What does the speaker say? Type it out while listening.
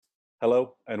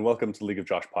Hello, and welcome to the League of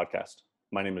Josh podcast.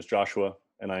 My name is Joshua,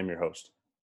 and I am your host.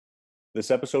 This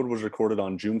episode was recorded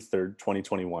on June 3rd,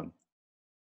 2021,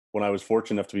 when I was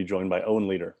fortunate enough to be joined by Owen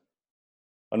Leader.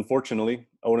 Unfortunately,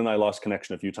 Owen and I lost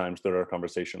connection a few times throughout our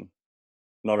conversation.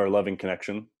 Not our loving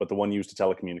connection, but the one used to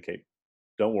telecommunicate.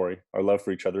 Don't worry, our love for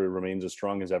each other remains as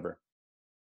strong as ever.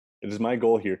 It is my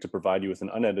goal here to provide you with an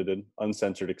unedited,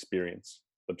 uncensored experience.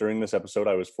 But during this episode,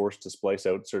 I was forced to splice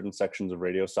out certain sections of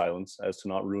radio silence as to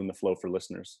not ruin the flow for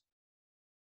listeners.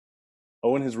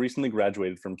 Owen has recently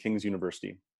graduated from King's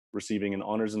University, receiving an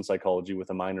honors in psychology with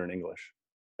a minor in English.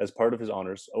 As part of his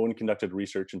honors, Owen conducted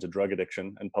research into drug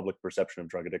addiction and public perception of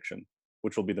drug addiction,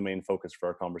 which will be the main focus for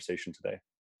our conversation today.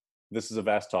 This is a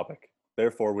vast topic,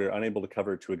 therefore we are unable to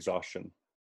cover it to exhaustion.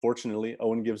 Fortunately,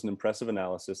 Owen gives an impressive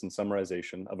analysis and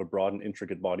summarization of a broad and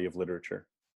intricate body of literature.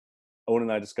 Owen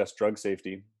and I discuss drug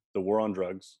safety, the war on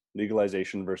drugs,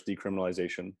 legalization versus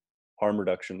decriminalization, harm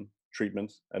reduction,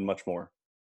 treatment, and much more.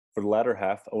 For the latter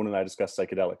half, Owen and I discuss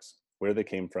psychedelics, where they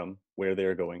came from, where they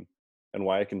are going, and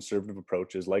why a conservative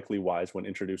approach is likely wise when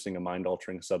introducing a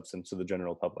mind-altering substance to the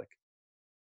general public.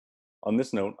 On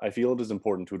this note, I feel it is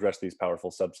important to address these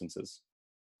powerful substances.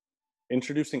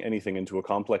 Introducing anything into a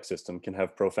complex system can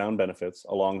have profound benefits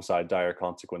alongside dire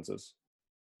consequences.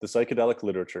 The psychedelic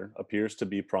literature appears to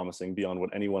be promising beyond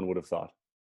what anyone would have thought.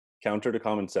 Counter to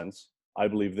common sense, I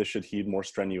believe this should heed more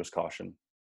strenuous caution.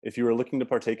 If you are looking to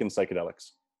partake in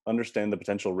psychedelics, understand the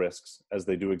potential risks, as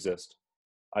they do exist.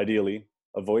 Ideally,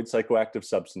 avoid psychoactive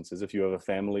substances if you have a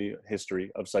family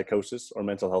history of psychosis or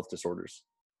mental health disorders.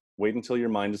 Wait until your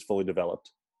mind is fully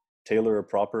developed. Tailor a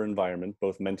proper environment,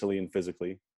 both mentally and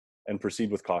physically, and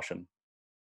proceed with caution.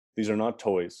 These are not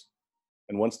toys,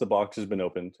 and once the box has been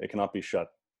opened, it cannot be shut.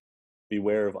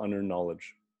 Beware of unearned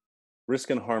knowledge.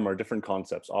 Risk and harm are different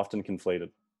concepts, often conflated.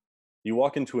 You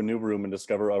walk into a new room and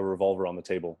discover a revolver on the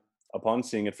table. Upon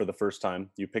seeing it for the first time,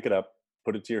 you pick it up,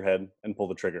 put it to your head, and pull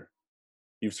the trigger.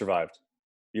 You've survived.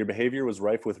 Your behavior was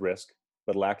rife with risk,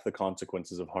 but lacked the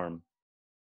consequences of harm.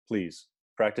 Please,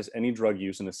 practice any drug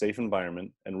use in a safe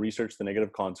environment and research the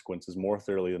negative consequences more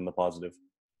thoroughly than the positive.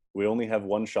 We only have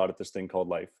one shot at this thing called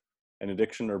life. An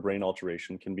addiction or brain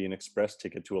alteration can be an express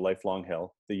ticket to a lifelong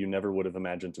hell that you never would have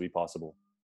imagined to be possible.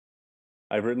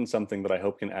 I've written something that I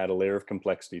hope can add a layer of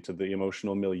complexity to the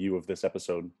emotional milieu of this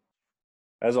episode.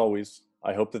 As always,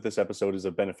 I hope that this episode is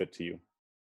of benefit to you.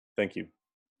 Thank you.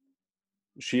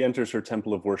 She enters her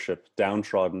temple of worship,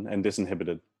 downtrodden and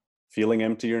disinhibited, feeling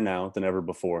emptier now than ever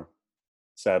before.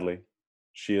 Sadly,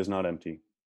 she is not empty.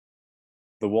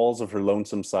 The walls of her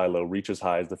lonesome silo reach as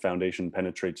high as the foundation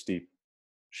penetrates deep.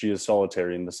 She is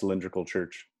solitary in the cylindrical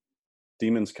church.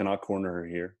 Demons cannot corner her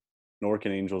here, nor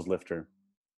can angels lift her.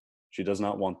 She does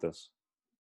not want this.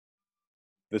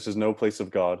 This is no place of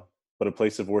God, but a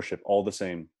place of worship all the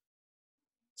same.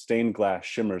 Stained glass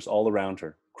shimmers all around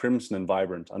her, crimson and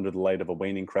vibrant under the light of a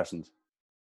waning crescent.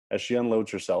 As she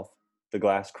unloads herself, the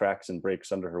glass cracks and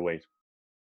breaks under her weight.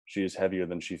 She is heavier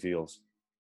than she feels.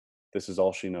 This is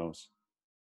all she knows.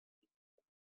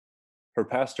 Her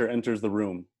pastor enters the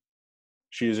room.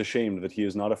 She is ashamed that he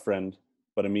is not a friend,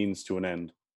 but a means to an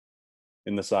end.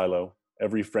 In the silo,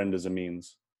 every friend is a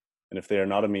means, and if they are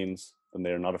not a means, then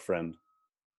they are not a friend.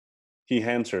 He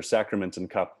hands her sacrament and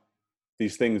cup.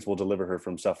 These things will deliver her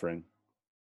from suffering.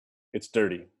 It's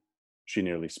dirty. She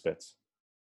nearly spits,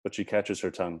 but she catches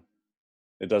her tongue.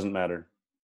 It doesn't matter,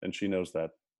 and she knows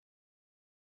that.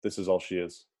 This is all she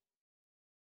is.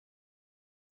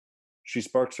 She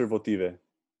sparks her votive,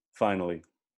 finally,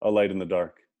 a light in the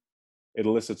dark. It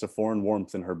elicits a foreign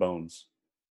warmth in her bones,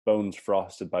 bones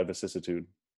frosted by vicissitude,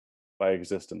 by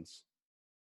existence.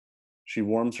 She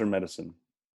warms her medicine.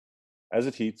 As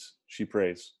it heats, she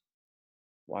prays.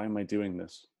 Why am I doing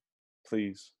this?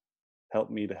 Please, help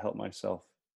me to help myself.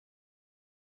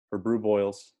 Her brew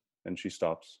boils, and she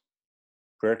stops.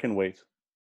 Prayer can wait,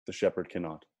 the shepherd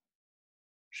cannot.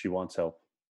 She wants help.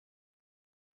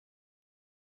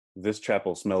 This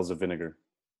chapel smells of vinegar.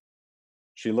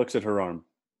 She looks at her arm.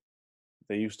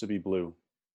 They used to be blue,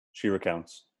 she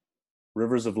recounts.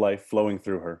 Rivers of life flowing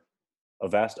through her. A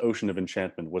vast ocean of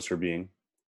enchantment was her being,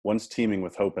 once teeming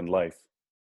with hope and life.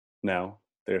 Now,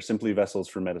 they are simply vessels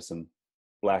for medicine,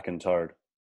 black and tarred.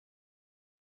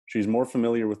 She is more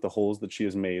familiar with the holes that she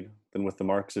has made than with the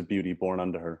marks of beauty born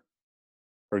unto her.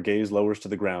 Her gaze lowers to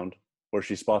the ground, where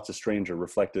she spots a stranger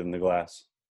reflected in the glass.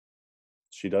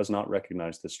 She does not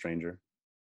recognize this stranger,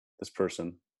 this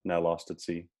person now lost at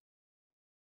sea.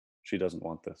 She doesn't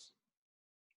want this.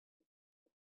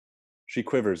 She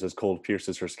quivers as cold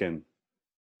pierces her skin.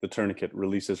 The tourniquet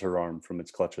releases her arm from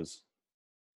its clutches.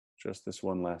 Just this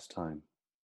one last time,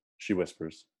 she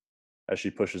whispers, as she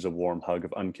pushes a warm hug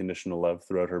of unconditional love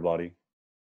throughout her body.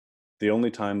 The only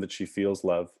time that she feels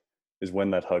love is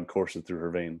when that hug courses through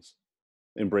her veins,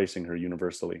 embracing her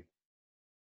universally.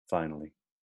 Finally.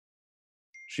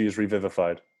 She is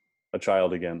revivified, a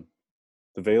child again.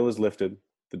 The veil is lifted,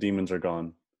 the demons are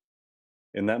gone.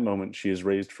 In that moment, she is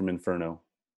raised from inferno,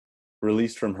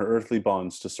 released from her earthly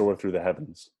bonds to soar through the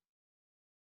heavens.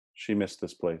 She missed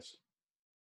this place.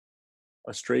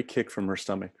 A stray kick from her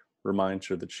stomach reminds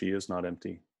her that she is not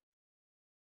empty.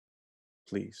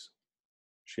 Please,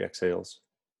 she exhales,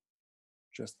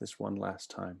 just this one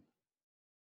last time.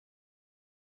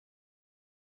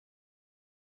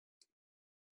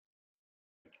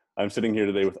 I'm sitting here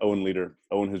today with Owen Leader.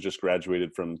 Owen has just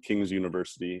graduated from King's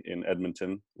University in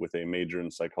Edmonton with a major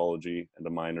in psychology and a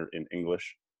minor in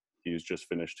English. He's just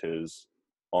finished his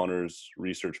honors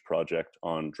research project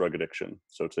on drug addiction.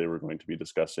 So today we're going to be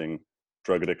discussing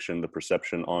drug addiction, the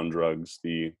perception on drugs,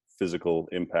 the physical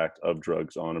impact of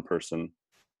drugs on a person.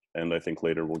 And I think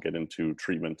later we'll get into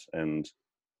treatment and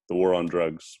the war on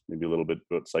drugs, maybe a little bit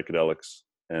about psychedelics,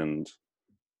 and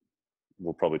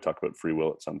we'll probably talk about free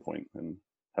will at some point and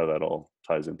how that all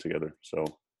ties in together. So,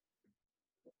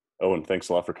 Owen, thanks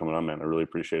a lot for coming on, man. I really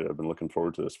appreciate it. I've been looking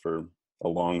forward to this for a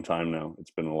long time now.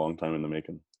 It's been a long time in the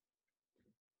making.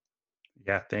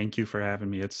 Yeah, thank you for having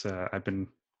me. It's I've been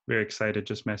very excited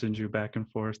just messaging you back and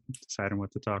forth, deciding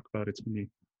what to talk about. It's been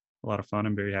a lot of fun.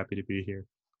 I'm very happy to be here.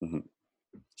 Mm-hmm.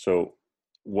 So,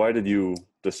 why did you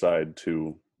decide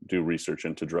to do research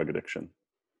into drug addiction?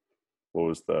 What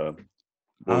was the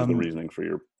reasoning for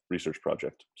your research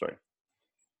project? Sorry.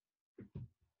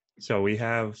 So we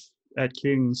have at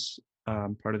King's,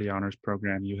 part of the honors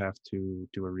program, you have to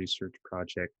do a research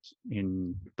project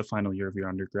in the final year of your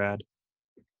undergrad.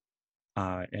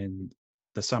 And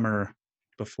the summer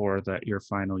before that, your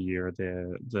final year,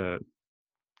 the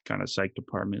kind of psych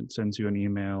department sends you an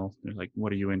email. They're like,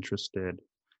 what are you interested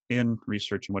in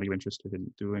researching? What are you interested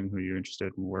in doing? Who are you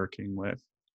interested in working with?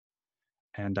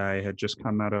 And I had just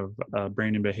come out of a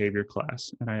brain and behavior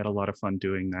class, and I had a lot of fun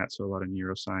doing that. So a lot of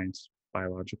neuroscience,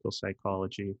 biological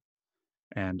psychology,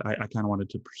 and I kind of wanted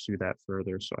to pursue that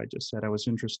further. So I just said I was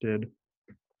interested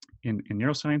in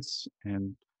neuroscience,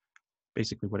 and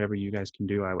basically whatever you guys can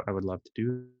do, I would love to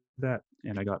do that.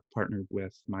 And I got partnered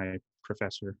with my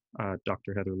professor,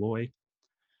 Dr. Heather Loy,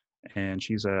 and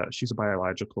she's a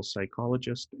biological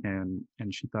psychologist, and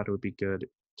she thought it would be good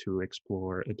to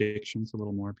explore addictions a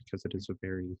little more because it is a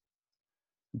very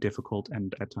difficult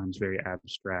and at times very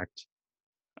abstract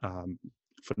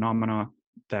phenomena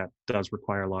that does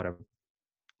require a lot of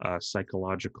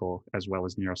psychological as well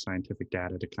as neuroscientific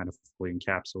data to kind of fully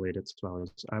encapsulate it. So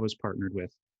I was partnered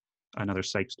with another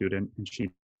psych student, and she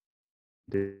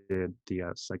did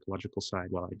the psychological side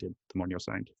while I did the more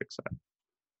neuroscientific side.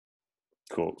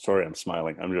 Cool. Sorry, I'm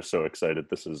smiling. I'm just so excited.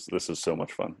 This is so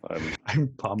much fun. I'm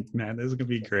pumped, man. This is gonna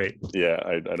be great. Yeah,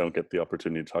 I don't get the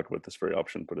opportunity to talk about this very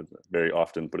often,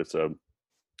 but it's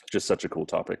just such a cool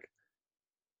topic.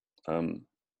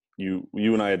 You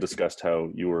and I had discussed how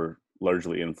you were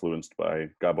largely influenced by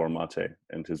Gabor Mate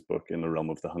and his book In the Realm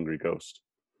of the Hungry Ghost.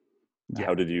 Yeah.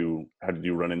 How did you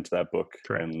run into that book?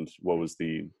 Correct. And what was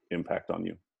the impact on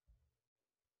you?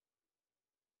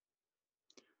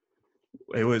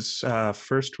 It was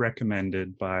first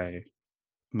recommended by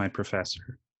my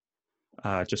professor,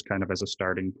 just kind of as a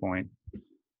starting point.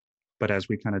 But as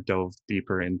we kind of dove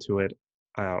deeper into it,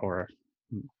 or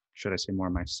should I say more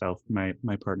myself, my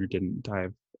partner didn't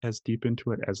dive as deep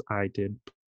into it as I did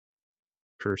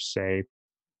per se,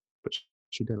 but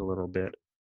she did a little bit.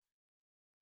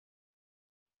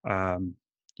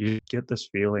 You get this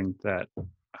feeling that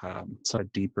it's a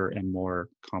deeper and more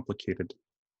complicated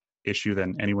issue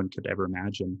than anyone could ever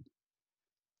imagine.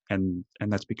 And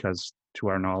that's because, to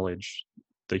our knowledge,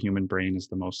 the human brain is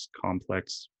the most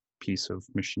complex piece of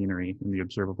machinery in the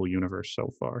observable universe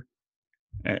so far.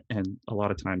 And a lot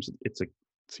of times it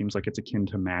seems like it's akin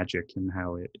to magic in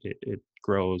how it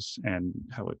grows and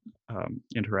how it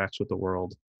interacts with the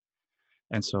world.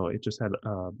 And so it just had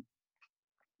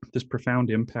this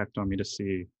profound impact on me to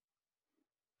see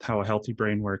how a healthy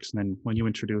brain works. And then when you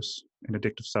introduce an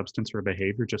addictive substance or a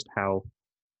behavior, just how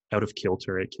out of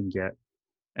kilter it can get,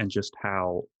 and just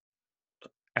how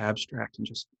abstract and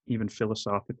just even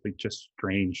philosophically just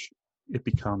strange it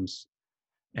becomes.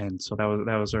 And so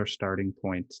that was our starting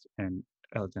point. And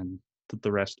then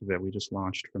the rest of it, we just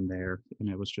launched from there. And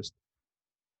it was just,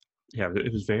 yeah,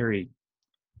 it was very,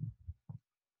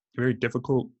 very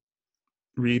difficult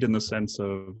read in the sense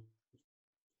of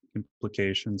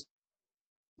implications.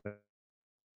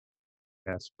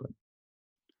 Yes, but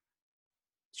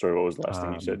sorry, what was the last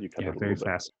thing you said? You cut out a very little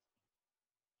bit. fast.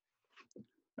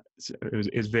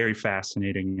 it's very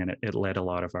fascinating, and it led a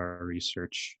lot of our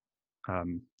research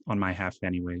on my half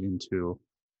anyway into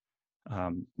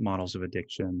models of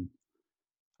addiction,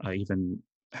 even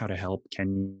how to help,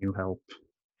 can you help,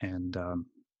 and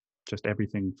just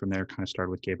everything from there kind of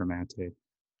started with Gabor Mate.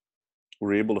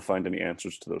 Were you able to find any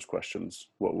answers to those questions?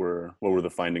 What were the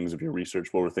findings of your research?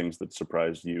 What were things that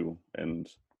surprised you and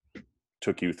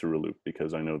took you through a loop?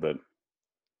 Because I know that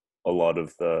a lot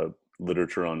of the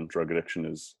literature on drug addiction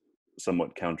is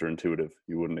somewhat counterintuitive.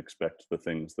 You wouldn't expect the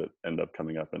things that end up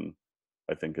coming up, and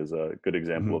I think is a good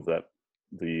example of that.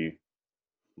 The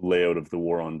layout of the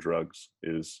war on drugs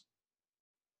is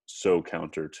so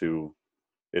counter to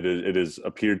it is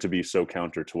appeared to be so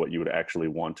counter to what you would actually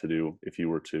want to do if you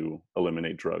were to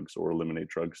eliminate drugs or eliminate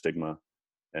drug stigma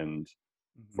and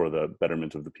for the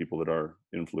betterment of the people that are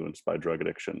influenced by drug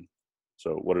addiction.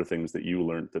 So what are things that you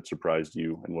learned that surprised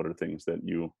you, and what are things that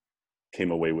you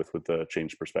came away with the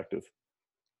changed perspective?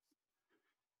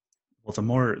 Well, the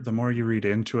more you read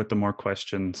into it, the more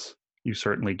questions you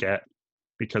certainly get,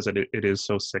 because it is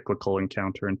so cyclical and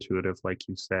counterintuitive, like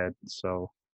you said. So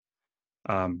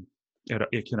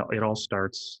it all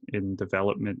starts in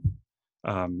development.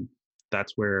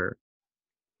 That's where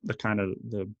the kind of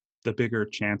the bigger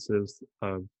chances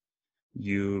of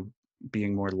you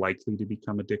being more likely to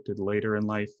become addicted later in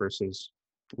life versus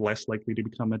less likely to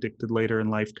become addicted later in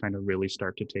life kind of really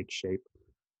start to take shape.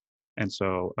 And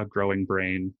so a growing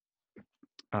brain,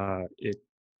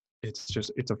 it's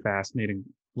a fascinating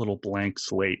little blank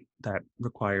slate that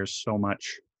requires so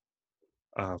much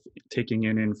of taking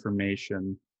in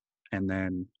information, and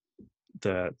then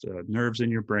the nerves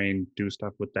in your brain do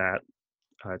stuff with that.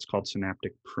 It's called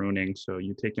synaptic pruning. So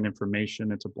you take in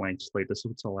information, it's a blank slate. This is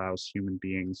what allows human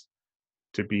beings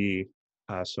to be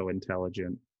so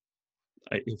intelligent,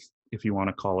 if you want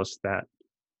to call us that,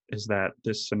 is that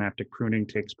this synaptic pruning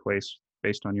takes place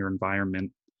based on your environment.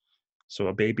 So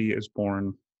a baby is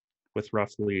born with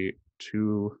roughly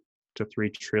 2 to 3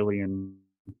 trillion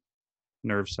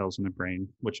nerve cells in the brain,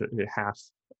 which is half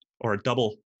or a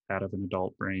double that of an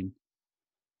adult brain.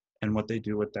 And what they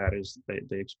do with that is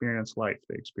they experience life,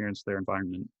 they experience their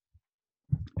environment,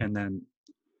 and then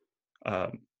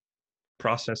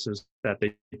processes that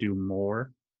they do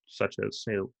more, such as,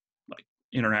 say, like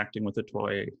interacting with a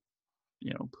toy,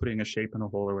 putting a shape in a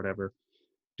hole or whatever,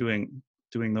 doing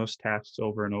those tasks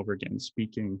over and over again.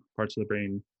 Speaking, parts of the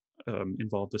brain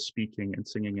involved with speaking and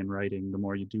singing and writing. The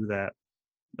more you do that,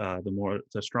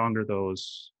 the stronger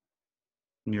those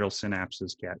neural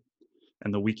synapses get,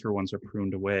 and the weaker ones are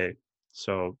pruned away.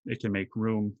 So it can make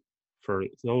room for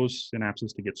those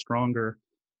synapses to get stronger,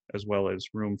 as well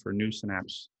as room for new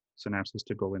synapses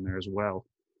to go in there as well.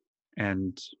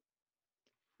 And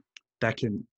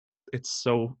it's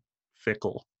so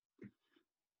fickle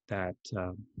that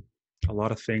a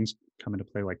lot of things come into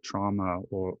play, like trauma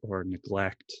or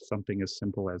neglect. Something as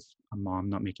simple as a mom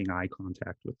not making eye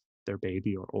contact with their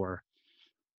baby, or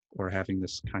having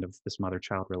this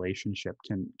mother-child relationship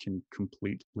can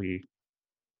completely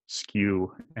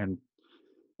skew and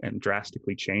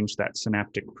drastically change that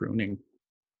synaptic pruning.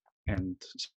 And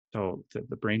so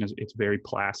the brain it's very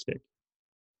plastic,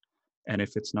 and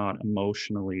if it's not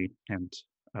emotionally and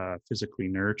physically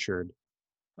nurtured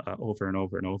over and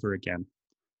over and over again,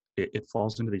 it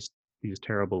falls into these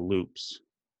terrible loops.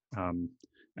 And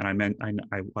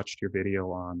I watched your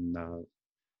video on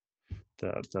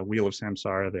the Wheel of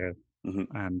Samsara there,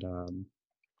 and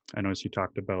I noticed you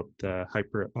talked about the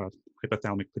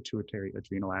hypothalamic pituitary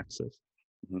adrenal axis,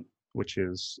 which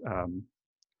is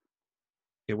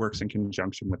it works in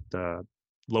conjunction with the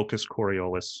locus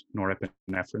coeruleus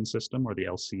norepinephrine system, or the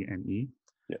LCNE.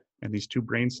 Yeah. And these two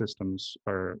brain systems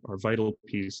are vital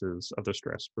pieces of the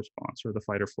stress response, or the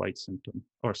fight or flight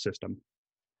system.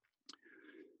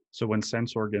 So when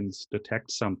sense organs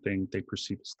detect something they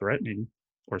perceive as threatening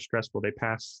or stressful, they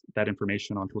pass that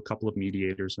information on to a couple of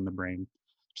mediators in the brain,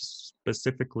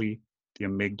 specifically the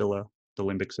amygdala, the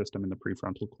limbic system, and the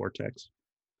prefrontal cortex.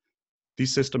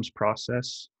 These systems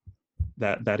process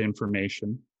that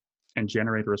information and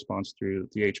generate a response through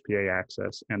the HPA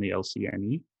axis and the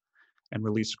LCNE, and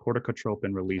release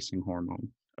corticotropin releasing hormone,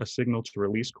 a signal to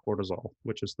release cortisol,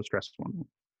 which is the stress hormone.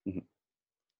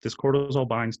 This cortisol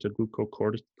binds to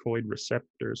glucocorticoid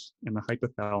receptors in the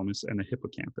hypothalamus and the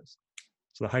hippocampus.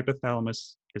 So the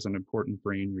hypothalamus is an important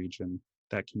brain region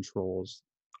that controls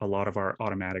a lot of our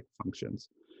automatic functions,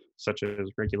 such as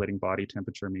regulating body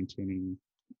temperature, maintaining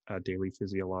daily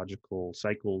physiological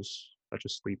cycles, such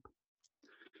as sleep,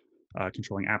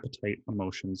 controlling appetite,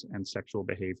 emotions, and sexual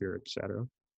behavior, etc.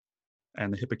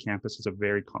 And the hippocampus is a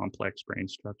very complex brain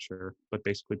structure, but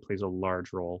basically plays a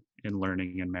large role in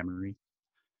learning and memory,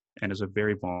 and is a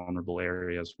very vulnerable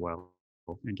area as well,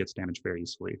 and gets damaged very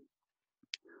easily.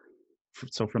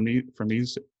 So from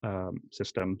these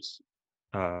systems,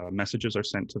 messages are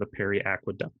sent to the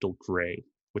periaqueductal gray,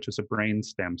 which is a brain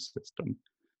stem system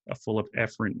full of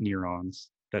efferent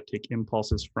neurons that take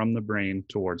impulses from the brain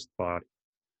towards the body.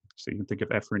 So you can think of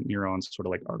efferent neurons sort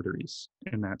of like arteries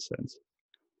in that sense.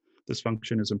 This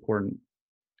function is important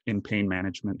in pain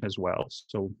management as well.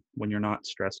 So when you're not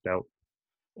stressed out,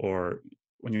 or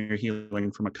when you're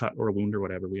healing from a cut or a wound or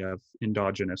whatever, we have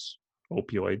endogenous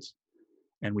opioids,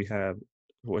 and we have,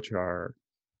 which are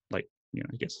like,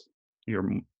 I guess your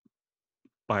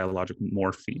biological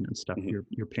morphine and stuff, Mhm.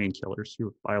 your painkillers,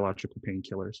 your biological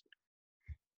painkillers,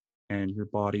 and your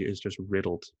body is just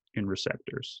riddled in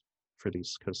receptors for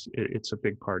these, because it's a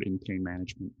big part in pain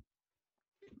management.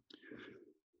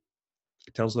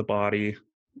 It tells the body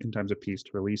in times of peace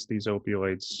to release these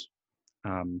opioids,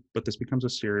 but this becomes a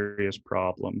serious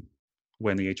problem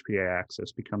when the HPA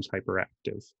axis becomes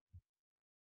hyperactive.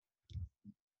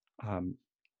 Um,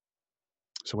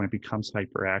 so when it becomes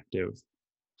hyperactive,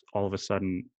 all of a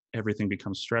sudden everything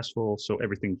becomes stressful, so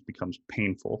everything becomes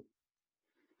painful.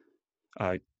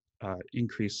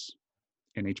 Increase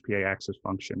in HPA axis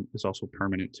function is also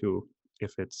permanent too,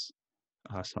 if it's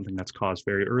something that's caused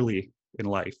very early in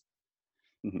life.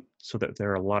 Mhm. So that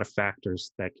there are a lot of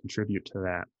factors that contribute to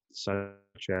that,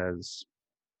 such as,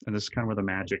 and this is kind of where the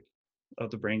magic of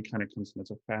the brain kind of comes in.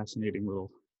 It's a fascinating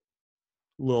little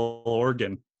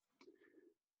organ.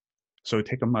 So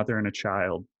take a mother and a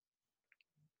child.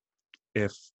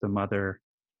 If the mother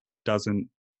doesn't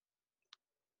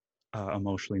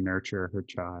emotionally nurture her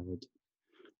child,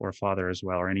 or a father as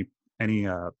well, or any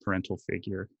parental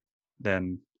figure,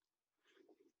 then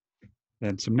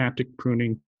synaptic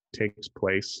pruning takes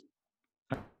place,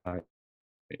 uh,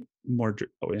 more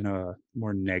in a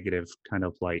more negative kind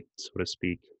of light, so to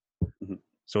speak. Mhm.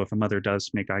 So if a mother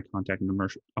does make eye contact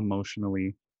and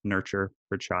emotionally nurture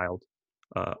her child,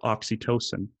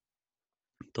 oxytocin,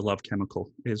 the love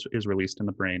chemical, is released in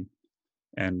the brain,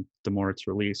 and the more it's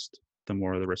released, the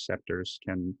more the receptors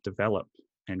can develop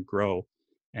and grow.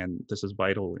 And this is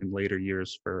vital in later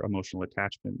years for emotional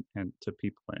attachment and to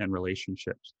people and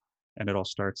relationships. And it all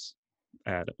starts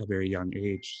at a very young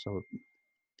age. So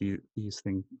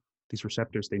these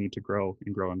receptors, they need to grow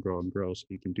and grow and grow and grow, so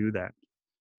you can do that.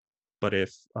 But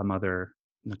if a mother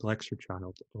neglects her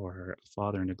child, or a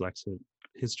father neglects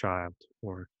his child,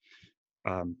 or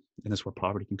and this is where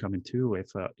poverty can come in too.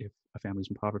 If a family's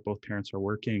impoverished, both parents are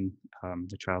working,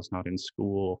 the child's not in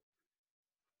school,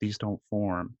 these don't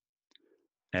form.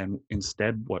 And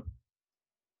instead, what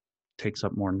takes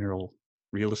up more neural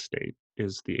real estate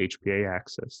is the HPA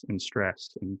axis and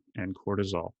stress and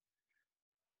cortisol.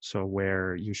 So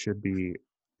where you should be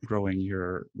growing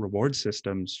your reward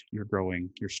systems, you're growing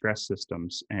your stress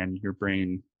systems, and your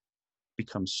brain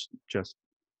becomes just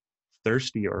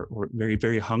thirsty, or very,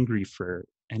 very hungry for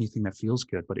anything that feels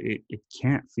good, but it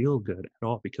can't feel good at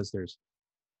all, because there's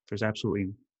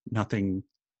absolutely nothing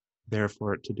there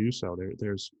for it to do so.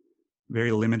 There's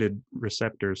very limited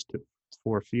receptors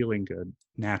for feeling good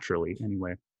naturally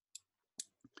anyway.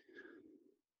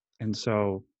 And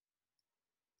so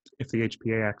if the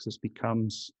HPA axis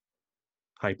becomes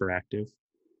hyperactive,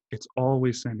 it's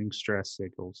always sending stress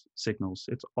signals.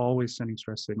 It's always sending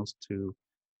stress signals to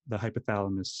the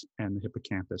hypothalamus and the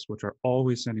hippocampus, which are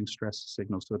always sending stress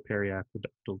signals to the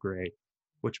periaqueductal gray,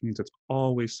 which means it's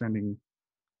always sending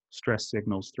stress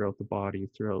signals throughout the body,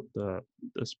 throughout the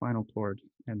spinal cord,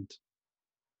 and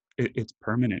it's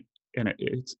permanent, and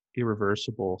it's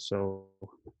irreversible. So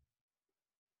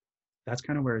that's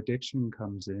kind of where addiction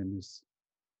comes in.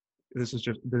 This is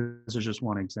just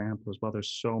one example as well. There's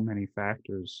so many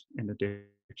factors in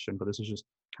addiction, but this is just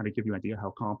kind of give you an idea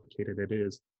how complicated it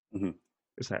is. Mhm.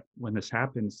 Is that when this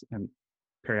happens, and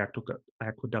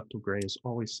periaqueductal gray is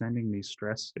always sending these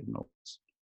stress signals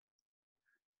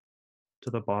to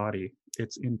the body,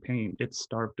 it's in pain, it's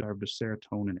starved of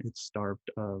serotonin, it's starved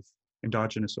of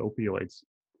endogenous opioids.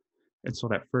 And so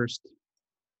that first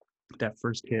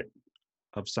hit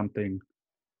of something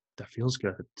that feels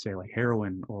good, say like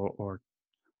heroin, or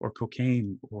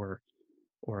cocaine, or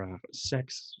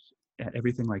sex,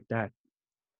 everything like that,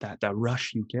 that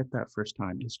rush you get that first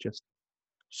time is just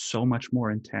so much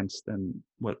more intense than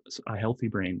what a healthy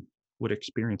brain would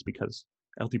experience, because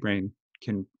a healthy brain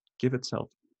can give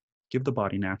the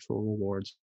body natural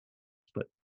rewards. But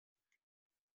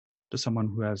to someone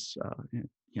who has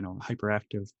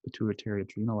hyperactive pituitary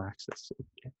adrenal axis,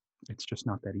 it's just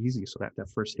not that easy. So that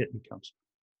first hit becomes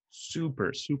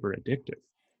super, super addictive.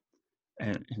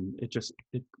 And it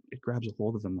grabs a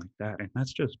hold of them like that. And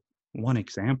that's just one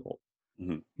example,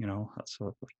 Hmm. so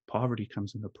like poverty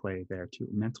comes into play there too,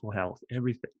 mental health,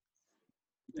 everything.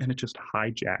 And it just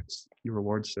hijacks your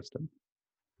reward system.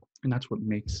 And that's what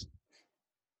makes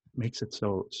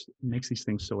these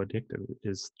things so addictive,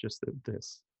 is just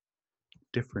this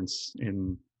difference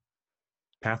in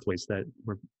pathways that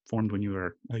were formed when you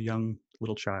were a young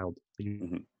little child that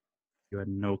Hmm. you had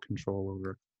no control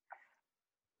over.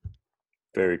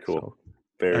 Very cool. So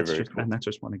Very, very cool. that's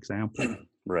just one example.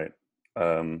 Right.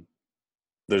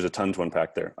 There's a ton to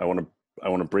unpack there. I want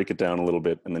to break it down a little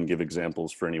bit and then give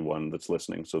examples for anyone that's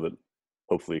listening, so that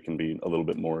hopefully it can be a little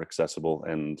bit more accessible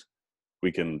and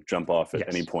we can jump off at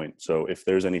any Yes. point. So if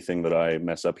there's anything that I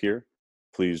mess up here,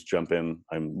 please jump in.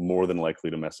 I'm more than likely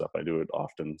to mess up. I do it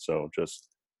often. So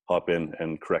just hop in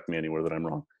and correct me anywhere that I'm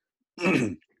wrong.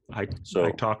 I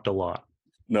So talked a lot.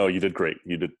 no, you did great.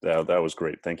 You did that was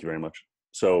great. Thank you very much.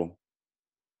 So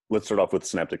let's start off with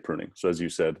synaptic pruning. So as you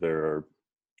said, there are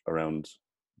around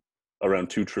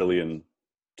 2 trillion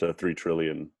to 3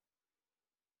 trillion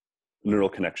neural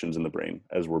connections in the brain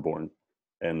as we're born,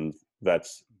 and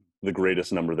that's the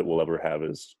greatest number that we'll ever have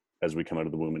is as we come out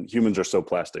of the womb. And humans are so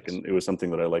plastic, and it was something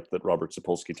that I liked that Robert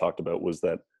Sapolsky talked about, was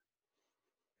that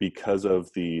because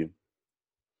of the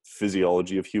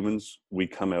physiology of humans, we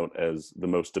come out as the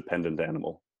most dependent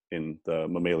animal in the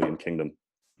mammalian kingdom.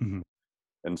 Mm-hmm.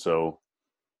 And so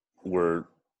we're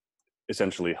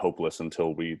essentially hopeless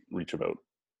until we reach about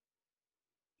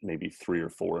maybe 3 or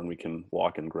 4 and we can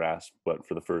walk and grasp. But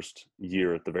for the first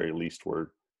year at the very least, we're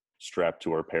strapped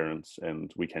to our parents,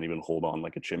 and we can't even hold on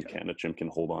like a chimp can. A chimp can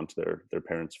hold on to their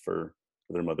parents for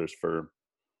their mothers for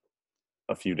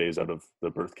a few days out of the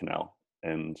birth canal.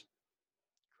 And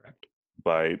Correct.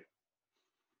 by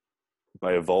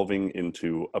evolving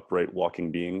into upright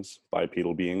walking beings,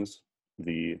 bipedal beings,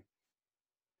 the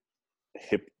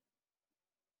hip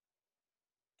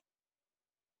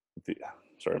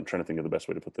sorry, I'm trying to think of the best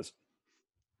way to put this.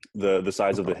 The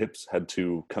size of the hips had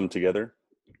to come together,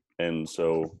 and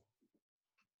so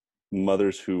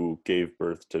mothers who gave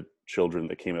birth to children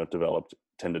that came out developed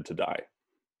tended to die.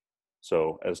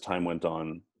 So as time went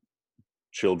on,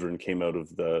 children came out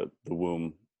of the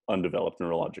womb undeveloped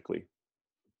neurologically.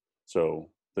 So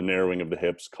the narrowing of the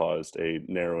hips caused a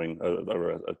narrowing,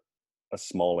 a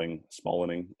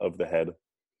smallening of the head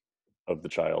of the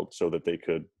child, so that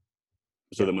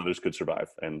the mothers could survive.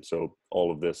 And so all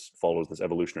of this follows this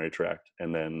evolutionary tract.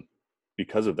 And then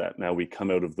because of that, now we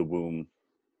come out of the womb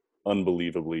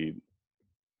unbelievably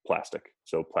plastic.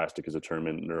 So plastic is a term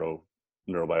in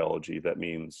neurobiology that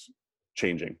means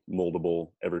changing,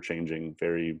 moldable, ever changing,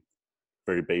 very,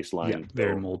 very baseline. Yeah,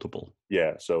 very moldable.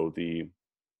 Yeah. So the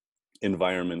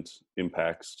environment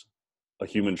impacts a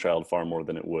human child far more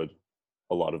than it would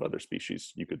a lot of other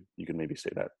species. You could maybe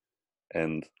say that.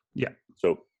 And yeah,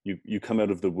 so you come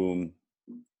out of the womb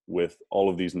with all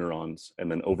of these neurons,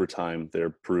 and then over time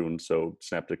they're pruned. So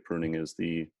synaptic pruning is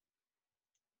the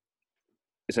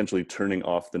essentially turning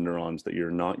off the neurons that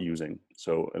you're not using.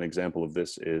 So an example of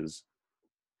this is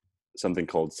something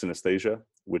called synesthesia,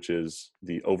 which is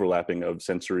the overlapping of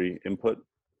sensory input.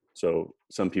 So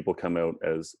some people come out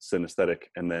as synesthetic,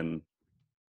 and then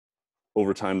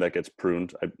over time that gets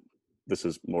pruned. This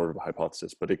is more of a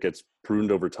hypothesis, but it gets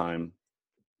pruned over time.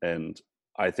 And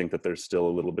I think that there's still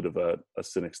a little bit of a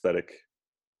synesthetic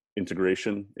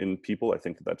integration in people. I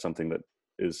think that that's something that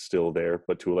is still there,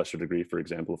 but to a lesser degree. For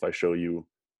example, if I show you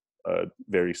a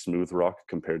very smooth rock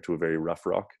compared to a very rough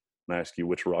rock, and I ask you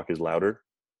which rock is louder,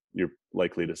 you're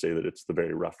likely to say that it's the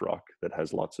very rough rock that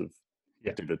has lots of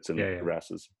divots and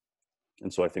grasses.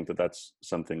 And so I think that that's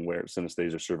something where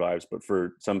synesthesia survives. But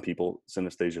for some people,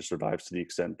 synesthesia survives to the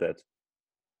extent that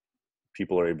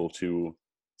people are able to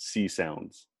see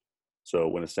sounds. So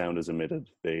when a sound is emitted,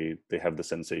 they have the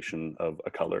sensation of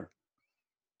a color.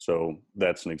 So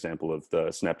that's an example of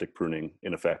the synaptic pruning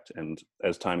in effect. And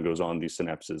as time goes on, these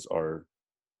synapses are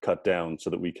cut down so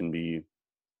that we can be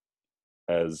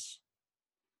as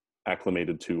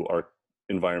acclimated to our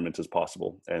environment as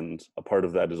possible. And a part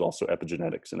of that is also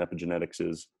epigenetics. And epigenetics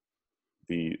is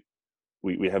we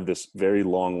have this very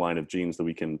long line of genes that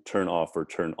we can turn off or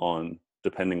turn on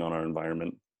depending on our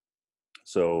environment.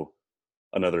 So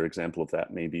another example of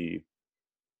that may be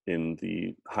in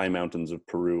the high mountains of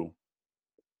Peru.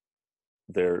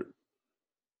 There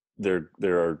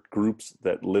are groups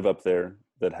that live up there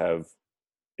that have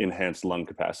enhanced lung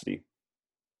capacity.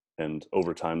 And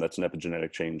over time, that's an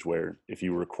epigenetic change where if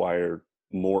you require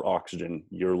more oxygen,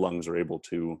 your lungs are able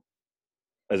to,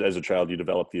 as a child, you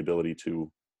develop the ability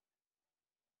to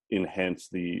enhance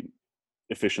the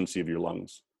efficiency of your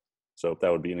lungs. So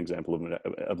that would be an example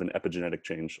of an epigenetic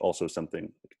change. Also something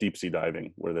like deep sea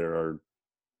diving, where there are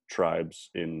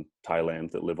tribes in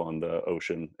Thailand that live on the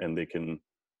ocean, and they can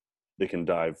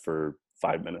dive for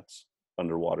 5 minutes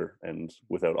underwater and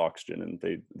without oxygen, and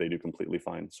they do completely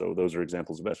fine. So those are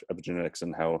examples of epigenetics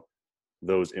and how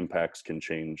those impacts can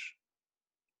change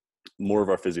more of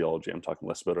our physiology. I'm talking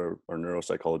less about our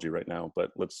neuropsychology right now,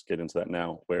 but let's get into that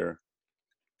now, where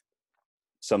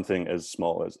something as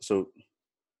small as, so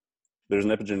there's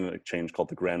an epigenetic change called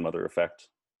the grandmother effect,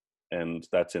 and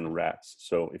that's in rats.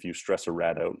 So if you stress a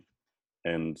rat out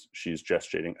and she's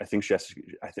gestating,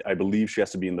 I believe she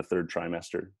has to be in the 3rd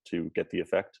trimester to get the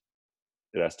effect.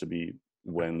 It has to be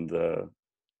when the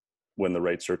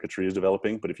right circuitry is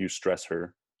developing. But if you stress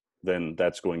her, then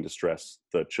that's going to stress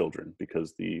the children,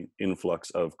 because the influx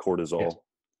of cortisol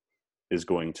is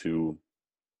going to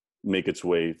make its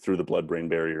way through the blood-brain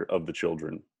barrier of the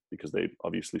children, because they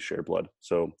obviously share blood.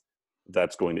 So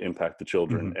that's going to impact the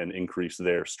children and increase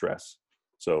their stress.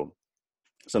 So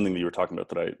something that you were talking about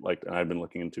that I liked, and I've been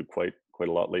looking into quite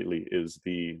a lot lately, is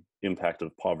the impact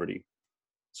of poverty.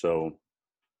 So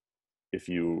if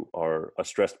you are a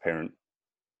stressed parent,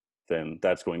 then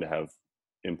that's going to have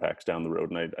impacts down the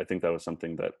road. And I think that was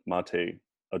something that Mate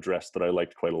addressed that I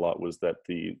liked quite a lot, was that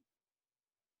the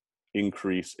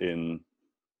increase in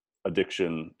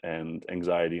addiction and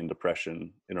anxiety and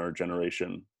depression in our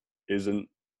generation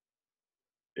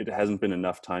it hasn't been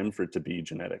enough time for it to be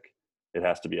genetic. It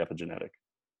has to be epigenetic.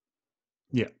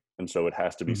 Yeah. And so it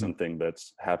has to be something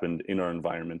that's happened in our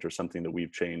environment, or something that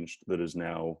we've changed, that is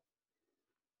now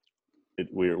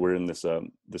we're in this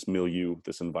this milieu,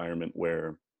 this environment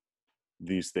where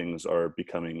these things are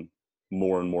becoming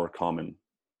more and more common.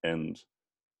 And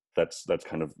that's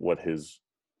kind of what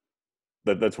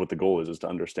that's what the goal is to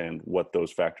understand what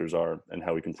those factors are and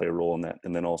how we can play a role in that.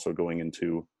 And then also going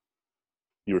into,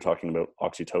 you were talking about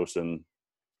oxytocin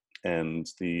and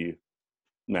the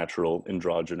natural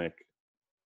androgynous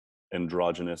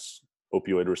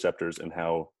opioid receptors, and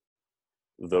how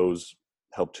those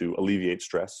help to alleviate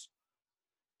stress,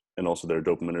 and also their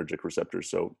dopaminergic receptors.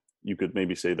 So you could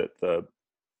maybe say that the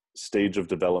stage of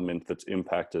development that's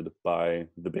impacted by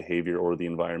the behavior or the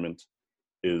environment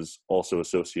is also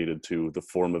associated to the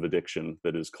form of addiction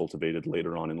that is cultivated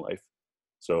later on in life.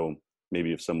 So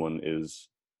maybe if someone is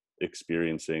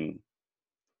experiencing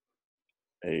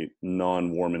a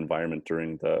non-warm environment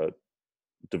during the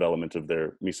development of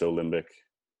their mesocorticolimbic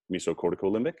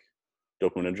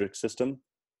dopaminergic system,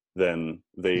 then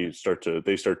they start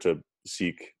to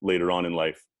seek later on in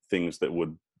life things that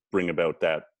would bring about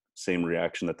that same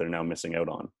reaction that they're now missing out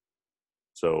on.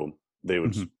 So they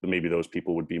would maybe those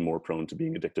people would be more prone to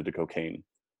being addicted to cocaine.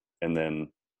 And then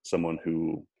someone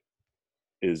who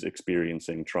is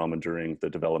experiencing trauma during the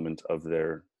development of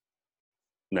their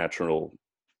natural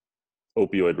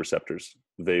opioid receptors,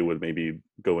 they would maybe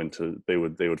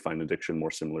they would find addiction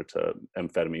more similar to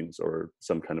amphetamines or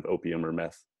some kind of opium or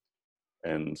meth.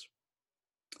 And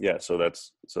yeah, so that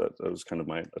was kind of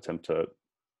my attempt to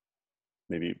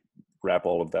maybe wrap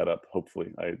all of that up.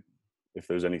 Hopefully, if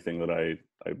there's anything that I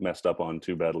messed up on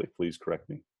too badly, please correct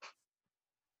me.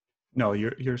 No,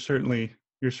 you're certainly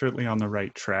on the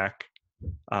right track.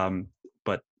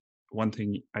 But one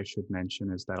thing I should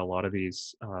mention is that a lot of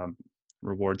these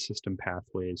reward system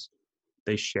pathways,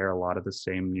 they share a lot of the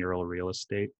same neural real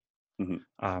estate,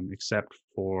 except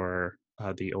for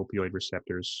the opioid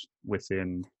receptors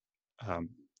within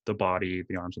the body,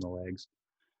 the arms and the legs.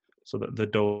 So the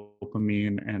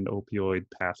dopamine and opioid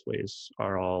pathways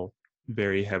are all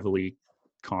very heavily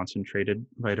concentrated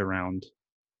right around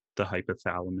the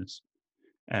hypothalamus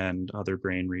and other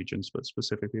brain regions, but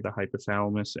specifically the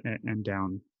hypothalamus and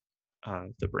down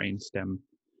the brainstem.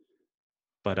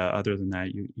 But other than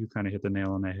that, you kind of hit the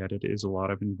nail on the head. It is a lot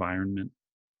of environment.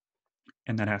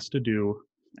 And that has to do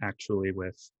actually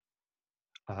with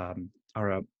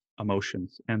our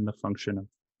emotions and the function of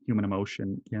human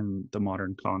emotion in the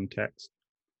modern context.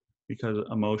 Because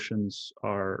emotions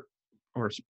are, or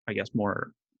I guess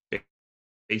more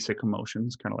basic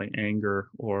emotions, kind of like anger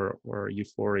or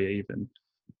euphoria even,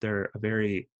 they're a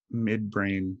very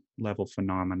midbrain level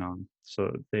phenomenon.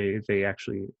 So they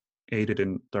actually aided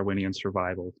in Darwinian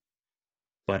survival.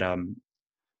 But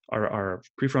our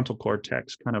prefrontal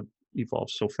cortex kind of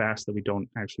evolves so fast that we don't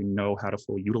actually know how to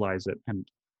fully utilize it, and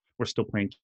we're still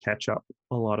playing catch up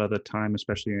a lot of the time,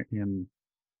 especially in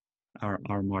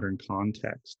our modern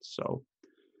context. So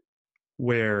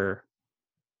where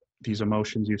these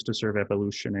emotions used to serve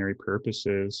evolutionary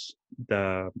purposes,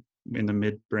 in the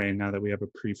midbrain, now that we have a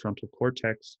prefrontal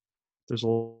cortex, there's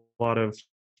a lot of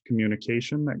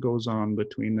communication that goes on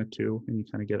between the two, and you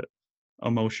kind of get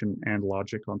emotion and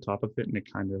logic on top of it, and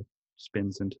it kind of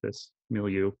spins into this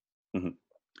milieu. Mhm.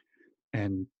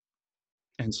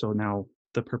 And so now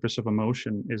the purpose of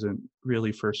emotion isn't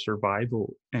really for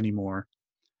survival anymore.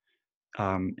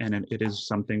 And it is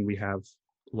something we have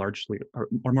largely,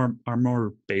 our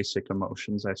more basic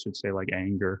emotions, I should say, like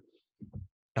anger.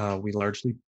 We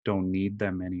largely don't need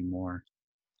them anymore.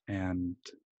 And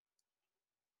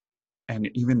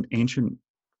even ancient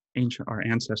our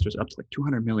ancestors up to like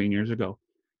 200 million years ago,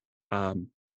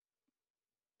 um,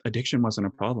 addiction wasn't a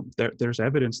problem. There's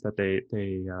evidence that they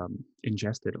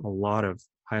ingested a lot of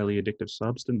highly addictive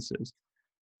substances,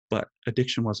 but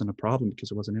addiction wasn't a problem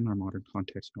because it wasn't in our modern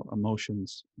context. You know,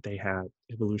 emotions, they had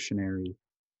evolutionary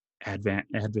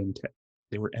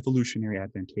they were evolutionary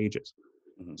advantageous.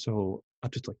 Mhm. So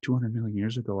up to like 200 million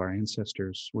years ago, our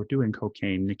ancestors were doing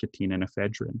cocaine, nicotine, and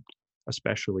ephedrine,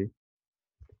 especially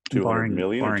 200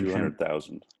 million or barring hemp.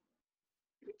 200,000?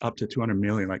 Up to 200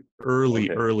 million, like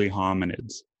early Okay.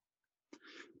 hominids.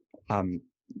 Um,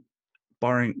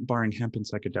 barring hemp and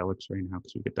psychedelics right now,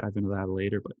 because we could dive into that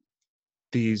later. But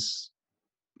these,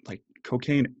 like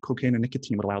cocaine and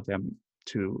nicotine, would allow them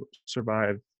to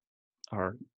survive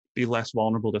or be less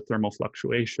vulnerable to thermal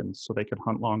fluctuations, so they could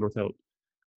hunt longer without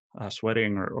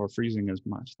sweating or freezing as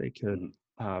much. They could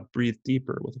breathe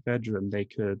deeper with ephedrine. They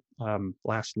could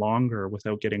last longer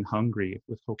without getting hungry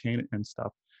with cocaine and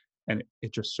stuff. And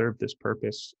it just served this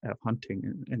purpose of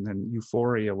hunting. And then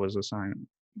euphoria was a sign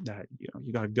that, you know,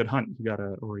 you got a good hunt, you're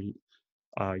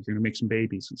gonna make some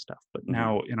babies and stuff. But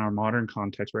now in our modern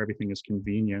context, where everything is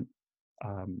convenient,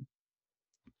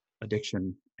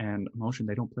 addiction and emotion,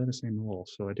 they don't play the same role.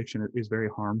 So addiction is very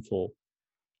harmful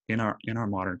in our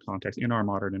modern context, in our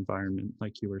modern environment,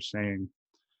 like you were saying,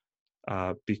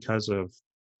 because of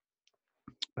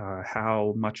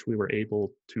how much we were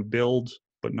able to build,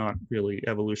 but not really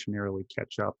evolutionarily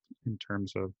catch up in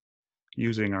terms of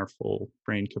using our full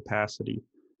brain capacity.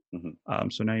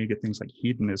 So now you get things like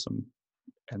hedonism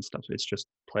and stuff. It's just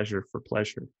pleasure for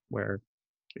pleasure, where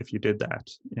if you did that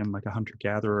in like a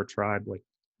hunter-gatherer tribe, like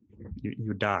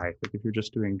you die. Like if you're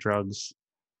just doing drugs,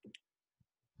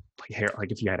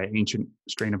 like if you had an ancient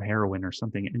strain of heroin or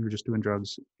something, and you're just doing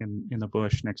drugs in the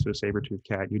bush next to a saber-toothed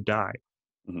cat, you die.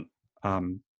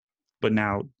 But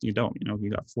now you don't. You know, you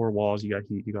got four walls, you got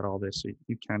heat, you got all this. So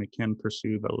you kind of can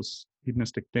pursue those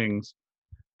hedonistic things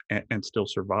and still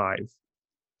survive.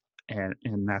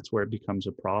 And that's where it becomes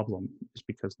a problem, is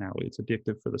because now it's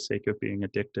addictive for the sake of being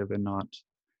addictive, and not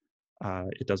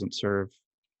it doesn't serve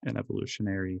an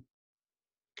evolutionary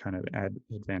kind of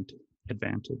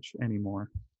advantage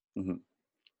anymore.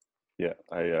 Yeah,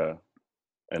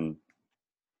 and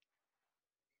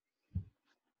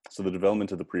so the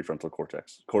development of the prefrontal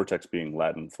cortex being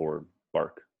Latin for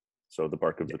bark, so the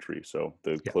bark of the tree, so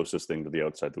the closest thing to the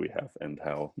outside that we have, and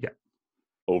how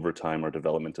over time our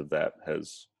development of that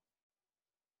has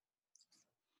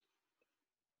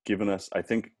given us, I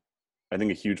think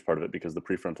a huge part of it, because the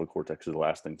prefrontal cortex is the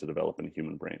last thing to develop in a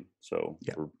human brain. So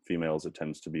for females, it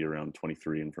tends to be around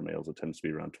 23, and for males, it tends to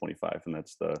be around 25, and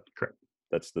that's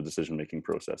the decision-making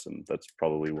process, and that's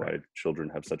probably why children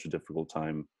have such a difficult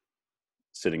time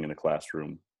sitting in a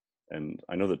classroom. And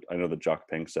I know that Jacques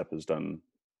Panksepp has done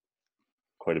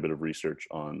quite a bit of research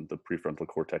on the prefrontal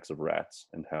cortex of rats,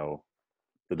 and how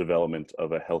the development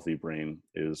of a healthy brain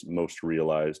is most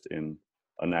realized in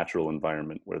a natural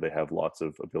environment where they have lots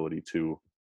of ability to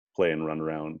play and run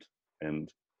around.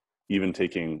 And even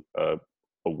taking a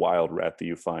wild rat that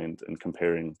you find and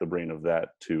comparing the brain of that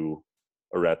to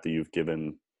a rat that you've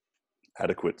given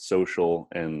adequate social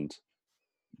and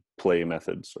play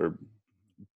methods, or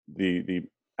the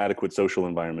adequate social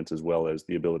environments, as well as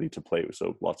the ability to play,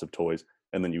 so lots of toys,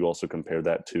 and then you also compare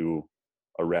that to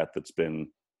a rat that's been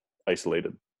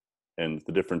isolated, and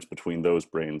the difference between those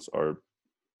brains are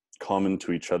common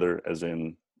to each other, as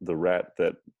in the rat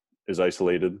that is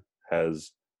isolated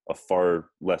has a far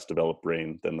less developed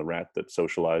brain than the rat that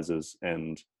socializes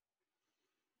and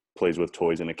plays with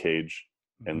toys in a cage,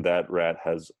 and that rat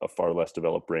has a far less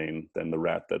developed brain than the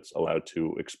rat that's allowed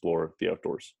to explore the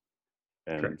outdoors,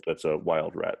 and that's a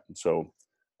wild rat. So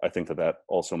I think that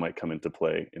also might come into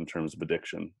play in terms of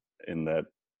addiction, in that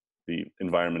the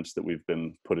environments that we've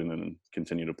been put in and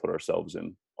continue to put ourselves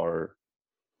in are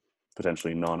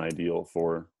potentially non-ideal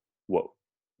for what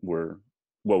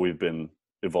we've been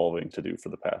evolving to do for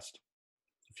the past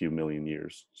few million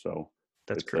years. So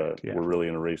that's correct. We're really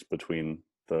in a race between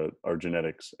our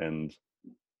genetics and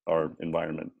our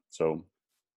environment. So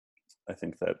I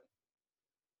think that,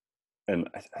 and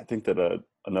I think that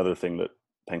another thing that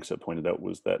Panksepp pointed out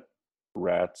was that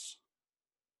rats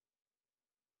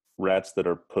rats that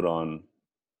are put on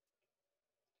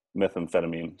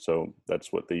methamphetamine, so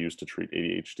that's what they use to treat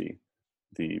ADHD,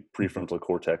 the prefrontal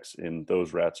cortex in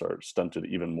those rats are stunted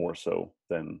even more so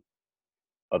than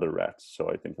other rats. So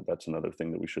I think that that's another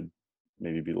thing that we should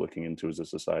maybe be looking into as a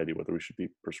society, whether we should be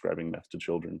prescribing meth to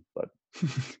children. But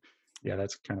yeah,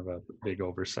 that's kind of a big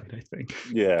oversight, I think.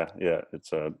 yeah,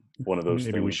 it's one of those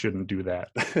Maybe things. we shouldn't do that.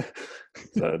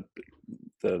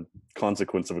 The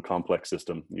consequence of a complex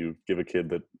system. You give a kid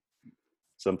that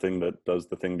something that does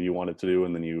the thing that you want it to do,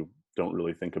 and then you don't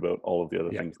really think about all of the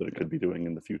other things that it could be doing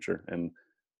in the future. And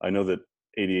I know that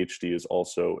ADHD is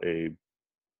also a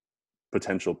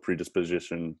potential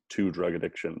predisposition to drug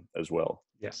addiction as well.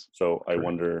 Yes. So I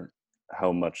wonder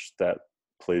how much that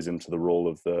plays into the role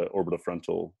of the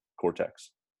orbitofrontal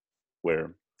cortex,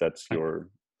 where that's your,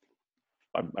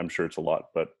 I'm sure it's a lot,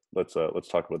 but let's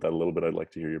talk about that a little bit. I'd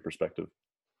like to hear your perspective.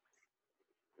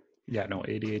 Yeah, no,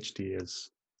 ADHD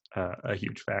is a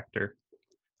huge factor.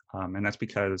 And that's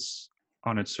because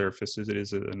on its surface, it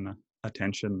is an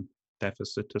attention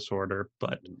deficit disorder,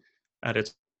 but at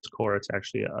its core, it's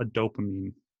actually a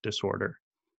dopamine disorder.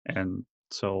 And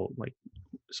so like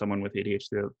someone with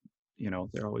ADHD,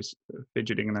 they're always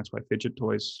fidgeting, and that's why fidget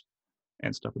toys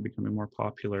and stuff are becoming more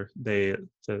popular. The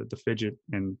fidget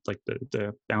and like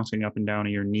the bouncing up and down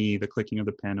of your knee, the clicking of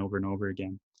the pen over and over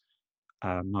again,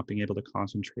 not being able to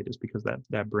concentrate is because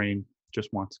that brain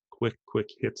just wants quick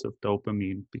hits of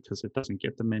dopamine because it doesn't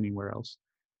get them anywhere else.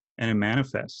 And it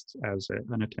manifests as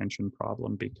an attention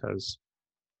problem because,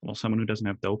 well, someone who doesn't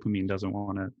have dopamine doesn't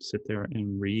want to sit there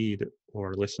and read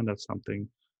or listen to something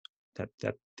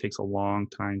that takes a long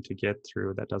time to get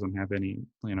through, that doesn't have any,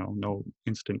 no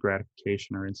instant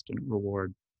gratification or instant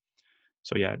reward.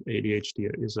 So yeah, ADHD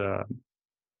is I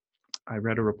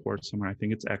read a report somewhere, I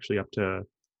think it's actually up to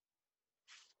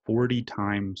 40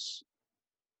 times,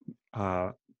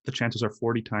 the chances are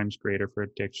 40 times greater for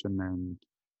addiction than,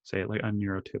 say, like a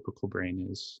neurotypical brain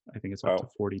is. I think it's up to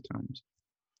 40 times.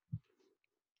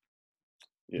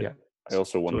 Yeah. I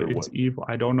also wonder so it's evil.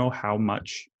 I don't know how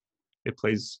much it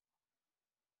plays.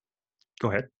 Go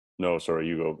ahead. No, sorry,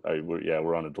 you go.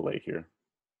 We're on a delay here.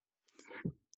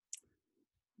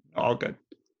 All good.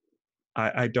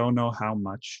 I don't know how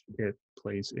much it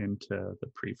plays into the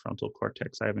prefrontal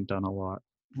cortex. I haven't done a lot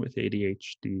with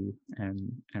ADHD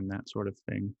and that sort of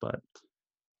thing, but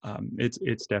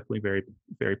it's definitely very,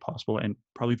 very possible and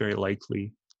probably very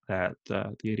likely that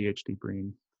the ADHD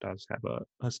brain does have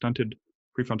a stunted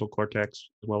prefrontal cortex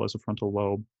as well as a frontal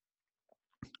lobe,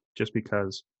 just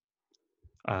because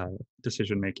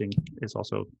decision making is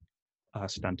also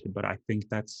stunted. But I think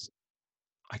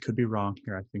I could be wrong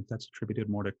here. I think that's attributed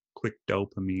more to quick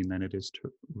dopamine than it is to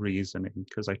reasoning,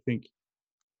 because I think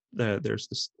there's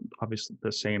this obviously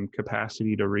the same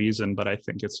capacity to reason, but I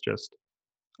think it's just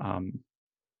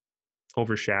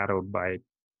overshadowed by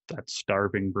that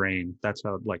starving brain. That's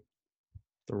how, like,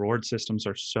 the reward systems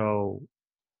are so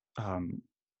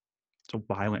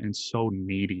violent and so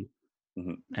needy.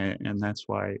 And that's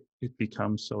why it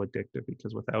becomes so addictive,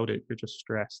 because without it, you're just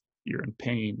stressed, you're in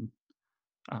pain,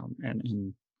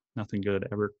 and nothing good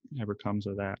ever comes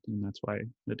of that. And that's why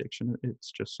addiction,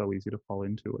 it's just so easy to fall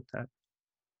into with that.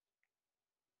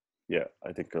 Yeah,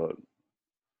 I think a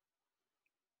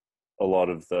lot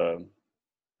of the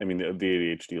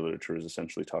ADHD literature is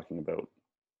essentially talking about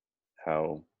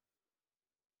how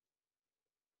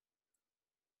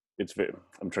it's very,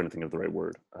 I'm trying to think of the right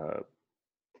word.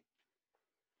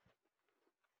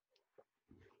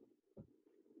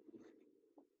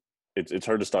 It's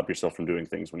hard to stop yourself from doing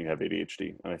things when you have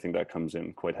ADHD. And I think that comes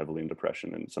in quite heavily in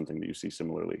depression, and something that you see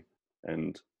similarly.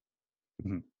 And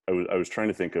I was trying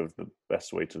to think of the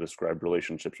best way to describe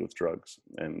relationships with drugs.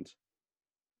 And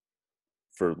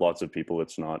for lots of people,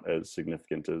 it's not as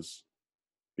significant as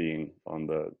being on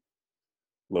the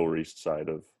Lower East Side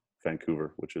of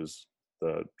Vancouver, which is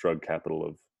the drug capital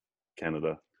of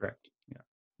Canada. Correct. Yeah.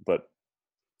 But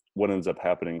what ends up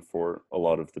happening for a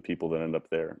lot of the people that end up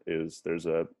there is there's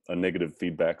a negative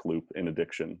feedback loop in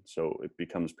addiction. So it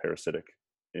becomes parasitic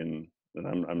and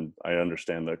I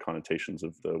understand the connotations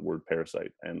of the word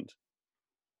parasite, and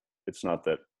it's not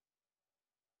that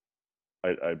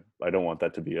I don't want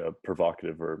that to be a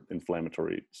provocative or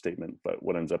inflammatory statement, but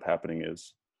what ends up happening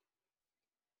is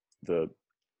the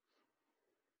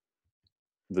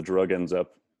drug ends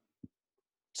up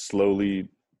slowly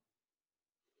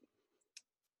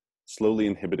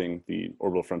inhibiting the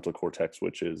orbitofrontal cortex,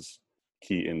 which is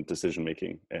key in decision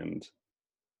making and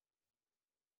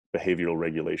behavioral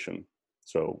regulation.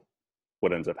 So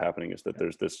what ends up happening is that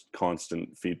there's this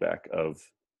constant feedback of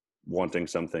wanting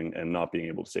something and not being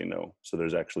able to say no. So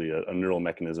there's actually a neural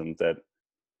mechanism that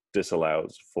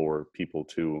disallows for people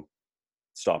to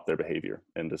stop their behavior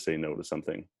and to say no to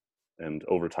something. And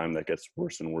over time that gets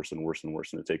worse and worse and worse and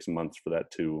worse. And it takes months for that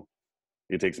to,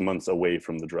 it takes months away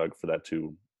from the drug for that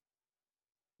to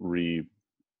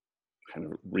kind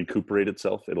of recuperate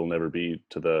itself. It'll never be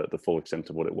to the full extent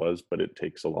of what it was, but it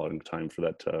takes a long time for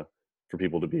that to, for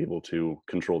people to be able to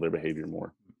control their behavior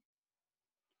more.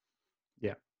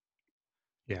 Yeah.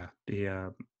 Yeah.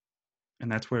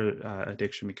 And that's where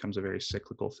addiction becomes a very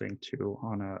cyclical thing too,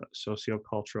 on a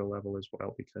sociocultural level as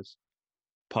well, because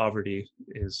poverty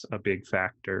is a big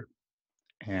factor,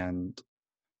 and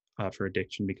for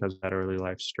addiction, because of that early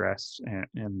life stress,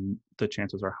 and the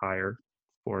chances are higher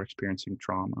for experiencing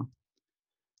trauma.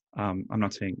 I'm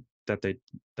not saying that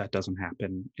that doesn't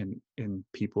happen in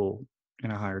people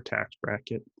in a higher tax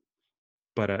bracket,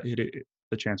 but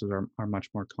the chances are much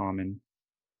more common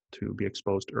to be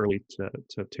exposed early to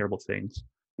terrible things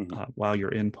while you're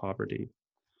in poverty.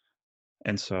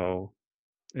 And so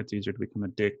it's easier to become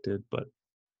addicted, but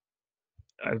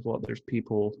as well, there's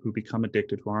people who become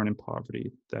addicted who aren't in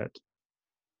poverty, that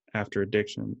after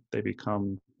addiction, they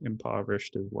become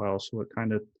impoverished as well. So it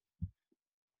kind of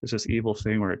is this evil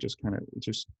thing where it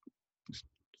just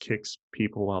kicks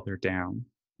people while they're down.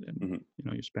 And, you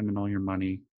know, you're spending all your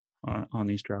money on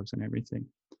these drugs and everything.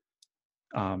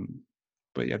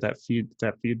 But yeah, that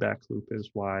feedback loop is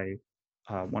why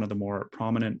one of the more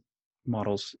prominent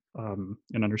models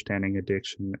in understanding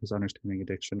addiction is understanding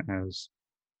addiction as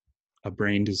a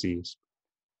brain disease,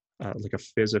 like a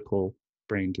physical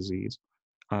brain disease.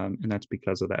 And that's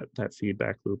because of that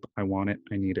feedback loop. I want it,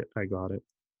 I need it, I got it.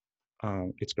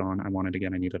 It's gone, I want it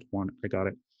again, I need it, I want it, I got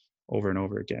it, over and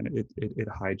over again. It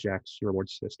hijacks your reward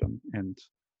system. And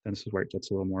then this is where it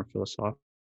gets a little more philosophical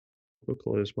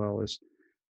as well, as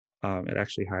it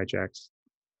actually hijacks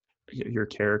your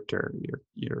character,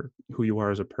 your who you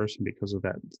are as a person, because of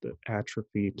the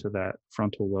atrophy to that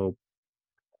frontal lobe.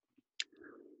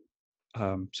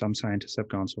 Some scientists have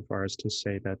gone so far as to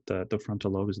say that the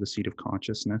frontal lobe is the seat of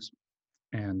consciousness.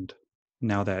 And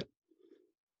now that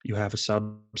you have a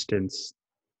substance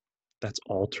that's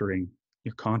altering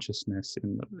your consciousness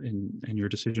in your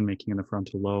decision making in the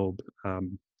frontal lobe,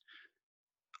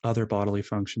 other bodily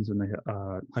functions in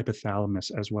the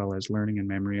hypothalamus, as well as learning and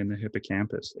memory in the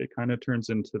hippocampus, it kind of turns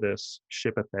into this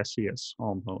ship of Theseus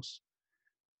almost,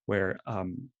 where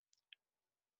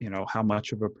you know, how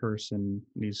much of a person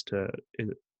needs to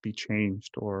be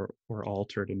changed or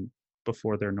altered, and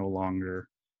before they're no longer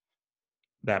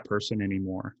that person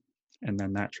anymore. And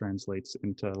then that translates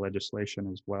into legislation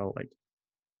as well. Like,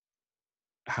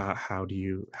 how do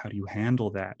you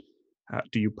handle that?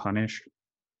 Do you punish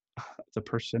the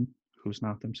person who's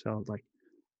not themselves? Like,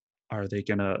 are they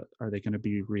gonna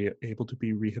be able to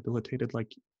be rehabilitated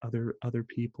like other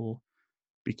people,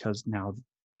 because now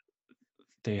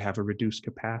they have a reduced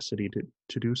capacity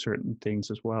to do certain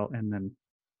things as well? And then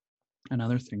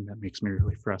another thing that makes me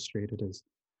really frustrated is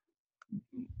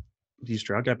these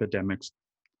drug epidemics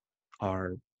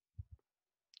are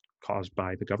caused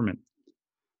by the government.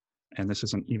 And this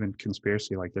isn't even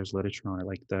conspiracy, like there's literature on it,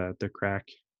 like the crack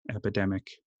epidemic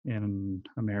in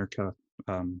America,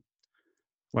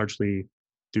 largely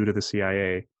due to the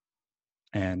CIA.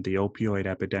 And the opioid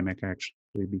epidemic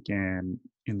actually began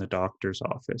in the doctor's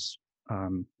office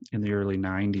in the early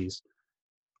 90s,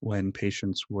 when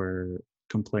patients were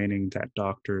complaining that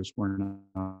doctors were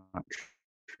not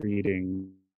treating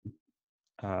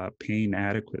pain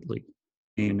adequately.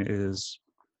 Pain is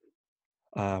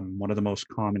one of the most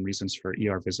common reasons for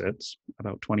ER visits.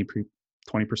 About 20%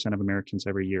 of Americans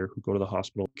every year who go to the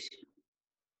hospital,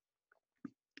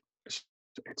 it's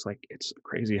a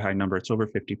crazy high number. It's over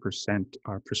 50%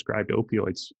 are prescribed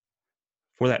opioids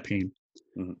for that pain.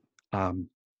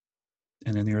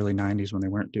 And in the early 90s, when they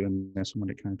weren't doing this, and when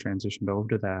it kind of transitioned over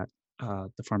to that,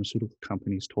 the pharmaceutical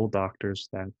companies told doctors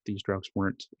that these drugs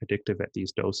weren't addictive at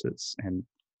these doses, and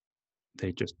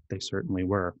they certainly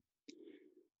were.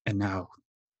 And now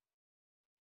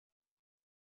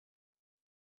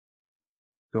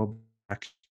go back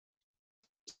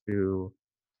to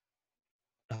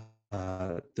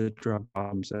the drug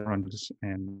problems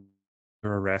and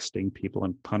you're arresting people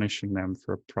and punishing them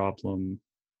for a problem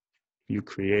you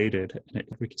created, and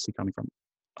we can see coming from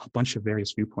a bunch of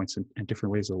various viewpoints and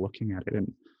different ways of looking at it.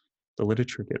 And the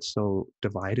literature gets so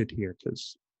divided here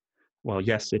because, well,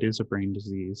 yes, it is a brain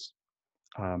disease,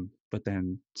 but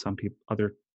then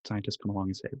other scientists come along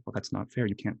and say, well, that's not fair.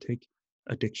 You can't take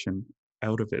addiction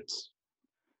out of its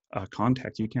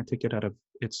context. You can't take it out of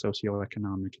its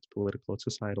socioeconomic, its political, its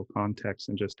societal context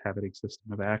and just have it exist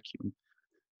in a vacuum.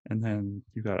 And then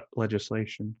you got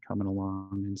legislation coming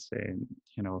along and saying,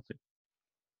 you know,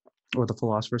 or the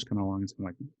philosophers come along and say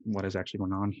like, what is actually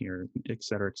going on here, et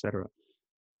cetera, et cetera.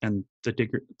 And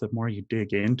the more you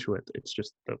dig into it, it's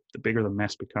just the bigger the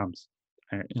mess becomes.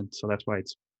 And so that's why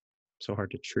it's so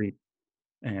hard to treat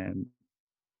and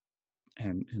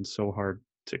so hard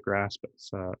to grasp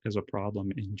as a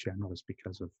problem in general, is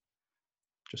because of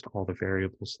just all the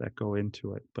variables that go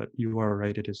into it. But you are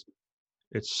right, it's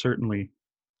certainly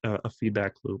a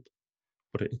feedback loop,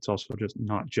 but it's also just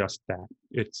not just that.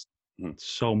 It's Mhm.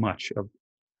 so much of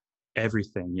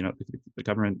everything, the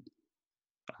government,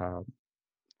 uh,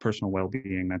 personal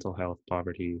well-being, mental health,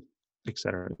 poverty,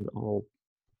 etc. All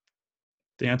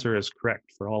the answer is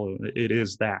correct for all of it. It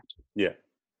is that. Yeah.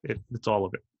 It's all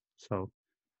of it. So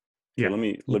Okay, yeah, let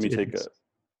me take it's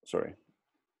sorry.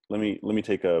 Let me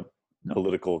take a no.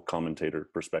 political commentator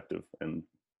perspective, and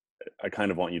I kind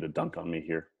of want you to dunk on me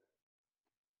here.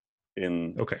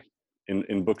 In Okay.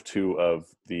 in book 2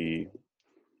 of the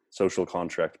Social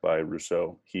Contract by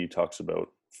Rousseau, he talks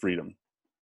about freedom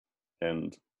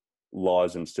and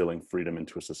laws instilling freedom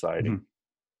into a society. Mhm.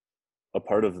 A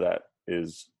part of that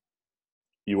is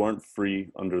you aren't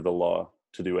free under the law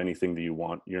to do anything that you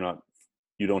want. You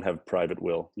don't have private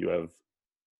will. You have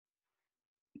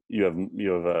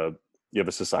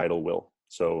a societal will.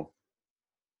 So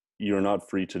you're not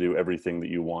free to do everything that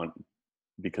you want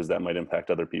because that might impact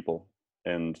other people.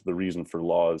 And the reason for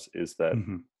laws is that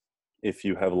Mhm. if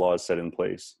you have laws set in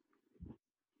place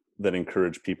that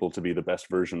encourage people to be the best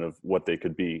version of what they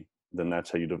could be, then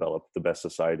that's how you develop the best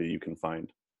society you can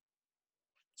find.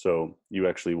 So you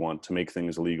actually want to make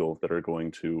things legal that are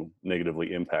going to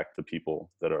negatively impact the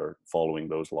people that are following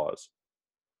those laws.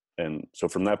 And so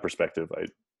from that perspective,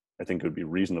 I think it would be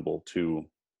reasonable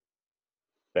to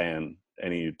ban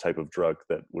any type of drug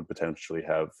that would potentially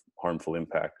have harmful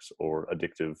impacts or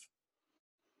addictive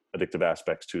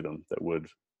aspects to them that would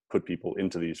put people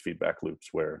into these feedback loops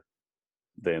where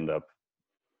they end up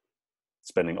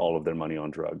spending all of their money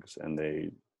on drugs and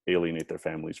they alienate their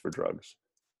families for drugs.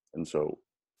 And so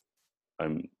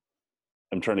I'm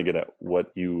trying to get at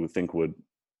what you think would,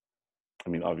 I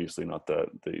mean, obviously not the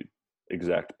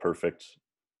exact perfect,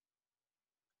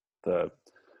 the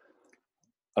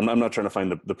I'm not trying to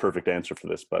find the perfect answer for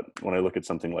this, but when I look at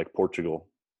something like Portugal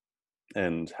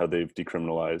and how they've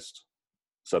decriminalized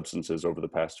substances over the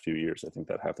past few years, I think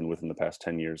that happened within the past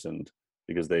 10 years. And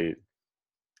because they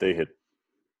hit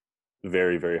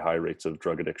very, very high rates of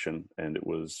drug addiction, and it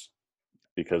was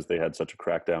because they had such a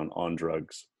crackdown on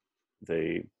drugs,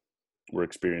 they were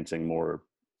experiencing more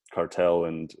cartel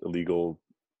and illegal.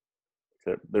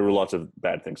 There were lots of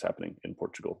bad things happening in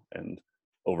Portugal, and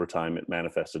over time it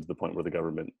manifested to the point where the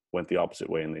government went the opposite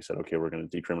way and they said, okay, we're going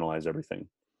to decriminalize everything.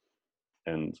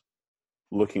 And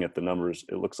looking at the numbers,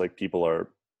 it looks like people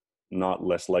are not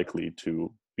less likely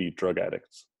to be drug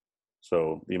addicts.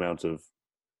 So the amount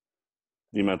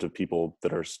of people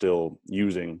that are still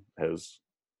using has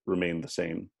remained the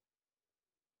same,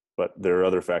 but there are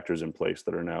other factors in place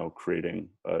that are now creating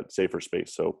a safer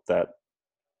space. So that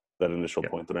initial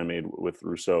Yep. point that I made with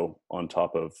Rousseau, on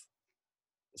top of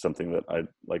something that I'd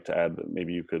like to add that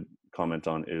maybe you could comment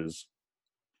on, is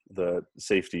the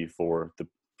safety for the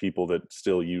people that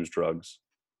still use drugs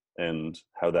and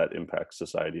how that impacts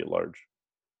society at large.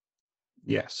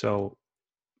 Yeah. So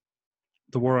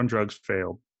the war on drugs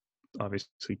failed.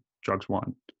 Obviously, drugs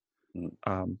won.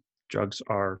 Mhm. Drugs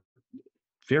are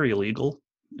very illegal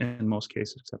in most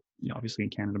cases, except obviously in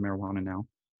Canada, marijuana now.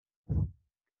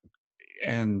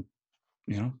 And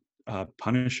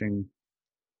punishing,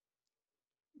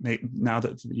 now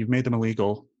that you've made them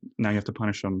illegal, now you have to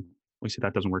punish them. We see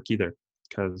that doesn't work either,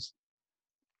 because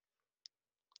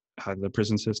the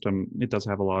prison system, it does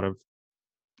have a lot of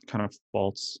kind of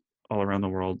faults all around the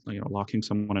world. Locking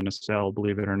someone in a cell,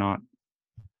 believe it or not,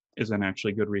 isn't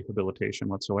actually good rehabilitation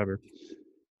whatsoever.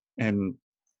 And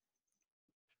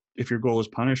if your goal is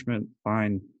punishment,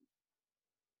 fine.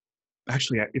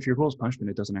 Actually, if your goal is punishment,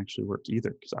 it doesn't actually work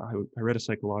either. Because I read a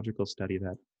psychological study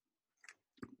that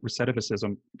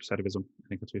recidivism, I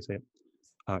think that's how you say it,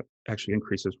 actually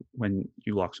increases when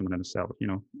you lock someone in a cell.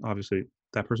 Obviously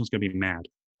that person's going to be mad,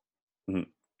 Mhm.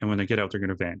 and when they get out, they're going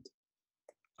to vent.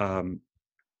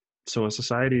 So a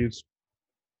society's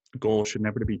goal should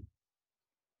never be,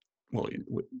 well,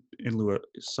 in lieu of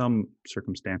some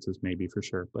circumstances, maybe for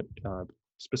sure, but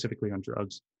specifically on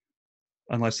drugs,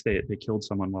 unless they killed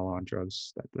someone while on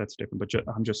drugs, that's different. But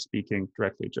I'm just speaking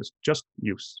directly, just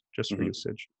use, just for Mhm.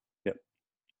 usage. Yep.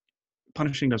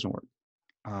 Punishing doesn't work.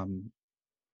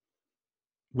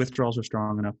 Withdrawals are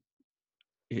strong enough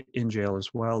in jail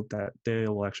as well that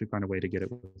they'll actually find a way to get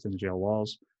it within the jail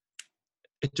walls.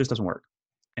 It just doesn't work.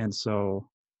 And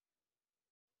so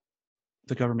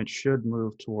the government should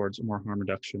move towards a more harm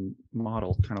reduction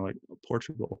model, kind of like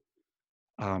Portugal.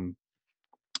 Um,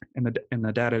 and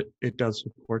the data, it does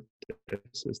support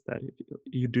this, is that if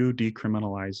you do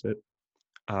decriminalize it,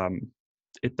 um,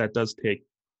 that does take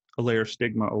a layer of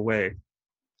stigma away,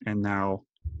 and now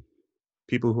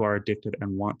people who are addicted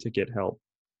and want to get help,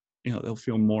 they'll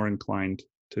feel more inclined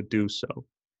to do so.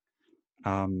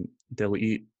 They'll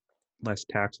eat less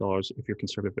tax dollars if you're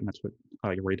conservative, and that's what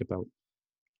you read about.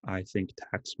 I think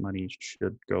tax money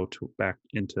should go back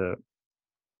into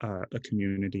a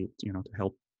community, to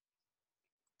help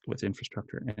with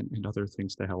infrastructure and other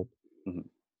things to help.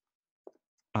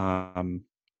 Mm-hmm.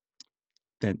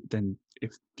 Then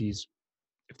if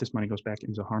this money goes back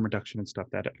into harm reduction and stuff,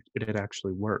 that it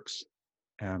actually works.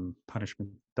 Punishment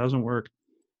doesn't work.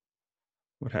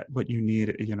 What you need,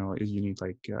 is you need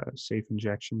like safe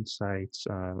injection sites,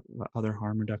 other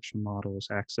harm reduction models,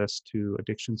 access to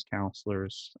addictions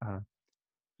counselors,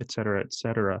 et cetera, et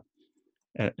cetera.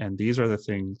 And these are the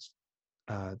things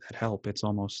that help. It's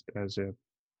almost as if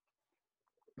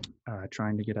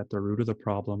trying to get at the root of the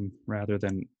problem rather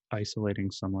than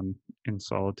isolating someone in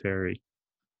solitary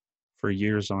for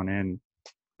years on end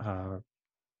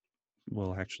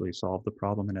will actually solve the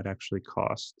problem, and it actually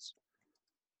costs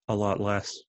a lot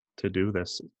less to do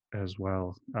this as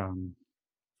well.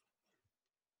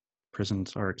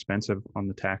 Prisons are expensive on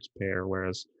the taxpayer,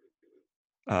 whereas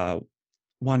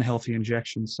one healthy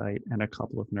injection site and a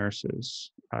couple of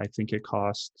nurses, I think it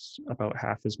costs about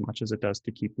half as much as it does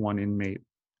to keep one inmate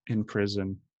in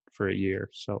prison for a year.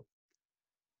 So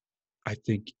I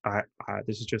think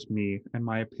this is just me and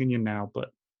my opinion now,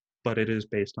 but it is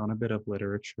based on a bit of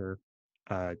literature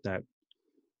that,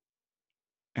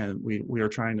 and we are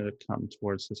trying to come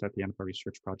towards this at the end of our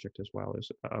research project as well, as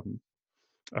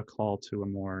a call to a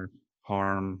more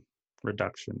harm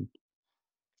reduction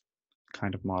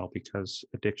kind of model, because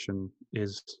addiction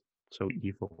is so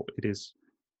evil. It is,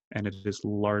 and it is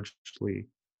largely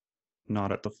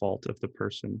not at the fault of the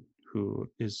person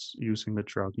who is using the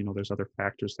drug. There's other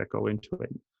factors that go into it.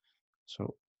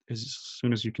 So as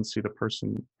soon as you can see the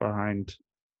person behind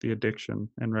the addiction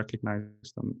and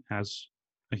recognize them as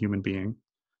a human being,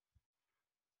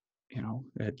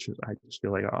 I just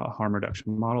feel like a harm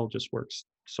reduction model just works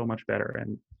so much better,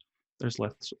 and there's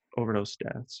less overdose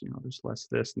deaths. There's less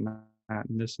this and that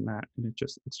and this and that, and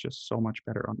it's just so much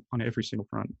better on every single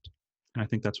front. And I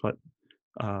think that's what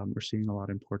we're seeing a lot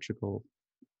in Portugal,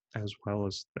 as well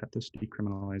as that this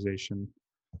decriminalization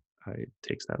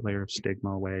takes that layer of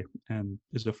stigma away and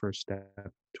is the first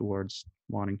step towards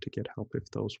wanting to get help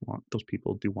if those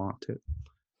people do want it.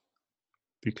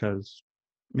 Because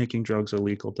making drugs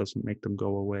illegal doesn't make them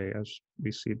go away. As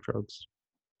we see drugs,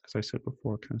 as I said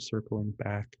before, kind of circling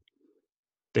back,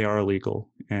 they are illegal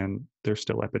and they're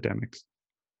still epidemics.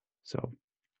 So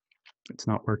it's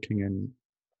not working, and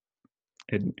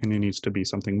it needs to be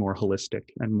something more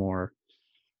holistic and more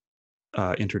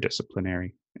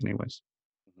interdisciplinary anyways.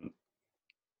 Mm-hmm.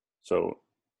 So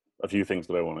a few things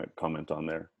that I want to comment on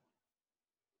there.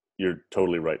 You're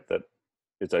totally right that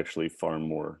it's actually far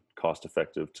more cost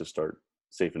effective to start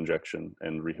safe injection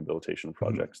and rehabilitation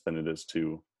projects than it is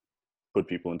to put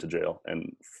people into jail.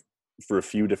 And for a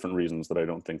few different reasons that I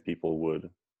don't think people would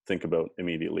think about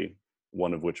immediately.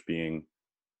 One of which being,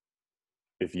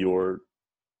 if you're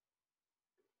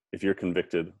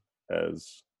convicted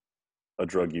as a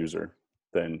drug user,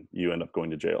 then you end up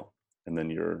going to jail, and then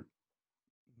you're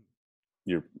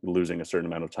losing a certain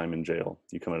amount of time in jail.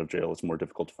 You come out of jail, it's more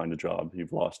difficult to find a job.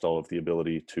 You've lost all of the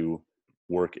ability to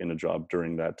work in a job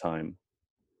during that time,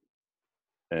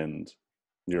 and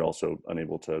you're also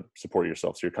unable to support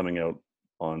yourself. So you're coming out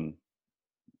on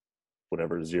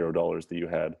whatever $0 that you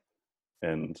had,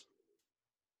 and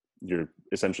you're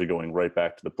essentially going right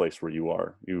back to the place where you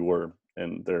were.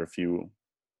 And there are a few,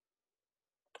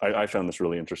 I found this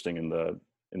really interesting in the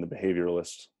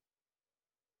behavioralist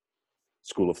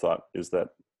school of thought, is that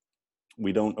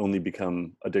we don't only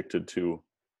become addicted to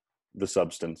the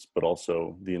substance, but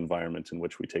also the environment in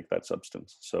which we take that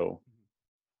substance. So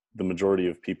the majority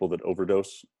of people that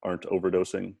overdose aren't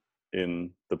overdosing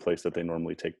in the place that they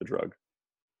normally take the drug.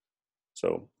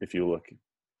 So if you look,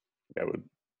 I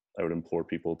would implore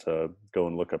people to go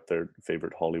and look up their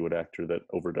favorite Hollywood actor that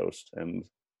overdosed, and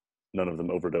none of them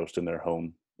overdosed in their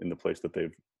home, in the place that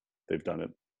they've done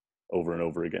it over and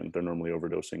over again. They're normally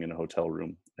overdosing in a hotel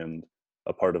room, and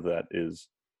a part of that is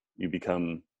you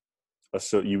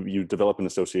develop an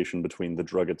association between the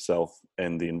drug itself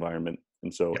and the environment.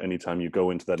 And so anytime you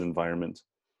go into that environment,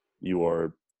 you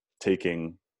are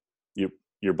taking,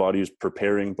 your body is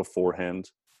preparing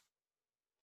beforehand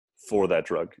for that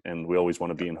drug, and we always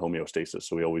want to be in homeostasis.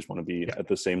 So we always want to be Yeah. at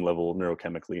the same level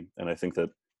neurochemically. And I think that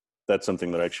that's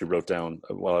something that I actually wrote down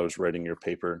while I was writing your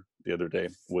paper the other day,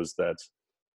 was that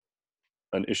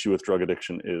an issue with drug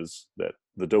addiction is that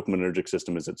the dopaminergic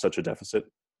system is at such a deficit,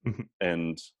 Mhm.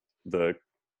 and the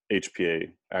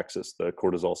HPA axis, the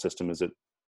cortisol system, is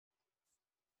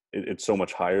it's so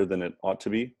much higher than it ought to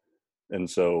be. And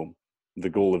so the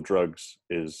goal of drugs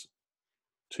is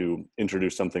to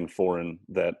introduce something foreign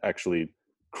that actually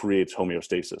creates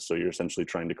homeostasis. So you're essentially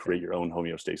trying to create your own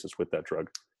homeostasis with that drug.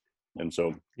 And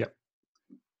so Yeah.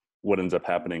 what ends up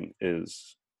happening in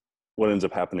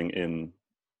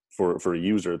for a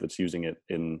user that's using it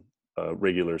in a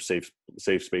regular safe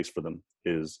space for them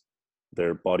is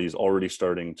their body's already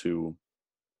starting to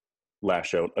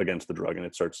lash out against the drug, and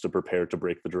it starts to prepare to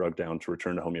break the drug down to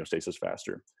return to homeostasis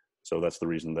faster. So that's the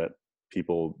reason that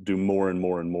people do more and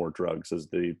more and more drugs as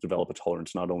they develop a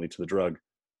tolerance not only to the drug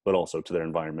but also to their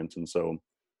environment. And so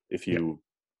if you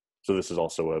so this is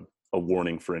also a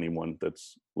warning for anyone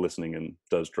that's listening and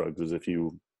does drugs, is if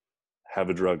you have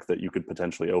a drug that you could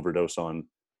potentially overdose on,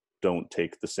 don't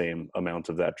take the same amount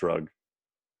of that drug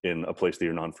in a place that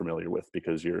you're non-familiar with,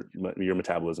 because your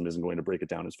metabolism isn't going to break it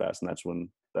down as fast, and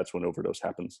that's when overdose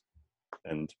happens.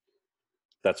 And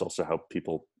that's also how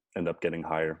people end up getting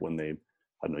higher, when they,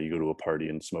 I don't know, you go to a party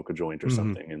and smoke a joint or Mhm.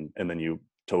 something, and then you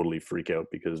totally freak out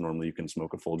because normally you can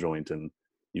smoke a full joint and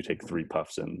you take 3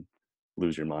 puffs and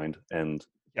lose your mind. And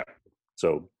Yeah.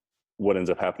 so what ends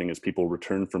up happening is people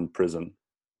return from prison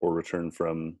or return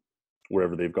from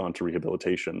wherever they've gone to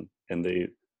rehabilitation, and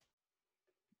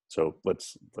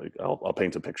I'll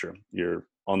paint a picture. You're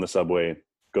on the subway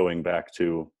going back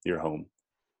to your home,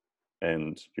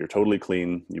 and you're totally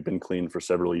clean. You've been clean for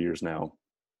several years now.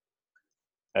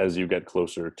 As you get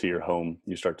closer to your home,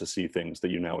 you start to see things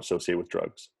that you now associate with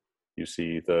drugs. You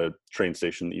see the train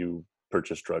station that you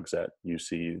purchased drugs at. You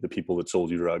see the people that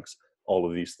sold you drugs. All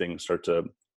of these things start to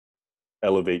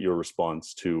elevate your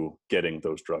response to getting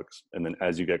those drugs. And then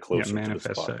as you get closer to the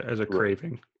Manifests spot, as a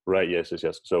craving. right? Yes.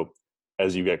 So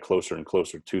as you get closer and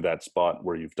closer to that spot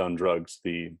where you've done drugs,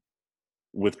 the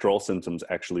withdrawal symptoms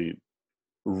actually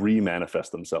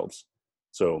re-manifest themselves.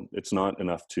 So it's not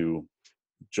enough to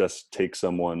just get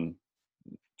someone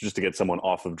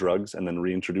off of drugs and then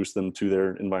reintroduce them to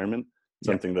their environment.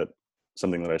 Yeah.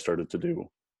 Something that I started to do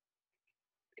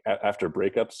after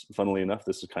breakups, funnily enough,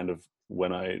 this is kind of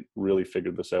when I really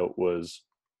figured this out, was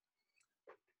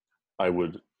I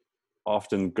would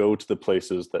often go to the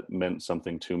places that meant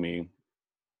something to me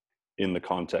in the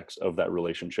context of that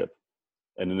relationship.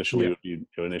 And initially it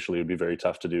would be very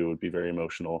tough to do. It would be very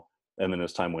emotional. And then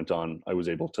as time went on, I was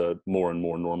able to more and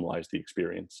more normalize the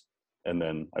experience. And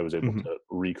then I was able Mhm. to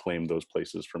reclaim those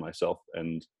places for myself.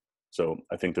 And so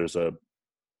I think there's a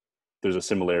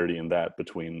similarity in that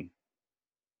between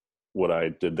what I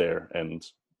did there and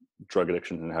drug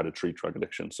addiction and how to treat drug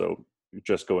addiction. So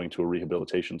just going to a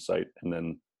rehabilitation site and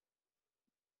then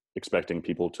expecting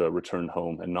people to return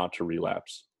home and not to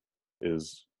relapse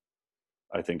is,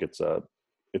 I think it's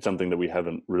something that we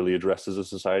haven't really addressed as a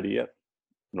society yet.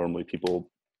 Normally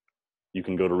you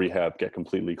can go to rehab, get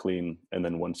completely clean, and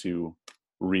then once you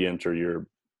re-enter your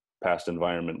past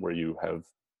environment where you have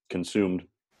consumed,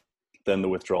 then the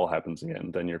withdrawal happens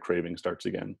again, then your craving starts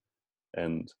again.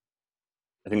 And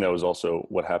I think that was also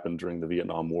what happened during the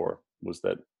Vietnam War, was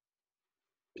that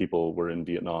people were in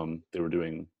Vietnam, they were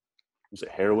doing, was it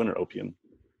heroin or opium?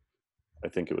 I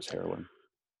think it was heroin.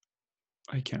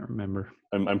 I can't remember.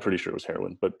 I'm pretty sure it was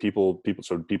heroin, but people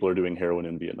are doing heroin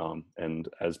in Vietnam. And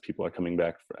as people are coming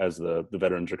back, as the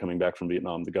veterans are coming back from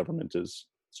Vietnam, the government is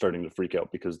starting to freak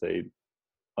out because they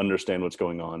understand what's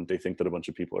going on. They think that a bunch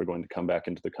of people are going to come back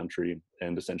into the country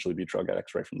and essentially be drug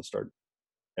addicts right from the start.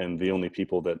 And the only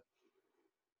people that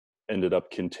ended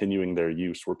up continuing their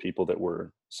use were people that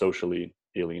were socially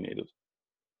alienated.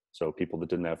 So people that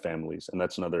didn't have families. And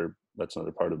that's another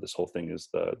part of this whole thing, is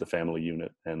the family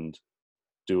unit, and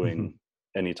doing Mhm.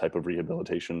 any type of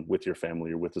rehabilitation with your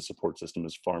family or with a support system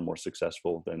is far more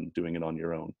successful than doing it on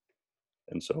your own.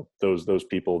 And so those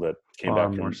people that came Far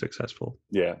back more from, successful.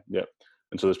 yeah.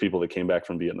 And so those people that came back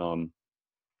from Vietnam,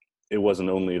 it wasn't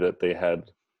only that they had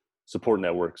support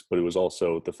networks, but it was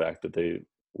also the fact that they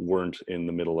weren't in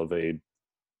the middle of a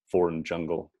foreign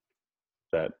jungle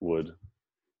that would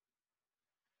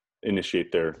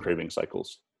initiate their craving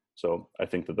cycles. So I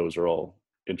think that those are all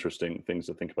interesting things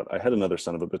to think about. I had another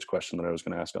son of a bitch question that I was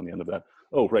going to ask on the end of that.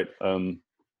 Oh, right.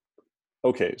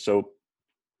 Okay. So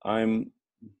let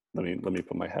me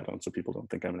put my hat on so people don't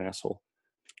think I'm an asshole.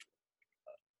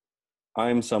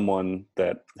 I'm someone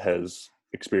that has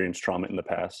experienced trauma in the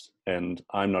past, and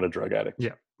I'm not a drug addict.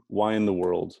 Yeah. why in the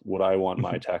world would I want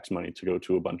my tax money to go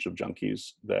to a bunch of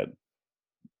junkies that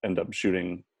end up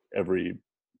shooting every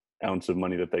ounce of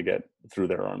money that they get through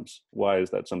their arms? Why is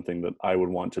that something that I would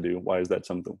want to do?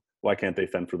 Why can't they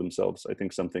fend for themselves? I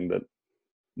think something that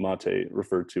Mate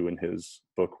referred to in his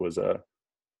book was an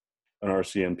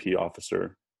RCMP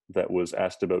officer that was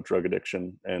asked about drug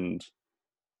addiction, and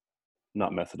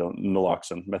not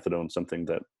methadone, something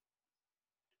that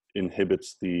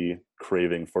inhibits the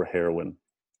craving for heroin.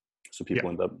 So people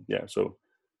end up,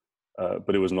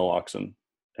 but it was naloxone.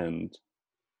 And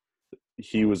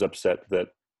he was upset that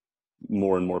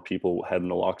more and more people had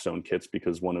naloxone kits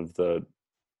because one of the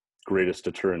greatest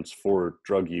deterrents for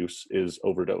drug use is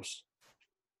overdose.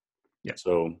 Yeah.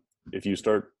 So if you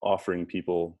start offering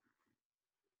people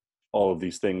all of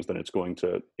these things, then it's going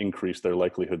to increase their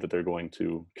likelihood that they're going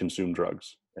to consume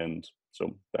drugs. And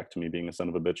so back to me being a son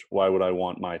of a bitch, why would I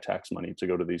want my tax money to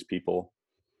go to these people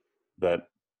that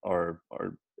are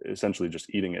essentially just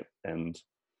eating it, and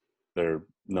they're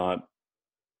not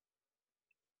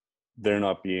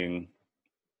being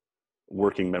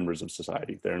working members of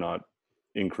society. They're not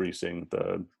increasing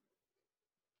the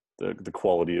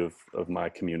quality of my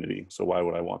community. So why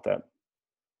would I want that?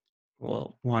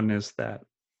 Well, one is that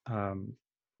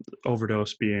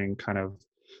overdose being kind of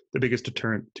the biggest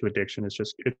deterrent to addiction is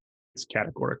just it's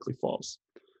categorically false.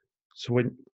 So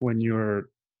when you're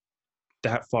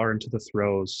that far into the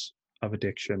throes of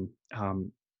addiction,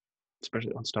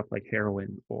 especially on stuff like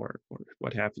heroin or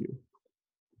what have you,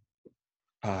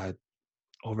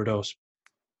 overdose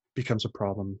becomes a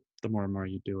problem the more and more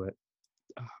you do it,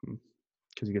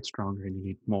 because you get stronger and you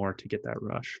need more to get that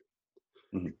rush.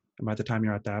 Mm-hmm. And by the time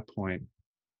you're at that point,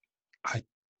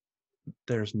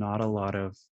 there's not a lot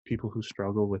of people who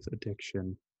struggle with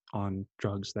addiction on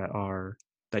drugs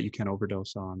that you can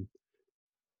overdose on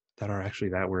that are actually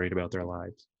that worried about their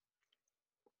lives.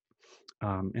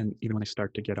 And even when they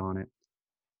start to get on it,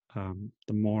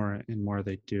 the more and more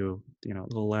they do,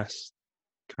 the less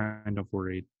kind of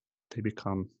worried they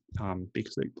become,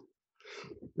 because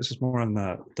this is more on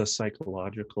the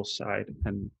psychological side,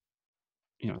 and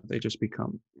they just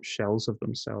become shells of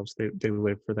themselves. They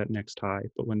live for that next high,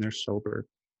 but when they're sober,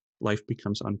 life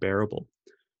becomes unbearable.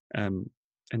 And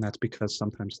that's because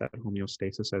sometimes that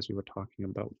homeostasis, as you were talking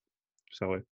about,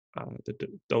 so if the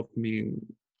dopamine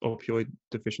opioid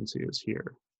deficiency is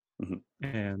here, mm-hmm.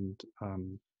 and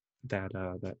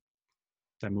that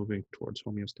moving towards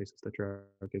homeostasis, the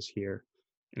drug is here,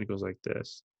 and it goes like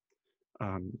this.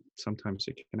 Sometimes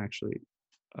it can actually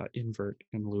invert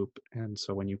and loop, and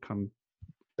so when you come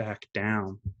back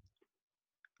down,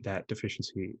 that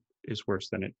deficiency is worse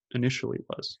than it initially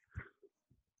was.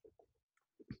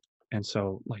 And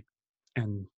so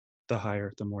and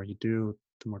the more you do,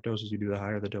 the more doses you do, the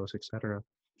higher the dose, etc.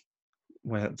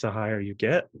 When the higher you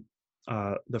get,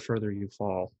 the further you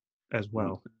fall as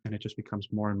well, and it just becomes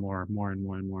more and more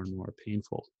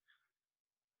painful.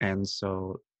 And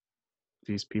so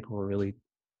these people are really,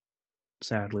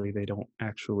 sadly, they don't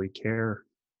actually care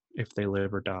if they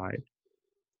live or die,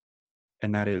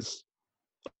 and that is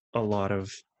a lot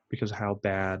of because of how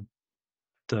bad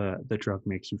the drug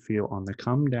makes you feel on the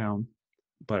come down,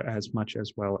 but as much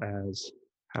as well as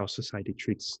how society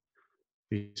treats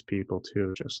these people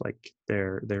too. Just like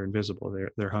they're invisible,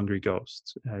 they're hungry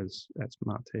ghosts, as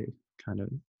Mate kind of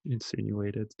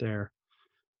insinuated there.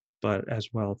 But as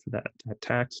well, for that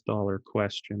tax dollar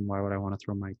question, why would I want to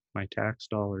throw my tax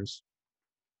dollars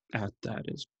at that?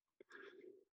 Is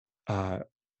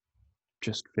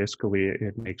just fiscally,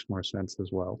 it makes more sense as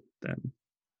well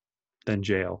than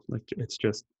jail. Like, it's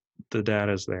just the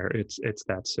data's there. It's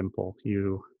that simple.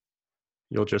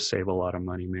 You'll just save a lot of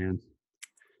money, man.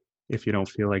 If you don't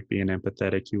feel like being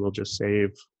empathetic, you will just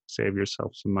save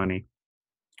yourself some money.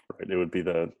 Right. It would be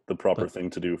the proper thing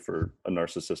to do for a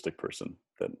narcissistic person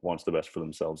that wants the best for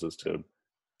themselves, is to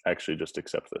actually just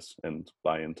accept this and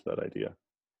buy into that idea.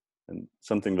 And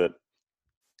something that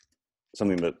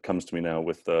comes to me now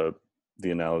with the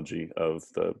analogy of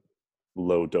the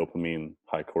low dopamine,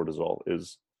 high cortisol,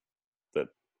 is that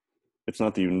it's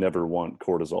not that you never want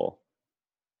cortisol,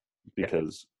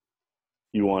 because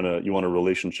you want a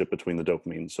relationship between the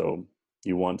dopamine. So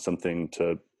you want something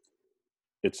to,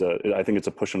 I think it's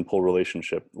a push and pull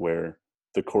relationship where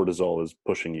the cortisol is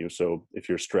pushing you. So if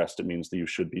you're stressed, it means that you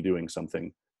should be doing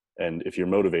something. And if you're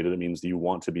motivated, it means that you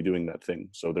want to be doing that thing.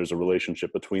 So there's a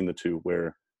relationship between the two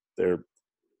where they're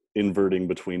inverting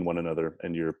between one another,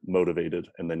 and you're motivated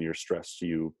and then you're stressed. So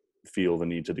you feel the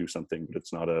need to do something, but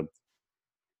it's not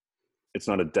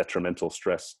a detrimental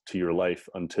stress to your life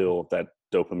until that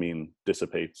dopamine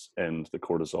dissipates and the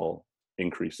cortisol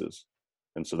increases.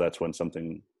 And so that's when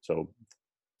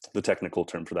the technical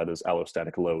term for that is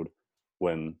allostatic load,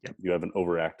 when Yep. you have an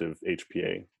overactive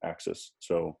HPA axis.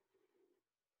 So,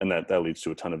 and that leads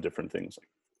to a ton of different things like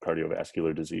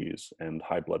cardiovascular disease and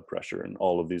high blood pressure and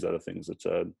all of these other things.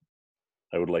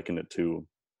 I would liken it to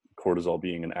cortisol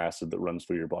being an acid that runs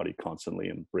through your body constantly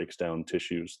and breaks down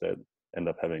tissues that end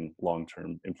up having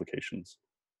long-term implications.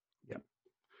 Yeah.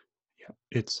 Yeah.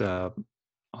 It's on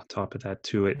top of that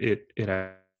too, it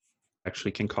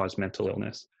actually can cause mental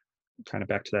illness. Kind of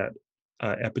back to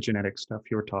that epigenetic stuff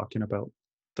you were talking about.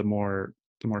 The more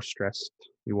stressed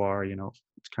you are,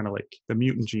 it's kind of like the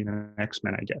mutant gene in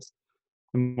X-Men, I guess.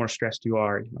 The more stressed you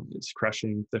are, it's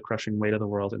crushing weight of the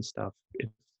world and stuff. If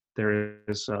there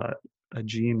is a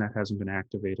gene that hasn't been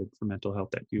activated for mental health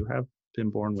that you have been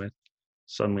born with,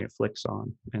 suddenly it flicks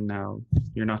on, and now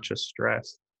you're not just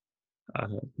stressed.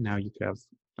 Now you could have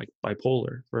like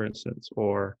bipolar, for instance,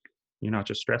 or you're not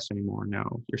just stressed anymore.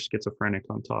 Now you're schizophrenic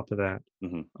on top of that,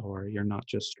 Mm-hmm. or you're not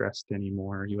just stressed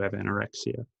anymore. You have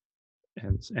anorexia,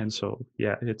 and so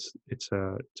yeah, it's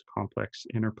a complex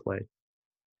interplay,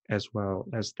 as well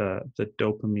as the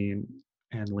dopamine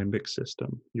and limbic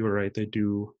system. You were right; they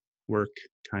do work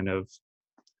kind of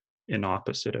in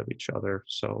opposite of each other.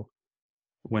 So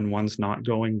when one's not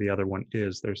going, the other one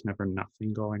is. There's never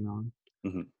nothing going on,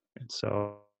 Mm-hmm. and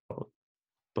so.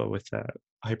 But with that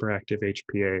hyperactive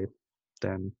HPA,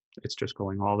 then it's just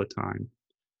going all the time,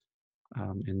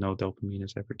 and no dopamine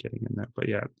is ever getting in there. But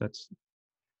yeah, that's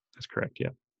correct.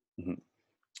 Yeah. Mm-hmm.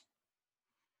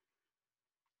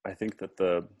 I think that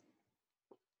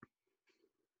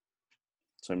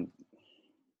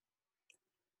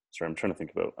I'm trying to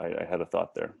think about, I had a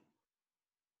thought there.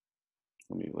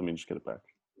 Let me just get it back.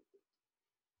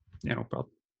 Yeah, no problem.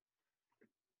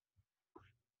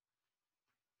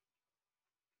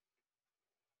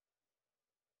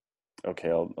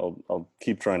 Okay, I'll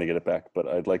keep trying to get it back, but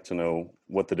I'd like to know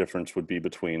what the difference would be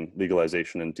between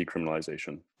legalization and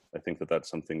decriminalization. I think that that's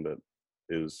something that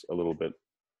is a little bit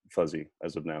fuzzy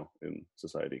as of now in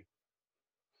society.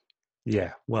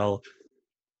 Yeah. Well,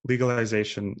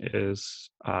 legalization is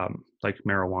like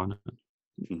marijuana,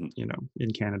 Mm-hmm.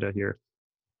 in Canada here,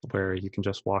 where you can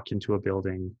just walk into a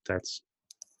building that's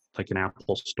like an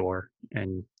Apple store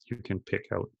and you can pick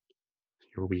out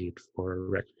your weed for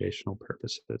recreational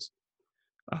purposes.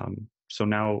 So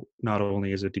now, not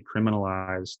only is it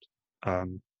decriminalized,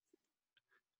 um,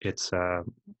 it's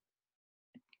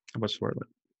what's the word?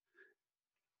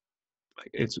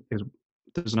 Like it's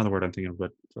there's another word I'm thinking of,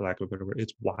 but for lack of a better word,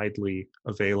 it's widely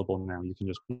available now. You can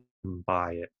just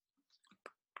buy it,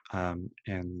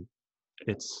 and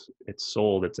it's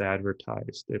sold, it's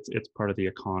advertised, it's part of the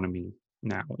economy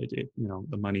now.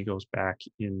 The money goes back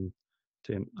in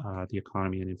to the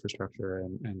economy and infrastructure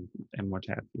and what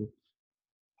have you.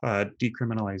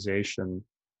 Decriminalization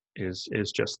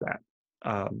is just that.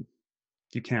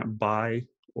 You can't buy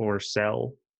or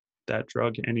sell that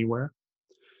drug anywhere,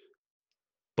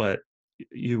 but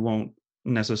you won't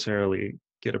necessarily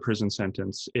get a prison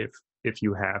sentence if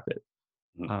you have it.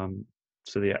 Mm-hmm.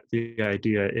 So the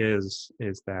idea is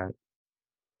that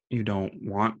you don't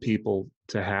want people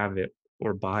to have it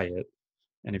or buy it.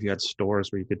 And if you had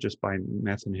stores where you could just buy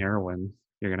meth and heroin,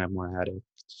 you're gonna have more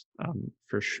addicts,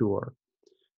 for sure,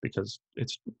 because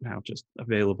it's now just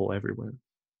available everywhere.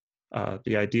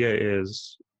 The idea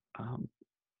is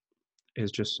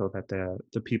just so that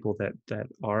the people that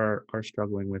are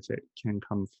struggling with it can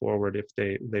come forward if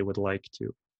they would like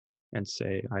to, and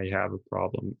say, I have a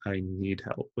problem, I need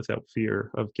help, without fear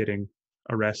of getting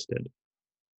arrested.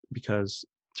 Because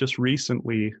just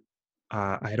recently,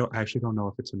 I actually don't know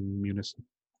if it's a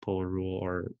municipal rule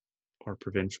or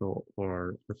provincial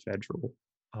or federal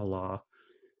law,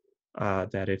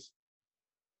 that if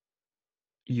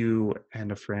you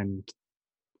and a friend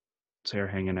say are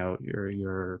hanging out,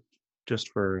 you're just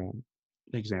for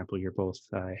example, you're both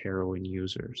heroin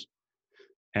users,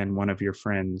 and one of your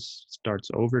friends starts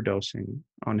overdosing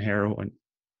on heroin,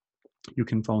 you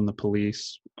can phone the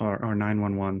police or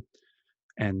 911,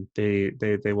 and they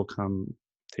will come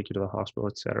take you to the hospital,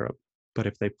 etc. But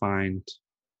if they find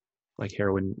like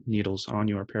heroin needles on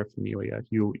you or paraphernalia,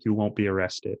 you won't be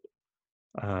arrested,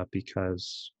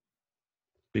 because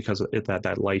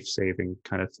that life-saving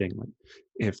kind of thing. Like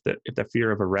if the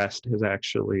fear of arrest has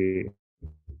actually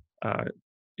uh,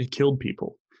 it killed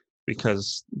people,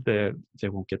 because they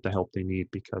won't get the help they need,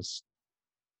 because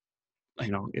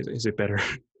is it better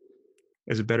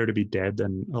is it better to be dead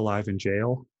than alive in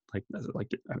jail? Like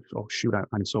oh shoot, I'm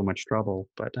in so much trouble.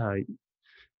 But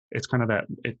it's kind of that,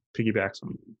 it piggybacks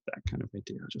on that kind of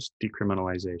idea. Just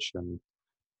decriminalization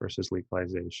versus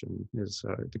legalization is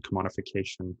the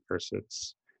commodification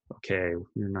versus okay,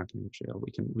 you're not going to jail.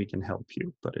 We can help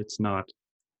you, but it's not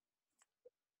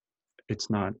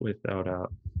without uh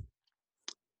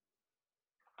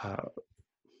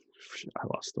I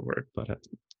lost the word, but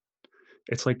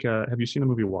it's like have you seen the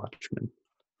movie Watchmen?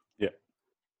 Yeah.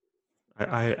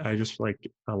 I just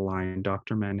like a line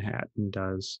Dr. Manhattan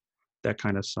does that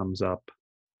kind of sums up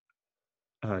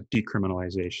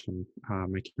decriminalization. I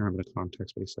can't remember the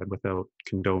context, but he said, "Without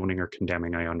condoning or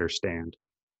condemning, I understand,"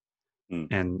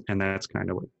 Mm. and that's kind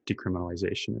of what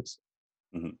decriminalization is.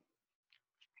 Hmm.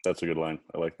 That's a good line.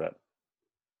 I like that.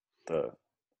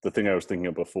 The thing I was thinking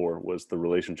of before was the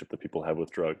relationship that people have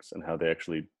with drugs and how they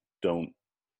actually don't,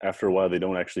 after a while, they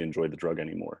don't actually enjoy the drug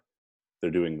anymore.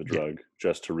 They're doing the Yeah, drug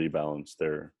just to rebalance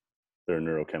their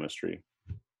neurochemistry,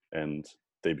 and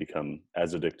they become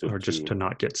as or addicted just to to,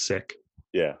 not get sick.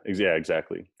 yeah,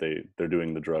 exactly. They're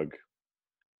doing the drug,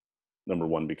 number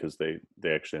one, because they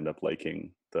actually end up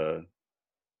liking the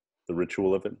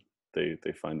ritual of it.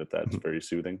 They find that that's Mhm. very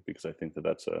soothing, because I think that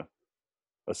that's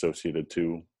associated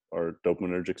to our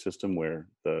dopaminergic system, where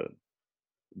the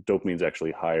dopamine is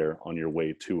actually higher on your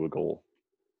way to a goal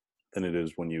than it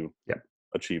is when you Yeah,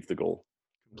 achieve the goal.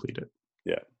 complete it.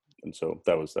 Yeah, and so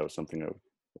that was something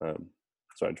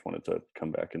so I just wanted to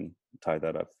come back and tie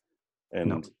that up. No,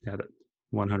 And yeah, that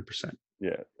 100%.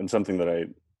 yeah, and something that I,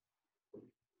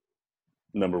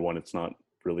 number one, it's not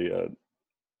really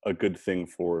a good thing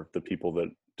for the people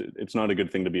that, it's not a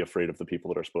good thing to be afraid of the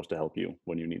people that are supposed to help you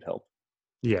when you need help.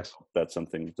 Yes. That's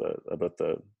something about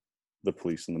the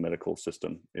police and the medical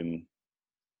system in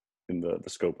the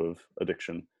scope of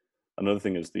addiction. Another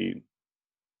thing is the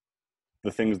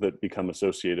things that become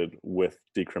associated with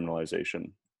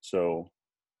decriminalization. So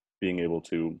being able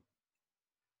to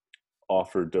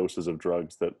offer doses of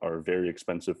drugs that are very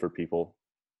expensive for people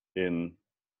in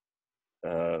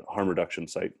harm reduction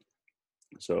site.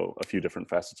 So a few different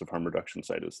facets of harm reduction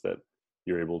site is that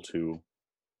you're able to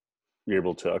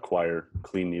acquire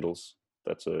clean needles.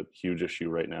 That's a huge issue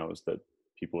right now, is that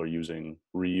people are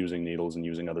reusing needles and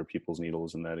using other people's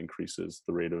needles, and that increases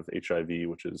the rate of HIV,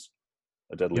 which is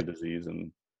a deadly Yep. disease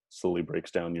and slowly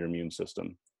breaks down your immune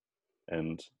system.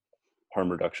 And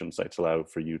harm reduction sites allow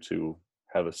for you to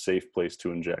have a safe place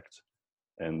to inject,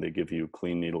 and they give you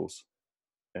clean needles.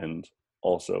 And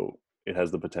also, it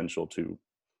has the potential to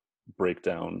break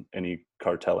down any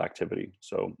cartel activity.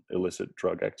 So illicit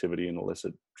drug activity and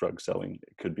illicit drug selling,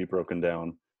 it could be broken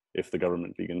down if the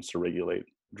government begins to regulate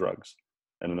drugs.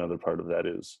 And another part of that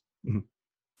is Mhm.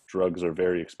 drugs are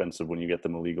very expensive when you get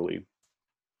them illegally,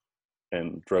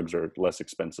 and drugs are less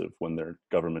expensive when they're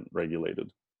government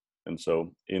regulated. And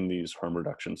so in these harm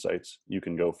reduction sites, you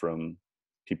can go from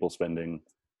people spending,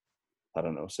 I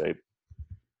don't know, say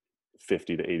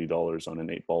 $50 to $80 on an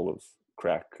 8 ball of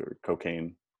crack or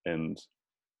cocaine, and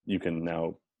you can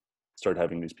now start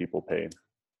having these people pay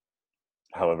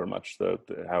however much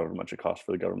however much it costs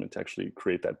for the government to actually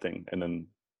create that thing. And then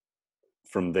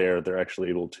from there, they're actually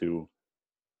able to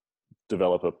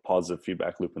develop a positive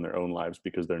feedback loop in their own lives,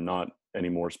 because they're not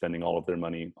anymore spending all of their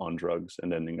money on drugs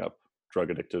and ending up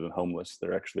drug addicted and homeless.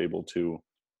 They're actually able to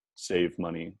save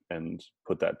money and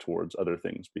put that towards other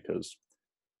things, because,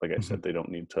 like I Mhm. said, they don't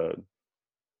need to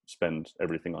spend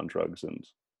everything on drugs. And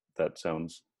that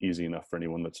sounds easy enough for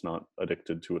anyone that's not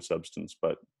addicted to a substance,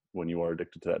 but when you are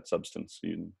addicted to that substance,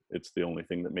 it's the only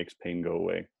thing that makes pain go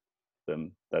away.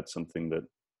 Then that's something that,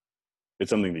 it's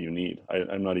something that you need.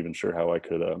 I'm not even sure how I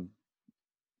could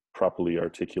properly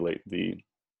articulate the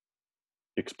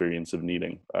experience of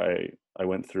needing. I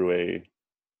went through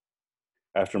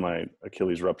after my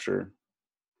Achilles rupture,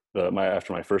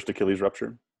 after my first Achilles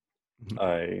rupture, Mhm.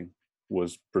 I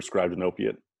was prescribed an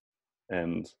opiate,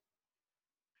 and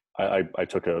I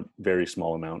took a very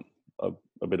small amount.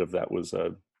 A bit of that was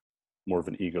more of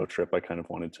an ego trip. I kind of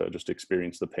wanted to just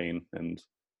experience the pain and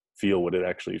feel what it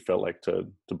actually felt like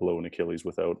to blow an Achilles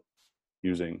without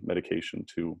using medication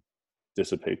to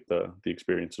dissipate the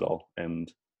experience at all.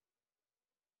 And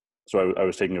so I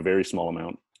was taking a very small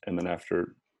amount, and then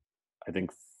after, I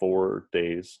think, 4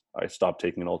 days, I stopped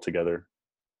taking it altogether.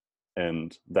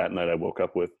 And that night I woke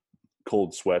up with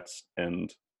cold sweats,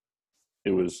 and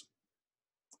it was,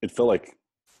 it felt like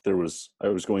I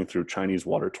was going through Chinese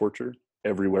water torture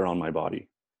everywhere on my body.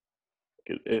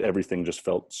 Everything just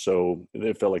felt so,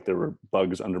 it felt like there were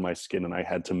bugs under my skin and I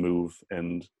had to move,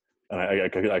 and I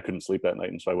couldn't sleep that night.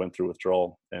 And so I went through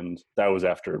withdrawal, and that was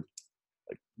after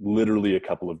like literally a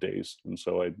couple of days. And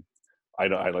so I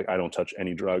don't touch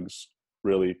any drugs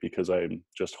really, because I'm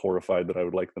just horrified that I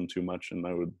would like them too much and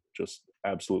I would just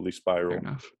absolutely Fair spiral.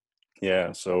 enough.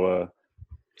 Yeah. So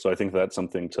I think that's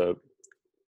something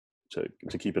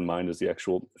to keep in mind is the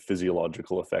actual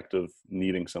physiological effect of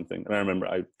needing something. And I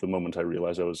remember the moment I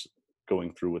realized I was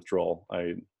going through withdrawal,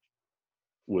 I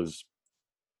was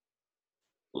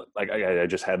like, I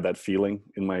just had that feeling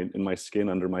in my skin,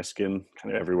 under my skin,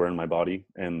 kind of everywhere in my body,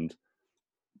 and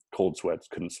cold sweats,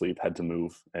 couldn't sleep, had to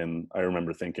move. And I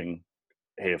remember thinking,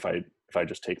 hey, if I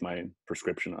just take my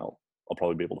prescription, I'll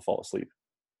probably be able to fall asleep.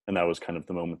 And that was kind of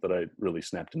the moment that I really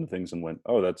snapped into things and went,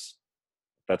 oh, that's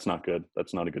not good.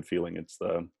 That's not a good feeling. It's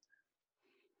the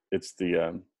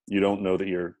you don't know that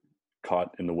you're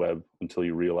caught in the web until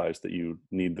you realize that you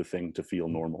need the thing to feel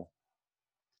normal.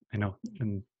 I know,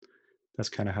 and that's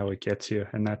kind of how it gets you,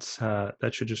 and that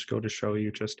should just go to show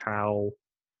you just how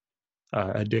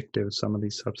addictive some of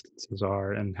these substances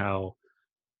are, and how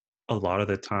a lot of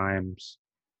the times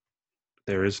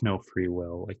there is no free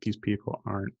will. Like, these people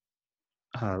aren't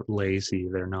lazy.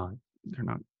 They're not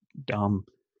dumb.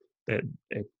 That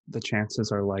the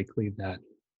chances are likely that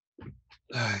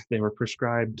they were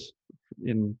prescribed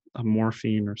in a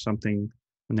morphine or something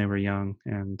when they were young,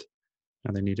 and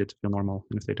they needed to feel normal.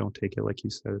 And if they don't take it, like you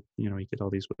said, you get all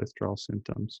these withdrawal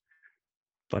symptoms.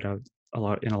 But in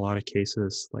a lot of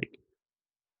cases, like,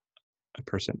 a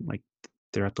person, like,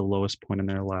 they're at the lowest point in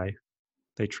their life,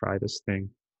 they try this thing,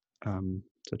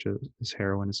 such as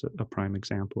heroin is a prime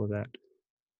example of that.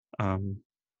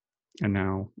 And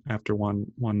now, after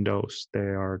one dose, they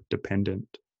are dependent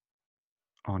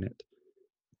on it,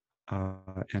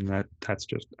 and that's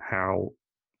just how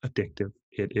addictive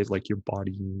it is. Like, your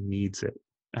body needs it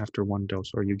after one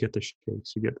dose, or you get the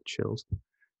shakes, you get the chills,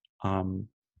 and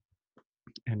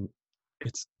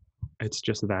it's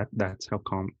just that's how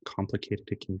complicated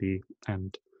it can be.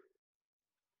 And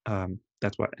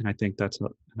that's why, and I think that's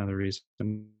another reason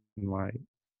why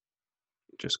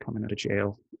just coming out of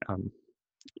jail,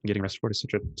 getting arrested for it is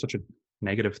such a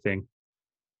negative thing,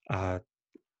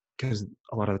 because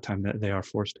a lot of the time that they are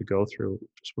forced to go through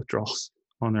just withdrawals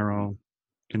on their own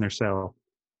in their cell.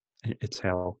 It's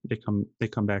hell. They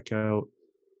come back out,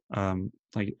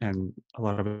 like, and a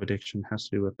lot of addiction has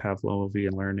to do with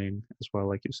Pavlovian learning as well,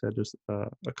 like you said, just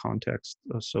a context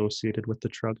associated with the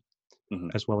drug,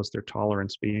 as well as their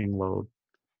tolerance being low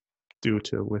due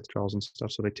to withdrawals and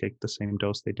stuff. So they take the same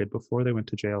dose they did before they went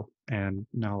to jail, and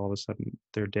now all of a sudden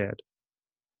they're dead.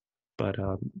 But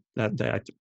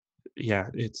yeah,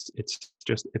 it's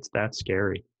that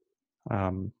scary.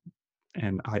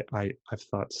 And I've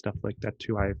thought stuff like that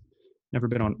too. I've never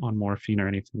been on morphine or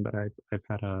anything, but I've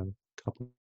had a couple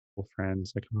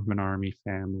friends. I come from an army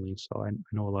family, so I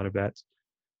know a lot of vets.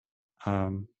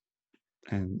 And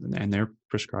they're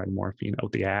prescribed morphine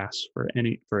out the ass for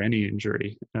any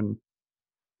injury, and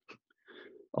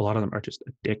a lot of them are just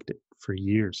addicted for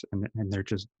years, and they're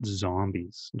just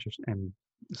zombies. And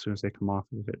as soon as they come off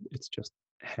of it, it's just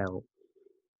hell.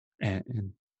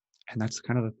 And that's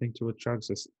kind of the thing too with drugs,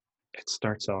 is it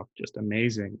starts off just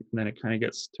amazing, and then it kind of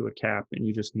gets to a cap, and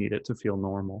you just need it to feel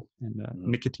normal. And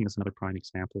nicotine is another prime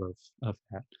example of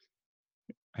that,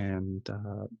 and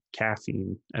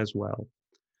caffeine as well.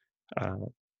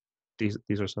 These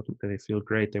are something that they feel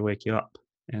great, they wake you up,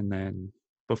 and then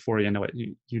before you know it,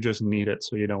 you just need it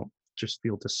so you don't just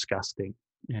feel disgusting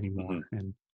anymore.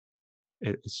 And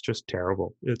it's just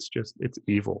terrible. It's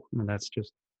evil, and that's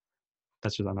just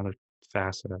another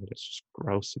facet of it. It's just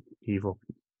gross and evil.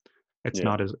 It's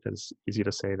not as easy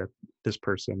to say that this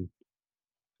person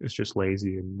is just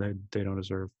lazy and they don't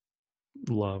deserve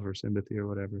love or sympathy or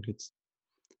whatever. It's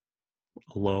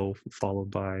low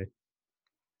followed by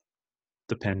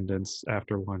dependence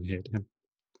after one hit. And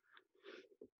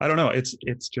I don't know, it's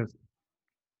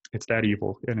that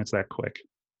evil, and it's that quick,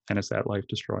 and it's that life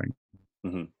destroying.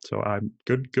 So I'm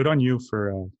good on you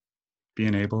for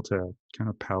being able to kind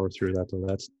of power through that, though.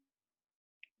 That's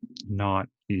not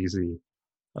easy,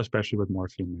 especially with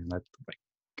morphine, man. That's like,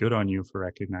 good on you for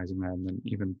recognizing that, and then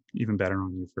even better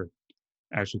on you for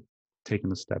actually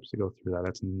taking the steps to go through that.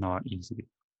 That's not easy.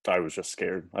 I was just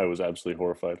scared. I was absolutely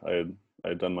horrified. I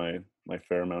had done my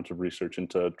fair amount of research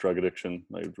into drug addiction.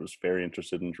 I was very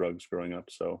interested in drugs growing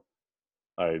up, so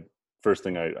I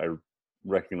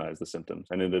recognized the symptoms,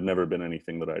 and it had never been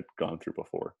anything that I'd gone through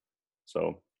before.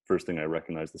 So first thing I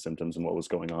recognized the symptoms and what was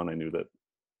going on, I knew that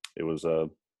it was a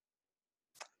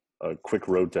quick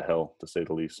road to hell, to say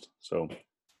the least. So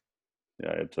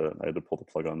yeah, I had to pull the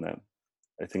plug on that.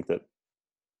 I think that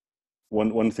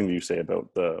one thing that you say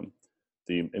about the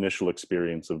initial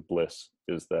experience of bliss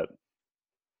is that,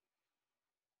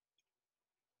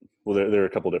 well, there are a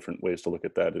couple different ways to look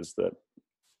at that. Is that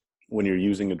when you're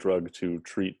using a drug to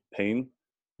treat pain,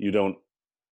 you don't,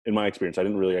 in my experience, I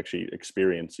didn't really actually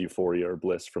experience euphoria or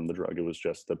bliss from the drug. It was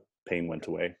just the pain went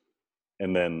away.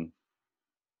 And then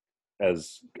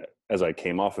as I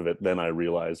came off of it, then I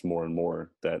realized more and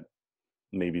more that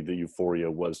maybe the euphoria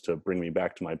was to bring me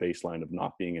back to my baseline of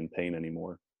not being in pain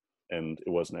anymore. And it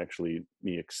wasn't actually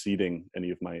me exceeding any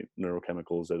of my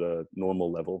neurochemicals at a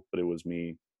normal level, but it was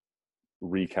me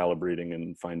recalibrating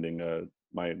and finding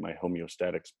my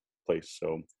homeostatic place.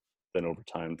 So then over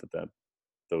time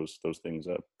those things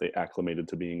they acclimated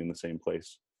to being in the same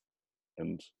place,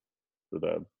 and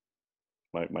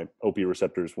my opiate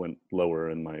receptors went lower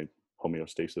and my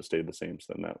homeostasis stayed the same.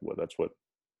 So then that's what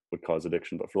would cause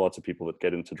addiction. But for lots of people that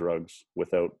get into drugs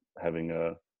without having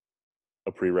a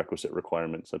prerequisite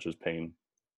requirement such as pain,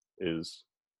 is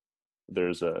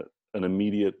there's an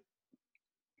immediate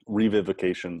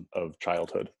revivification of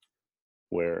childhood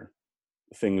where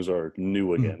things are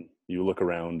new again. You look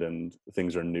around and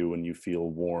things are new and you feel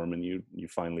warm, and you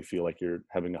finally feel like you're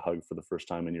having a hug for the first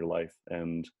time in your life.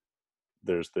 And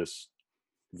there's this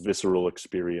visceral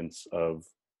experience of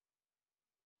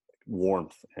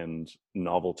warmth and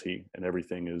novelty, and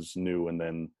everything is new. And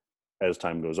then as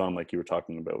time goes on, like you were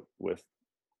talking about with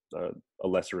a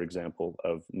lesser example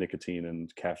of nicotine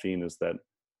and caffeine, is that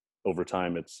over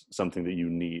time it's something that you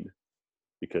need,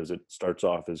 because it starts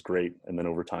off as great and then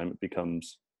over time it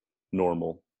becomes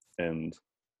normal. And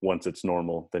once it's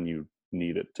normal, then you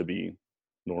need it to be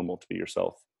normal, to be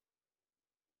yourself.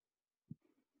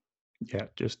 Yeah,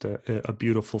 just a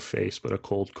beautiful face, but a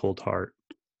cold heart.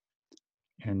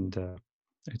 And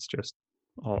it's just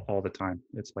all the time.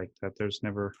 It's like that. There's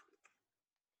never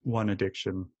one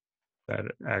addiction that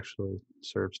actually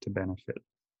serves to benefit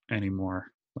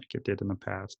anymore like it did in the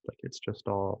past. Like it's just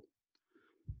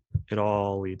it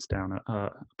all leads down a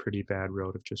pretty bad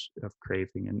road of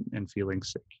craving and feeling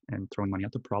sick and throwing money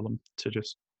at the problem to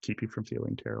just keep you from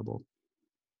feeling terrible.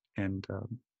 And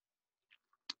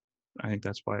I think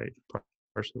that's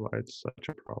partially why it's such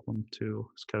a problem too,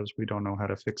 is because we don't know how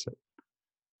to fix it.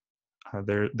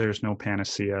 There's no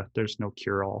panacea, there's no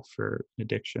cure-all for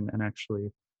addiction, and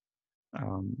actually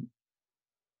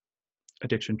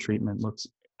addiction treatment looks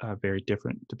very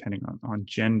different depending on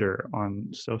gender, on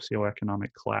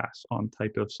socioeconomic class, on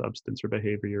type of substance or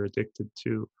behavior you're addicted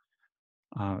to.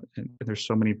 And there's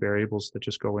so many variables that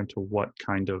just go into what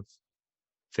kind of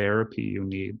therapy you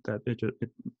need, that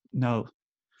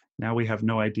now we have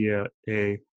no idea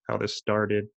how this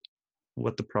started,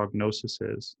 what the prognosis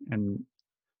is, and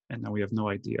now we have no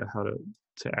idea how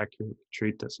to accurately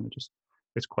treat this. And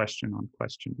it's question on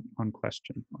question on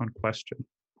question on question.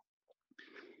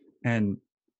 And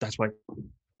that's why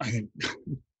I think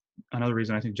another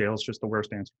reason I think jail is just the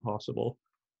worst answer possible,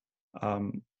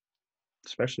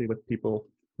 especially with people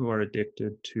who are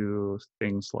addicted to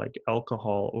things like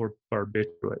alcohol or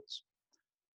barbiturates.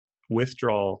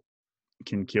 Withdrawal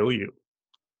can kill you.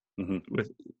 Mm-hmm.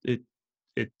 With it,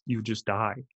 you just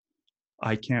die.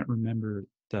 I can't remember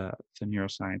the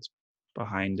neuroscience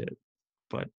behind it,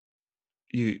 but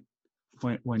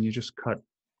when you just cut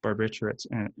barbiturates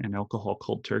and alcohol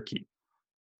cold turkey,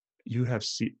 you have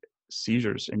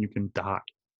seizures and you can die.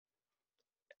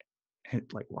 And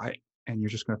like, why? And you're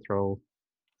just going to throw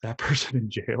that person in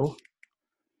jail?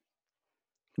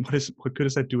 What good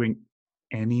is that doing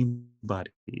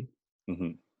anybody?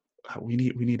 Mm-hmm. We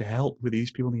need help.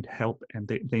 These people need help, and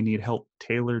they need help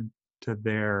tailored to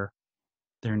their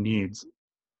needs.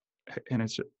 And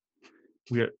it's just,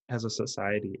 as a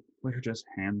society, we're just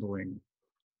handling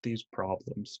these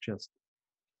problems just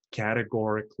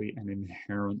categorically and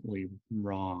inherently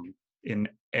wrong in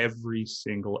every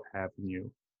single avenue,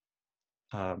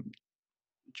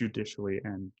 judicially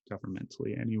and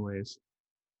governmentally anyways.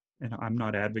 And I'm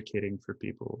not advocating for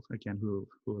people, again, who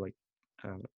like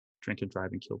drink and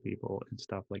drive and kill people and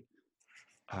stuff. Like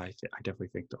I definitely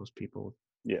think those people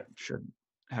should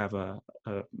have a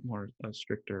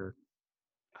stricter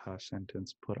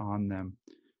sentence put on them.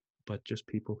 But just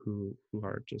people who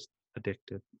are just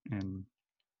addicted and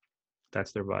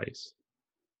that's their vice,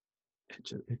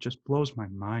 it just blows my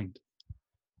mind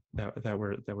that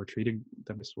we're treating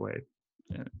them this way.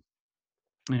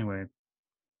 Anyway,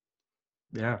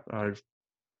 yeah,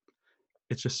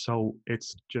 it's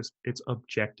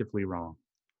objectively wrong.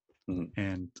 Mm-hmm.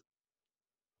 And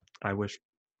I wish,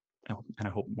 and I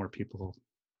hope more people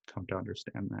come to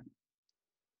understand that.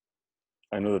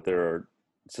 I know that there are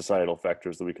societal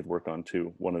factors that we could work on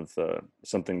too. One of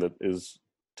something that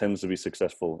tends to be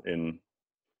successful in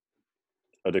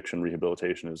addiction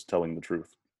rehabilitation is telling the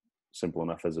truth. Simple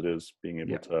enough as it is, being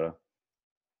able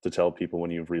to tell people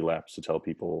when you've relapsed, to tell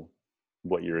people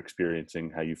what you're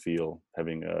experiencing, how you feel,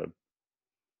 having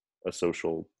a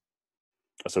social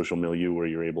milieu where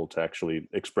you're able to actually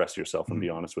express yourself and be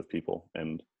honest with people.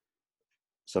 And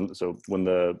so when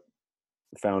the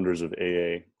founders of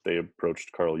AA, they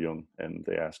approached Carl Jung and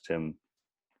they asked him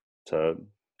to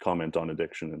comment on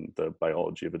addiction and the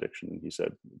biology of addiction. And he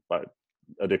said,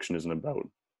 addiction isn't about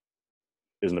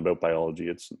biology.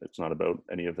 It's not about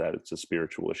any of that. It's a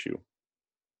spiritual issue.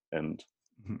 And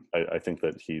I think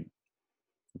that he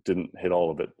didn't hit all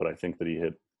of it, but I think that he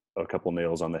hit a couple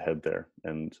nails on the head there.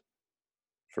 And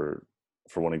for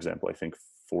one example, I think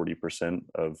 40%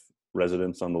 of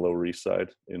residents on the Lower East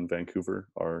Side in Vancouver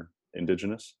are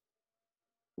Indigenous,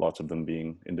 lots of them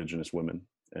being Indigenous women.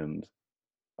 And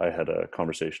I had a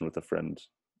conversation with a friend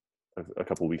a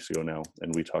couple weeks ago now,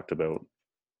 and we talked about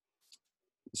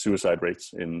suicide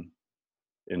rates in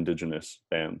Indigenous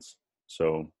bands.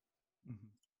 So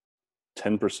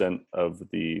 10% of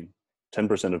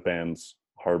bands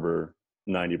harbor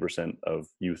 90% of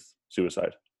youth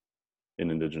suicide in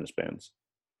Indigenous bands.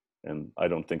 And I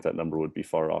don't think that number would be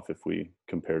far off if we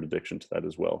compared addiction to that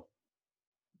as well.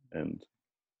 And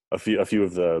a few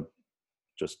of the,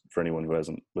 just for anyone who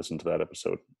hasn't listened to that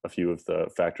episode, a few of the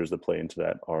factors that play into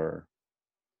that are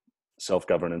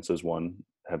self-governance as one,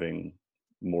 having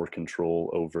more control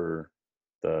over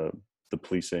the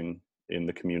policing in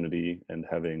the community, and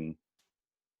having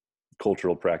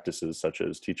cultural practices such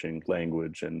as teaching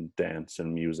language and dance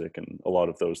and music, and a lot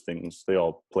of those things, they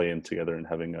all play in together, and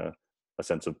having a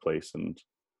sense of place, and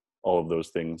all of those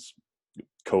things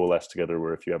coalesce together,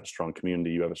 where if you have a strong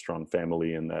community, you have a strong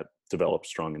family, and that develops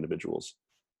strong individuals.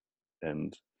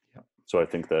 And so I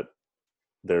think that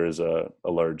there is a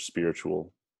large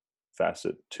spiritual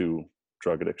facet to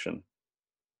drug addiction.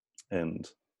 And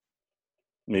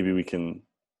maybe we can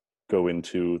go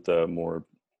into the more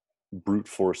brute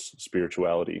force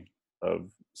spirituality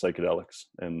of psychedelics.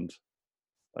 And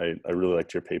I really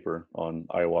liked your paper on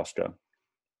ayahuasca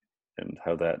and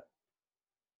how that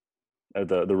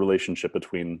the relationship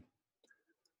between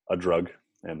a drug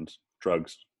and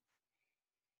drugs.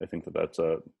 I think that that's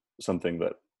something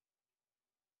that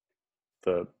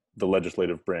the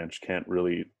legislative branch can't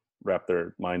really wrap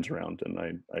their minds around, and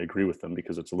I agree with them,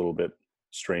 because it's a little bit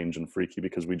strange and freaky,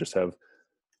 because we just have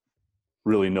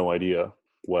really no idea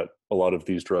what a lot of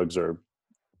these drugs are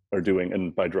doing.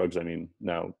 And by drugs I mean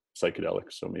now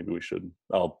psychedelics, so maybe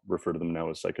I'll refer to them now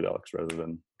as psychedelics rather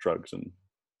than drugs, and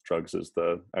drugs is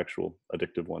the actual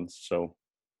addictive ones. So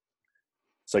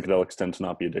psychedelics tend to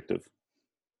not be addictive.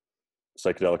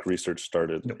 Psychedelic research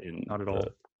started in not at all.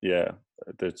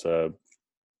 It's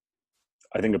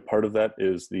I think a part of that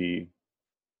is they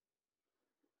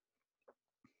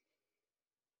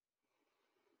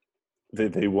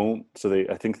won't, so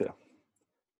I think that,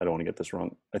 I don't want to get this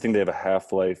wrong, I think they have a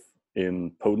half-life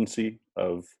in potency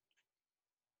of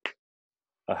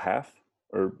a half,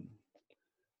 or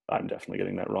I'm definitely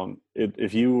getting that wrong.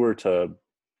 If you were to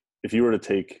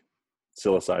take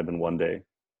psilocybin one day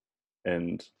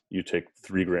and you take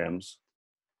 3 grams,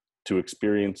 to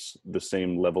experience the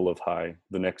same level of high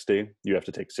the next day, you have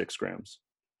to take 6 grams.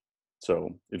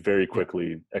 So it very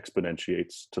quickly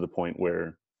exponentiates to the point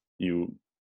where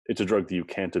it's a drug that you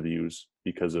can't abuse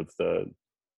because of the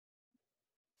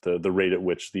rate at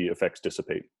which the effects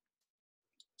dissipate.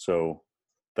 So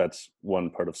that's one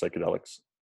part of psychedelics.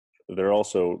 They're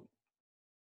also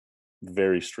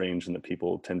very strange in that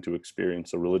people tend to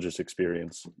experience a religious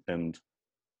experience, and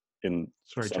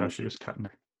sorry, Josh, you're just cutting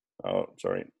there. Oh,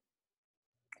 sorry.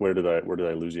 Where did I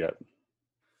lose you at?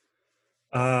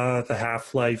 The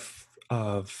half-life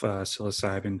of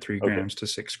psilocybin, 3 grams to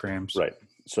 6 grams. Right.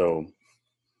 So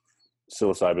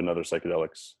psilocybin and other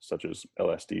psychedelics such as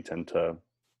LSD tend to,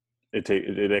 it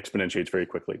exponentiates very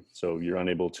quickly. So you're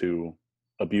unable to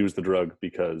abuse the drug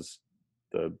because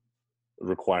the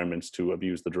requirements to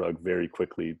abuse the drug very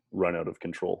quickly run out of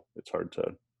control. It's hard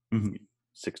to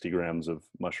 60 grams of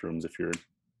mushrooms if you're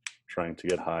trying to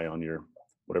get high on your,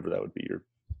 whatever that would be, your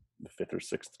 5th or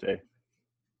 6th day.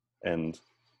 And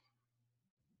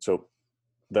so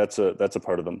that's a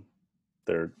part of them.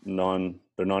 They're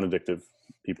non-addictive.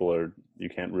 You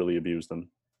can't really abuse them.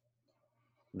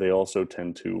 They also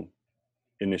tend to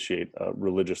initiate a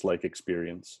religious-like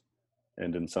experience,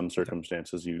 and in some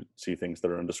circumstances you see things that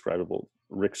are indescribable.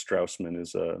 Rick Strassman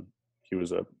he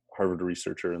was a Harvard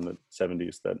researcher in the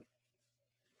 70s that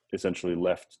essentially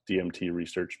left DMT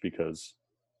research because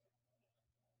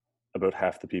about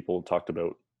half the people talked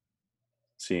about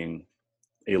seeing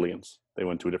aliens. They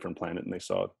went to a different planet and they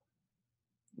saw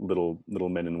little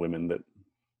men and women that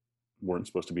weren't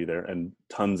supposed to be there, and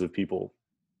tons of people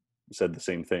said the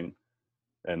same thing.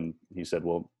 And he said,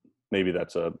 well, maybe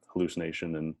that's a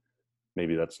hallucination and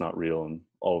maybe that's not real. And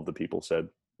all of the people said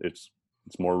it's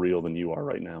more real than you are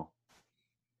right now.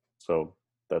 So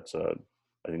that's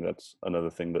I think that's another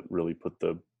thing that really put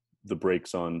the the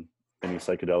brakes on any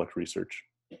psychedelic research.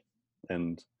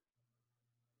 And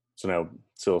so now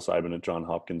psilocybin at Johns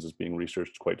Hopkins is being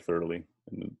researched quite thoroughly.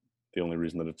 And the only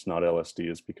reason that it's not LSD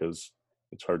is because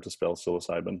it's hard to spell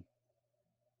psilocybin.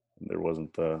 And there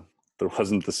wasn't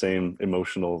the same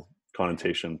emotional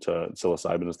connotation to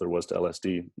psilocybin as there was to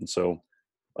LSD. And so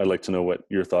I'd like to know what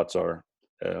your thoughts are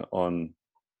on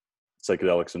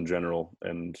psychedelics in general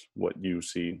and what you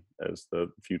see as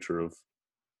the future of.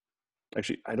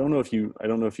 Actually, I don't know if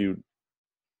you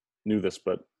knew this,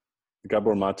 but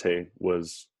Gabor Mate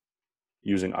was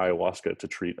using ayahuasca to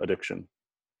treat addiction.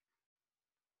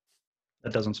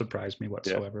 That doesn't surprise me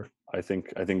whatsoever. Yeah. I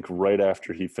think right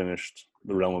after he finished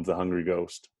The Realm of the Hungry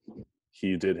Ghost,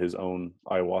 he did his own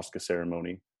ayahuasca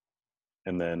ceremony,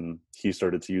 and then he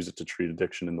started to use it to treat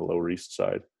addiction in the Lower East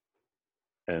Side.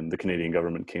 And the Canadian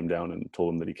government came down and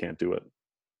told him that he can't do it.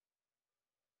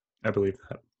 I believe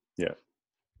that. Yeah.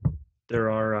 There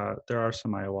are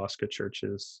some ayahuasca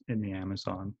churches in the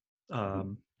Amazon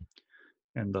and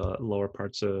the lower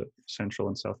parts of Central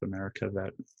and South America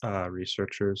that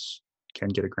researchers can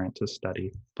get a grant to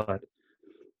study. But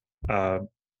for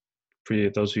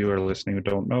those of you who are listening who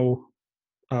don't know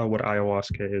what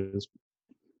ayahuasca is,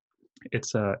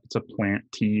 it's a plant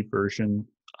tea version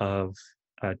of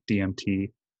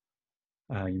DMT.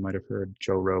 You might have heard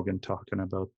Joe Rogan talking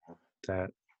about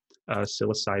that.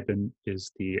 Psilocybin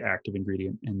is the active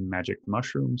ingredient in magic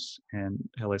mushrooms, and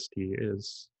LSD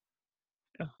is,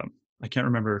 I can't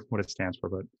remember what it stands for,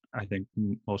 but I think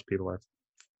most people are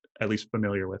at least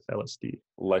familiar with LSD.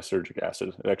 Lysergic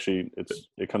acid.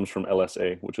 It comes from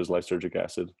LSA, which is lysergic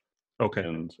acid. Okay.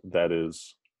 And that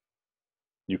is,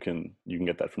 you can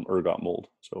get that from ergot mold.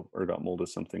 So ergot mold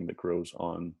is something that grows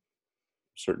on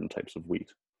certain types of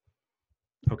wheat.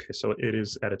 Okay, so it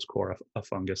is at its core a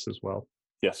fungus as well.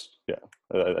 Yes, yeah.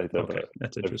 Okay,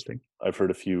 that's interesting. I've heard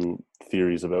a few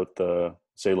theories about the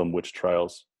Salem witch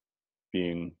trials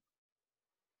being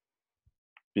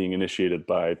initiated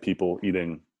by people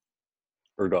eating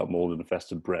ergot mold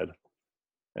infested bread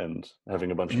and having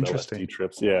a bunch of LSD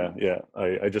trips. Yeah.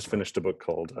 I just finished a book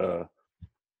called The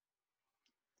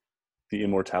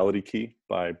Immortality Key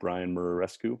by Brian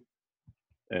Muraresku,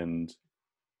 and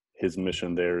his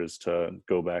mission there is to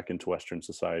go back into Western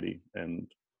society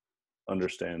and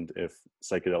understand if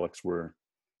psychedelics were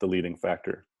the leading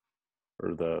factor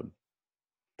or the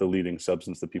leading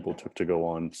substance that people took to go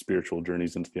on spiritual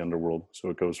journeys into the underworld. So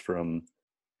it goes from,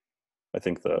 I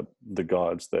think, the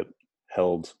gods that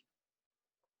held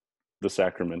the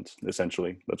sacrament,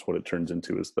 essentially. That's what it turns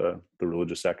into, is the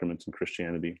religious sacraments in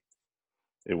Christianity.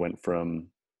 It went from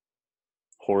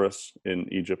Horus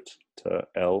in Egypt to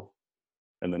El,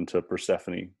 and then to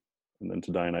Persephone, and then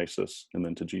to Dionysus, and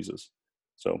then to Jesus.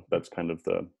 So that's kind of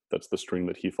that's the string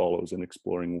that he follows in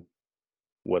exploring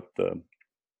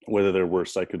whether there were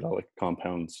psychedelic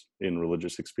compounds in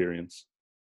religious experience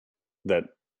that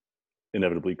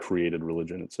inevitably created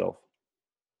religion itself.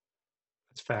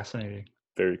 That's fascinating.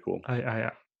 Very cool.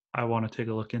 I want to take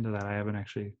a look into that. I haven't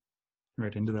actually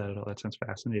read into that at all. That sounds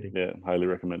fascinating. Yeah, highly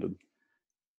recommended.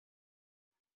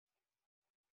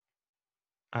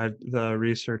 The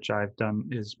research I've done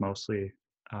is mostly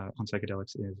on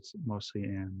psychedelics is mostly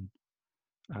in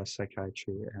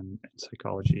psychiatry and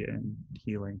psychology and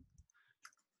healing,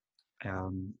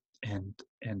 and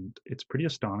it's pretty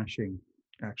astonishing,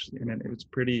 actually. I mean, it's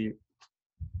pretty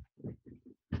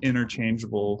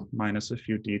interchangeable, minus a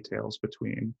few details,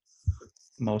 between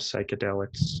most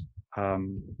psychedelics,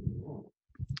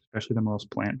 especially the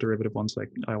most plant derivative ones like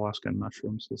ayahuasca and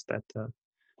mushrooms, is that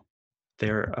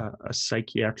they're a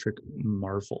psychiatric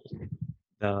marvel.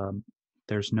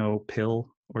 There's no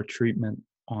pill or treatment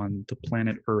on the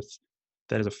planet Earth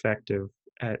that is effective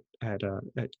at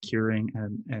curing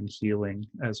and healing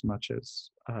as much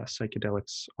as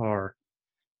psychedelics are.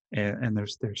 And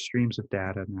there's streams of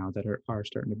data now that are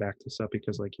starting to back this up,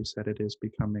 because, like you said, it is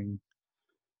becoming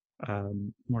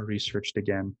more researched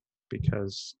again,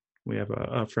 because we have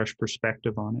a fresh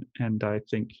perspective on it. And I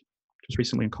think just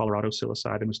recently in Colorado,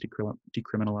 psilocybin was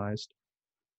decriminalized.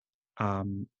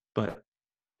 But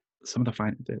some of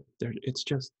the it's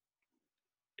just,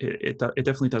 it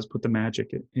definitely does put the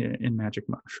magic in magic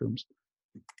mushrooms.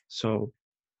 So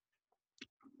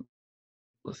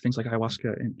things like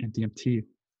ayahuasca and DMT,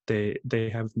 they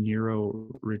have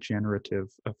neuroregenerative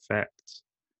effects,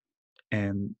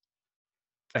 and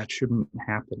that shouldn't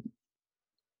happen.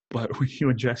 But when you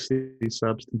ingest these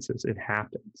substances, it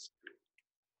happens.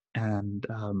 And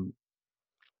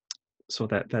so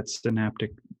that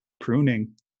synaptic pruning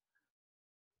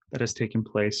that has taken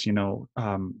place,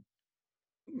 I'm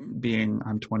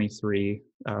 23,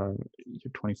 you're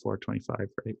 24, 25,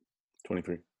 right?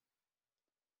 23.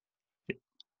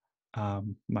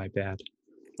 My bad.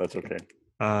 That's okay.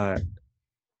 Uh,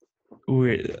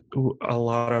 a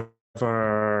lot of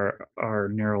our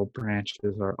neural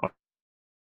branches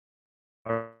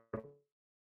are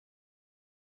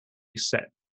set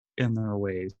in their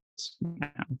ways now,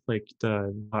 like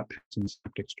the thought patterns and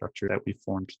synaptic structure that we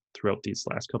formed throughout these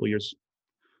last couple of years.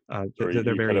 Sorry, They're you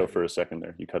cut very out for a second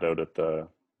there. You cut out at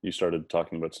you started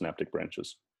talking about synaptic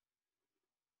branches.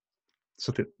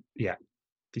 so that yeah,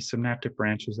 these synaptic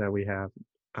branches that we have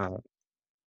uh,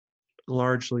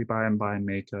 largely by and by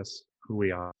make us who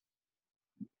we are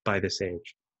by this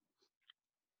age.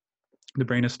 The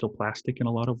brain is still plastic in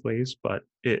a lot of ways, but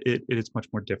it is much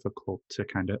more difficult to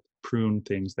kind of prune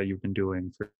things that you've been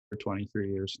doing for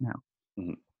 23 years now.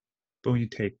 Mhm. But when you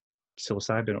take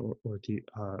psilocybin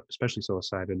especially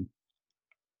psilocybin,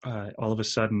 all of a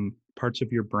sudden parts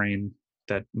of your brain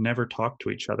that never talk to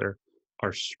each other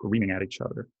are screaming at each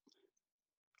other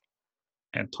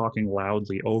and talking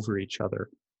loudly over each other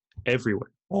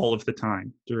everywhere, all of the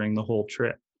time during the whole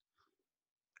trip.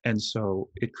 And so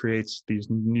it creates these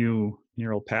new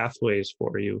neural pathways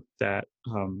for you that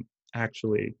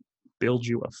actually build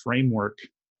you a framework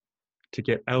to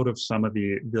get out of some of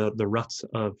the ruts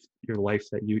of your life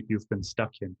that you've been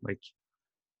stuck in. Like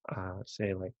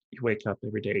say like you wake up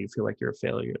every day, you feel like you're a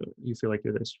failure, you feel like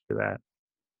you're this or that.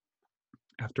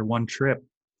 After one trip,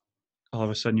 all of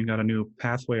a sudden you got a new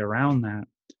pathway around that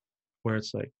where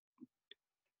it's like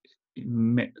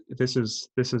this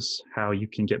is how you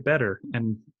can get better.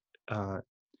 And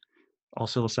all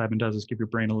psilocybin does is give your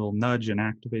brain a little nudge and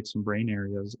activate some brain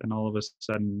areas, and all of a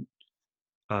sudden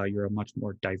you're a much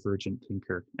more divergent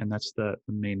thinker. And that's the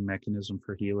main mechanism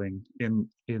for healing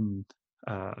in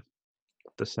uh,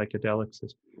 the psychedelics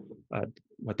is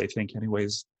what they think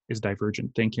anyways is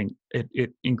divergent thinking.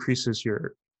 It increases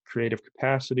your creative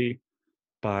capacity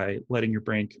by letting your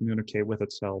brain communicate with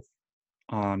itself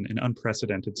on an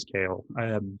unprecedented scale.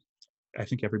 I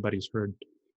think everybody's heard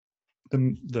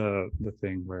the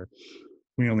thing where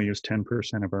we only use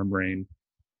 10% of our brain.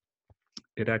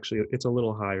 It's a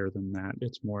little higher than that.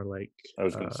 It's more like I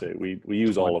was going to say we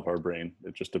use 20, all of our brain.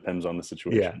 It just depends on the yeah,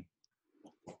 situation.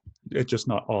 it's just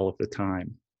not all of the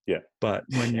time. Yeah. But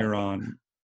when you're on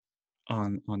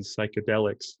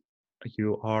psychedelics,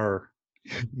 you are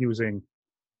using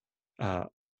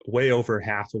way over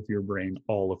half of your brain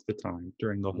all of the time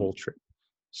during the whole trip.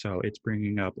 So it's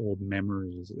bringing up old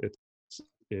memories.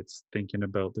 It's thinking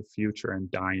about the future and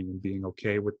dying and being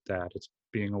okay with that. It's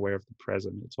being aware of the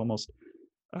present. It's almost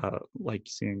like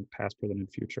seeing past, present, and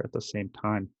future at the same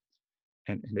time.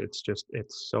 And it's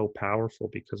so powerful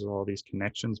because of all these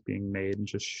connections being made and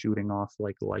just shooting off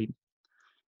like light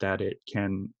that it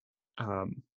can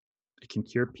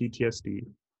cure PTSD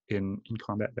in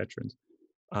combat veterans.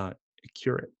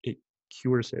 It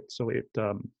cures it. So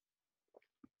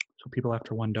so people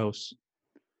after one dose,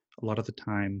 a lot of the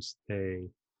times they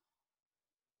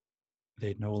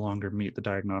no longer meet the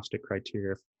diagnostic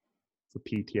criteria for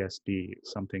PTSD,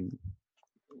 something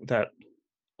that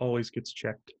always gets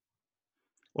checked,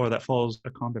 or that follows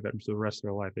a combat veteran for the rest of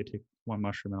their life. They take one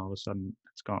mushroom and all of a sudden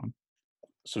it's gone.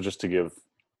 So just to give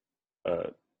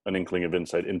an inkling of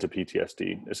insight into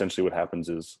PTSD, essentially what happens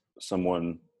is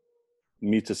someone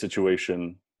meets a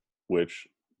situation which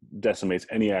decimates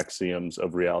any axioms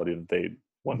of reality that they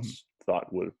once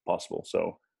thought were possible.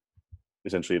 So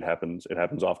essentially it happens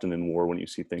often in war when you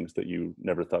see things that you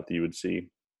never thought that you would see.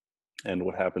 And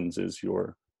what happens is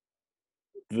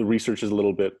the research is a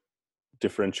little bit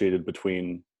differentiated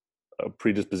between a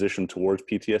predisposition towards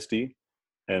PTSD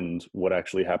and what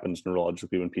actually happens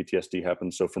neurologically when PTSD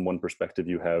happens. So from one perspective,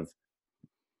 you have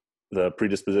the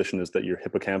predisposition is that your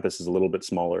hippocampus is a little bit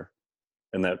smaller,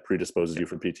 and that predisposes you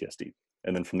for PTSD.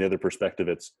 And then from the other perspective,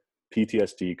 it's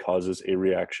PTSD causes a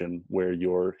reaction where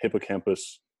your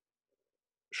hippocampus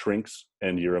shrinks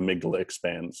and your amygdala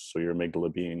expands. So your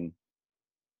amygdala being,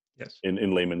 yes,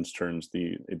 in layman's terms,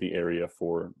 the area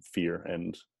for fear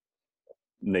and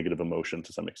negative emotion,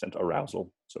 to some extent,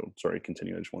 arousal. So sorry,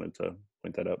 continue. I just wanted to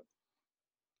point that out.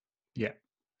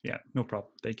 Yeah, no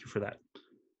problem. Thank you for that.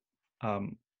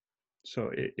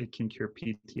 So it can cure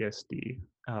PTSD.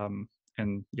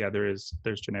 And yeah, there's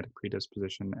genetic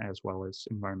predisposition as well as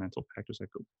environmental factors that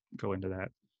go into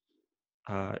that.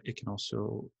 It can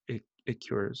also it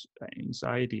cures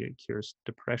anxiety, it cures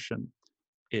depression,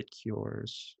 it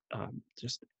cures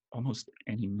just almost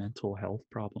any mental health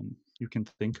problem you can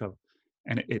think of,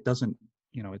 and it doesn't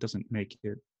make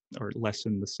it or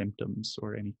lessen the symptoms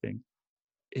or anything.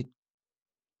 It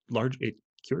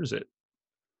cures it,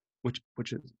 which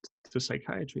is to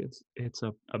psychiatry it's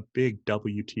a big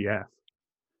WTF.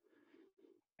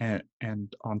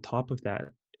 And on top of that,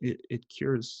 it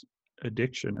cures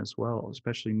addiction as well,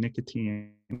 especially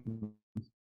nicotine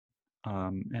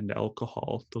and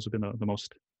alcohol. Those have been the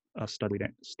most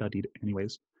studied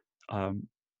anyways. Um,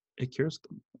 it cures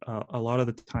them. A lot of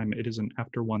the time, it isn't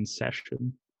after one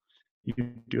session.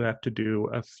 You do have to do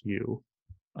a few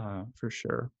for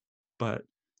sure, but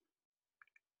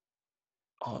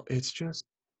it's just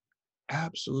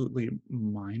absolutely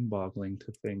mind-boggling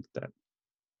to think that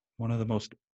one of the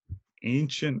most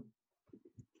ancient,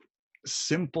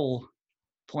 simple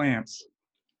plants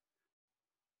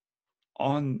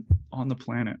on the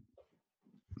planet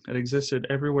that existed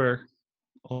everywhere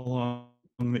along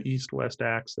the east-west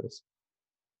axis,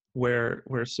 where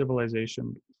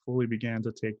civilization fully began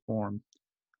to take form.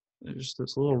 There's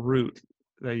this little root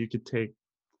that you could take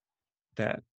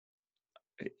that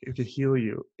it could heal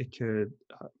you. It could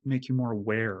make you more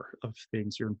aware of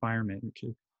things, your environment. It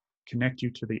could connect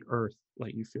you to the earth,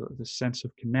 like you feel this sense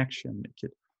of connection.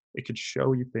 It could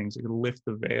show you things. It could lift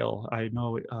the veil. I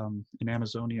know in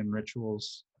Amazonian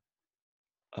rituals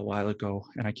a while ago,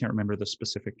 and I can't remember the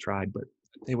specific tribe, but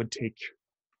they would take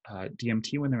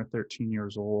DMT when they were 13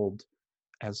 years old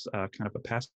as kind of a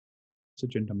passage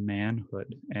into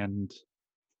manhood. And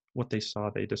what they saw,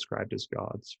 they described as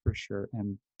gods for sure.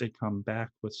 And they come back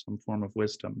with some form of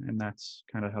wisdom. And that's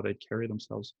kind of how they carry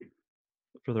themselves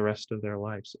for the rest of their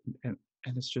lives. And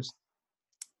it's just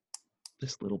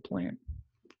this little plant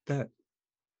that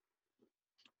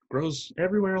grows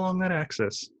everywhere along that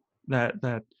axis that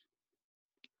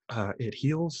it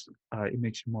heals, it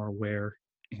makes you more aware,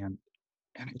 and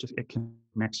it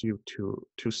connects you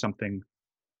to something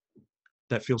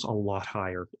that feels a lot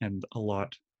higher and a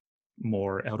lot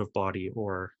more out of body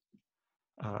or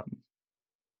um,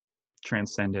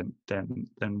 transcendent than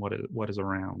what is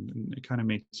around. And it kind of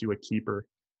makes you a keeper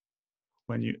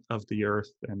when you of the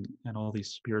earth and all these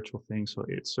spiritual things. So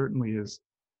it certainly is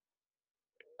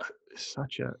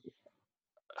such a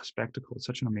spectacle,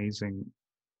 such an amazing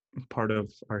part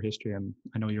of our history. And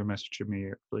I know you were messaging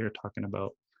me earlier talking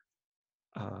about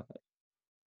uh,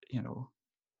 you know,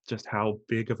 just how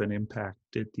big of an impact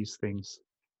did these things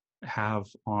have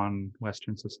on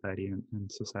Western society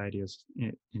and society as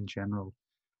in general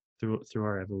through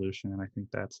our evolution. And I think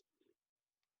that's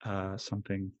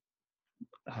something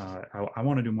I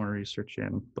want to do more research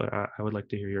in, but I would like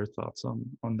to hear your thoughts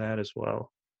on that as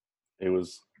well. It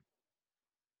was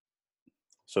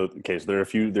so okay. So there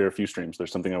are a few streams.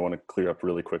 There's something I want to clear up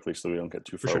really quickly so we don't get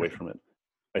too For far sure. away from it.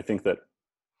 I think that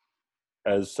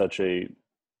as such a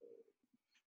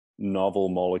novel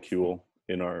molecule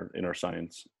in our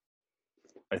science,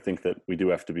 I think that we do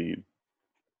have to be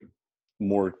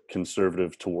more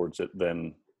conservative towards it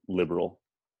than liberal.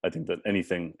 I think that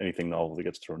anything novel that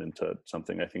gets thrown into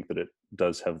something, I think that it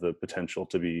does have the potential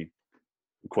to be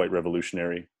quite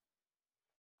revolutionary.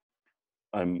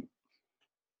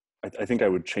 I think I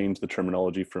would change the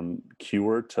terminology from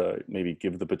cure to maybe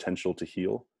give the potential to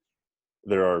heal.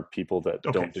 There are people that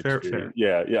Okay, don't fair. experience.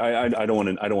 Yeah. I don't want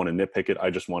to nitpick it. I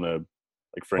just want to,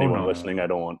 like, for Oh, anyone no. listening, I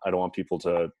don't want people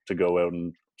to go out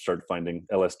and start finding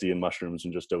LSD and mushrooms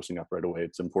and just dosing up right away.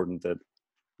 It's important that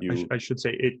you I should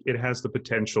say it has the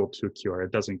potential to cure.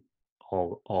 It doesn't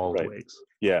right. always.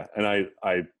 Yeah, and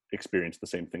I experience the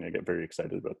same thing. I get very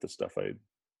excited about this stuff.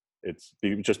 It's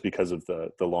just because of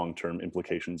the long-term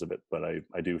implications of it, but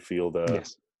I do feel the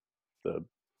Yes.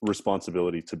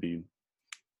 responsibility to be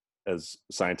as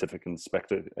scientific and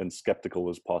skeptical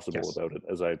as possible Yes. about it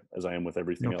as I am with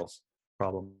everything No else.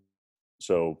 problem.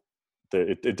 So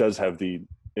it does have the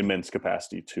immense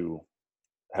capacity to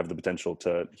have the potential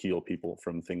to heal people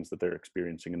from things that they're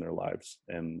experiencing in their lives.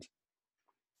 And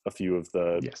a few of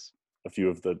the Yes.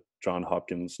 John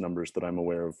Hopkins numbers that I'm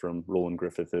aware of from Roland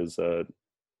Griffith is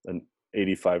an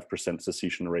 85%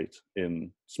 cessation rate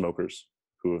in smokers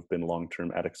who have been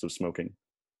long-term addicts of smoking.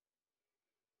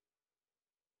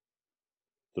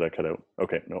 Did I cut out?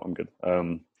 Okay, no, I'm good.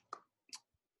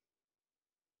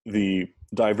 The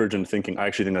divergent thinking, I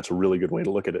actually think that's a really good way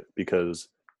to look at it, because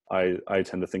I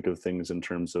tend to think of things in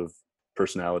terms of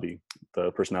personality,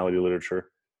 the personality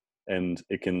literature, and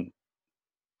it can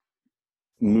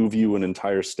move you an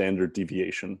entire standard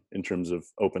deviation in terms of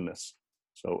openness.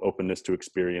 So openness to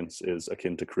experience is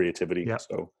akin to creativity. Yeah.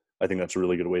 So I think that's a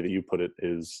really good way that you put it,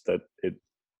 is that it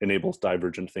enables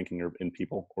divergent thinking in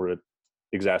people, or it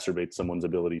exacerbates someone's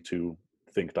ability to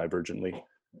think divergently.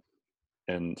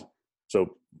 And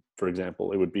so, for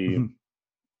example, it would be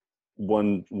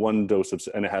one dose of,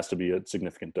 and it has to be a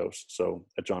significant dose. So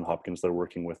at John Hopkins, they're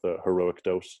working with a heroic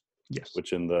dose, Yes.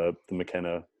 which in the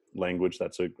McKenna language,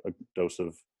 that's a dose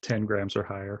of 10 grams or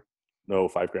higher. no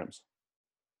 5 grams.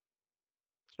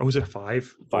 Oh, is it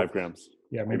 5? 5 grams.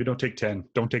 Yeah, maybe don't take 10.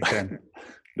 Don't take 10.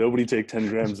 Nobody take 10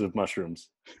 grams of mushrooms.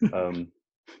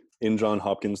 In Johns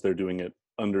Hopkins, they're doing it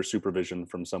under supervision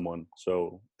from someone.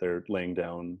 So they're laying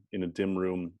down in a dim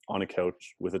room on a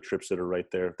couch with a trip sitter right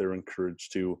there. They're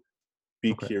encouraged to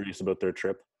be Okay. curious about their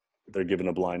trip. They're given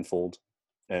a blindfold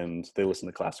and they listen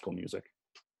to classical music,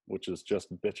 which is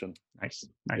just bitchin'. Nice.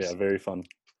 Yeah, very fun.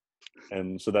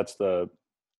 And so that's the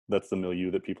milieu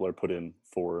that people are put in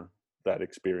for that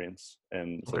experience.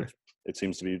 And so Okay. it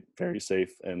seems to be very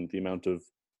safe, and the amount of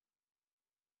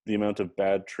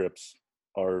bad trips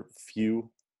are few,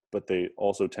 but they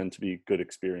also tend to be good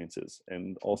experiences,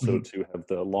 and also to have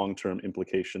the long-term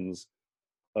implications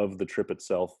of the trip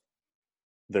itself.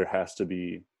 There has to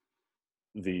be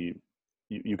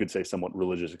you could say somewhat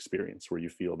religious experience where you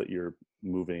feel that you're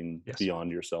moving Yes.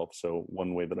 beyond yourself. So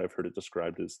one way that I've heard it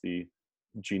described is the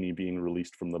genie being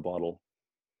released from the bottle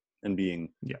and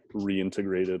being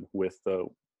reintegrated with the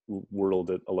world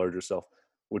at a larger self,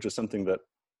 which is something that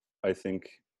I think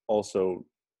also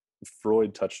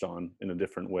Freud touched on in a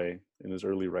different way in his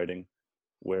early writing,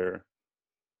 where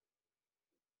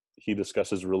he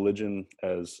discusses religion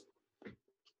as,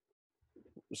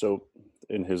 so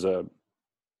in his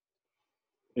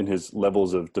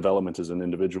levels of development as an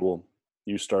individual,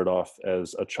 you start off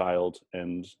as a child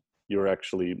and you're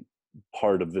actually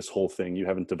part of this whole thing. You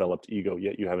haven't developed ego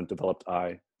yet. You haven't developed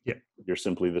I. Yeah. You're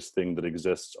simply this thing that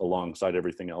exists alongside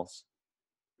everything else.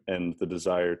 And the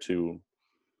desire to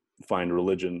find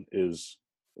religion is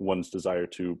one's desire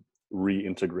to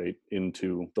reintegrate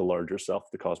into the larger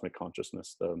self, the cosmic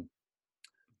consciousness,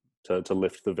 to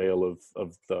lift the veil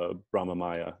of the Brahma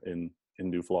Maya in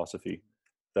Hindu philosophy.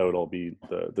 That would all be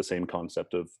the same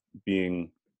concept of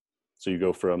being. So you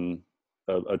go from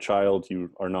a child, you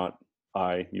are not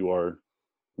I, you are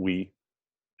we,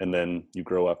 and then you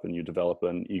grow up and you develop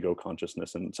an ego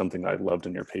consciousness. And something I loved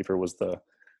in your paper was the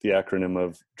acronym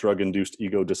of drug-induced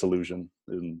ego disillusion,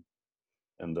 and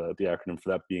the acronym for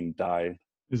that being DIE.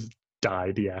 Is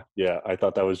died, yeah. Yeah, I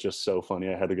thought that was just so funny.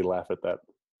 I had a good laugh at that.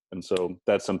 And so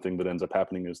that's something that ends up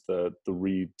happening, is the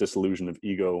re-disillusion of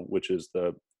ego, which is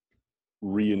the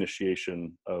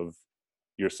reinitiation of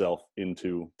yourself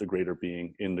into the greater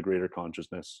being, in the greater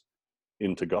consciousness,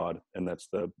 into God. And that's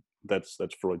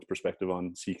Freud's perspective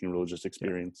on seeking religious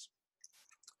experience.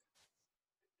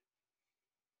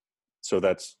 So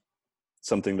that's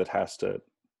something that has to,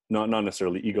 not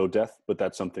necessarily ego death, but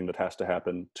that's something that has to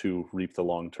happen to reap the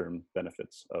long-term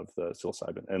benefits of the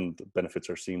psilocybin. And the benefits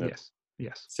are seen at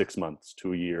 6 months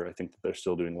to a year. I think that they're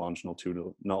still doing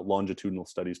longitudinal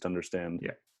studies to understand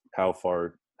how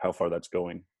far that's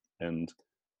going. And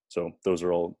so those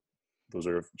are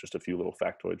just a few little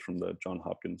factoids from the Johns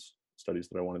Hopkins studies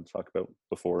that I wanted to talk about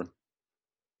before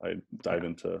I dive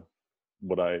into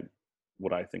what I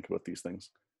think about these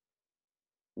things.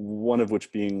 One of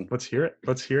which being, let's hear it.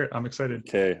 I'm excited.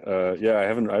 Okay. Yeah, I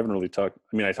haven't really talked.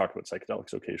 I mean, I talk about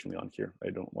psychedelics occasionally on here. I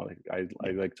don't want to. I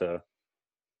like to.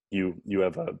 You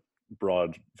have a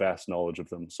broad, vast knowledge of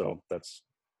them, so that's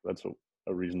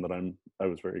a reason that I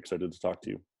was very excited to talk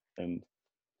to you. And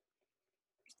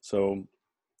so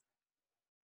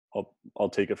I'll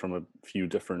take it from a few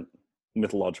different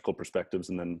mythological perspectives,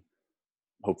 and then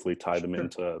hopefully tie them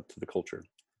into the culture.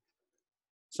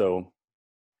 So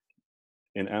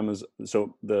in Amazon,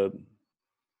 so the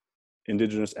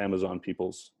indigenous Amazon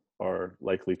peoples are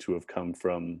likely to have come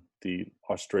from the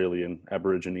Australian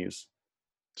Aborigines.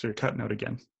 So you're cutting out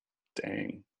again.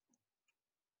 Dang.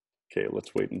 Okay,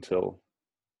 let's wait until.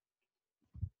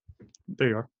 There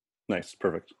you are. Nice,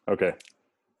 perfect. Okay,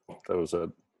 that was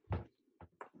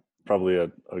probably a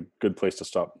good place to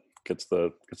stop. Gets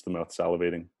the mouth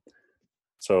salivating.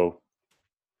 So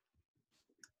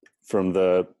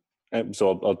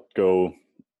I'll go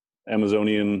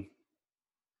Amazonian,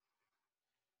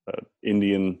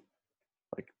 Indian,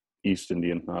 like East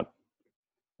Indian, not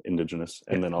indigenous,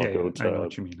 and then I'll go to. I know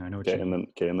what you mean.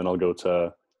 And then I'll go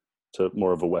to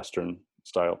more of a Western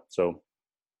style. So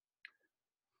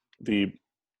the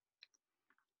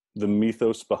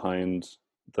mythos behind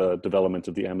the development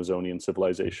of the Amazonian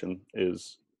civilization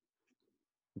is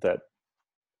that,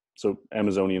 so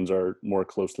Amazonians are more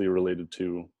closely related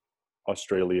to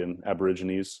Australian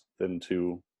Aborigines than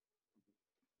to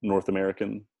North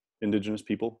American indigenous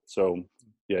people. So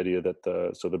the idea that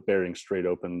the Bering Strait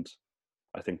opened,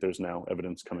 I think there's now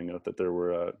evidence coming out that there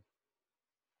were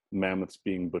mammoths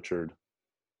being butchered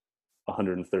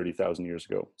 130,000 years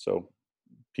ago. So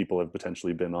people have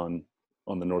potentially been on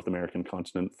the North American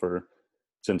continent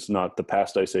since not the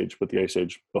past ice age, but the ice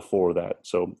age before that.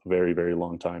 So a very, very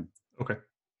long time. Okay.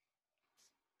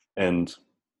 And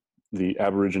the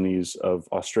Aborigines of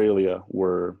Australia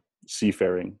were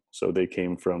seafaring, so they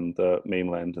came from the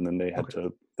mainland, and then they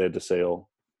had to sail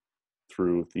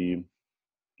through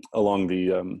along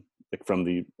the like from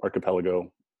the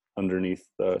archipelago underneath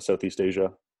Southeast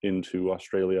Asia into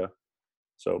Australia.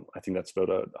 So I think that's about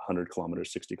 100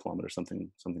 kilometers, 60 kilometers, something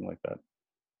like that.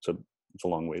 So it's a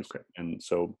long ways. Okay. And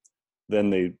so then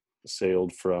they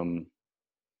sailed from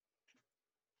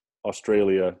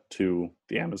Australia to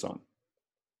the Amazon,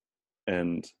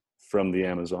 and from the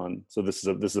Amazon. So this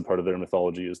is a part of their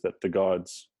mythology, is that the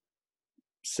gods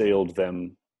sailed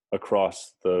them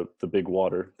across the big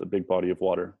water, the big body of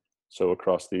water. So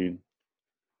across the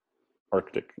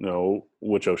Arctic. No,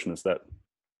 which ocean is that?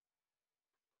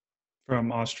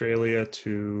 From Australia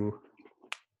to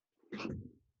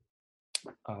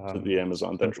The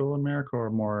Amazon. Central America, or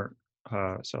more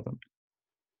southern?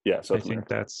 Yeah, South I think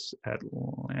America. that's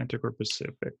Atlantic or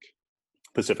Pacific.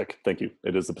 Pacific. Thank you.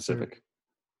 It is the Pacific.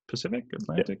 Pacific,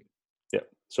 Atlantic. Yeah.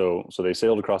 So they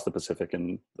sailed across the Pacific,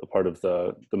 and a part of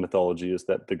the mythology is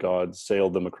that the gods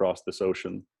sailed them across this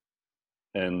ocean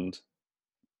and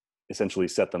essentially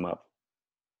set them up,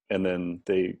 and then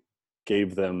they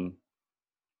gave them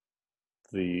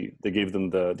the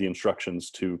instructions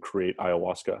to create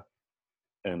ayahuasca,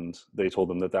 and they told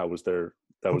them that was their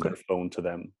phone to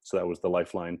them. So that was the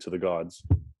lifeline to the gods,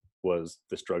 was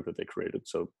this drug that they created.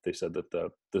 So they said that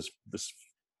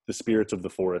the spirits of the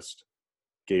forest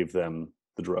gave them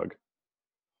the drug.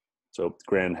 So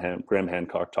Graham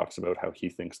Hancock talks about how he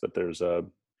thinks that there's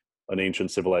an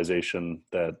ancient civilization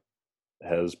that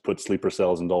has put sleeper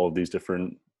cells into all of these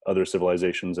different other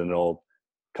civilizations, and it all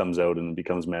comes out and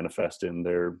becomes manifest in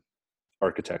their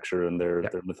architecture and their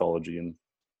mythology. And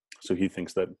so he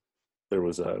thinks that there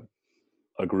was a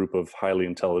group of highly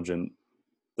intelligent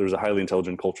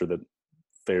culture that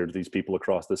fared these people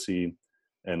across the sea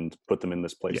and put them in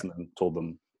this place and then told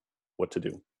them what to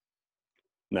do.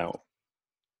 Now,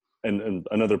 and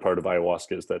another part of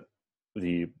ayahuasca is that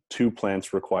the two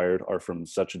plants required are from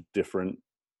such different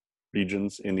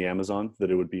regions in the Amazon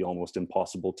that it would be almost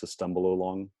impossible to stumble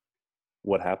along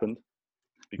what happened,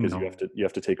 because you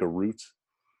have to take a root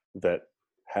that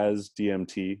has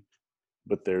DMT,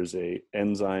 but there's a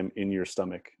enzyme in your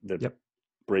stomach that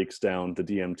breaks down the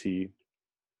DMT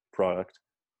product.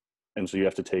 And so you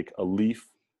have to take a leaf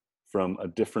from a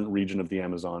different region of the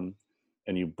Amazon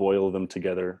and you boil them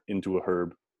together into a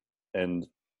herb, and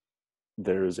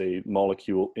there's a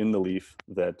molecule in the leaf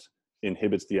that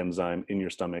inhibits the enzyme in your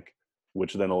stomach,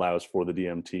 which then allows for the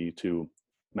DMT to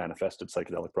manifest its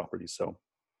psychedelic properties. So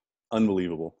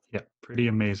unbelievable. Yeah, pretty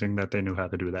amazing that they knew how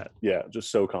to do that. Yeah,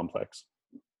 just so complex.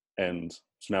 And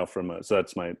so now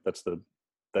that's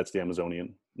the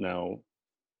Amazonian. Now,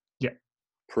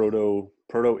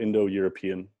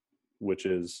 Proto-Indo-European, which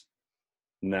is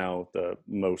now the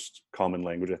most common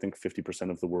language. I think 50%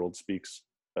 of the world speaks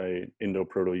a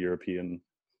Indo-Proto-European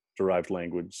derived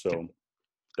language. So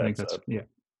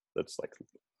that's like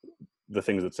the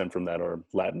things that stem from that are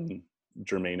Latin,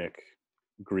 Germanic,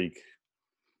 Greek,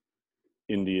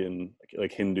 Indian,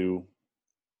 like Hindu,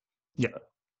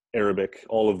 Arabic.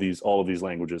 All of these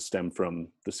languages stem from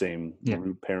the same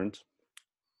root parent.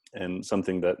 And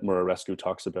something that Murarescu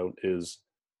talks about is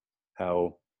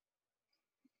how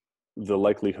the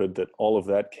likelihood that all of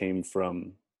that came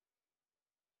from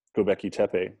Göbekli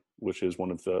Tepe, which is one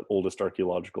of the oldest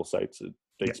archaeological sites. It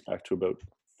dates back to about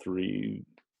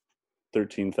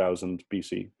 13,000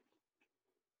 BC.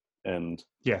 And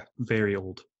very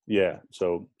old. Yeah,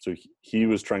 so he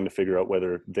was trying to figure out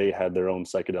whether they had their own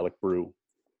psychedelic brew,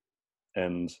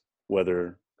 and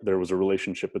whether there was a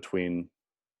relationship between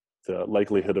the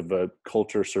likelihood of a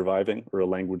culture surviving or a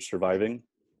language surviving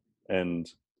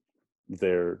and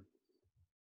their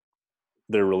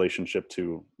relationship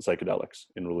to psychedelics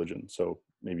in religion. So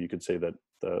maybe you could say that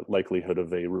the likelihood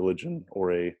of a religion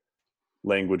or a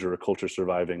language or a culture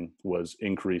surviving was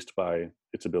increased by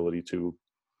its ability to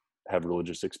have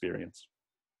religious experience.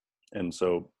 And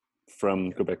so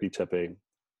from Göbekli Tepe,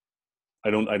 I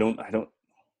don't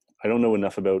know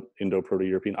enough about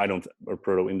Indo-Proto-European. Or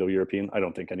Proto-Indo-European. I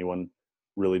don't think anyone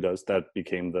really does. That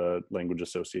became the language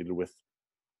associated with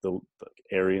the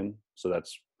Aryan. So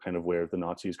that's kind of where the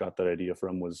Nazis got that idea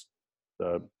from, was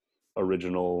the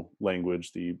original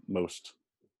language, the most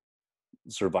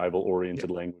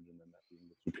survival-oriented language, and then that being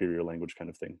the superior language kind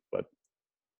of thing. But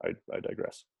I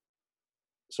digress.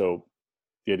 So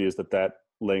the idea is that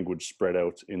language spread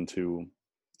out into,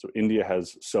 so India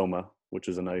has Soma, which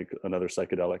is another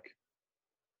psychedelic,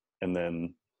 and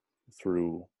then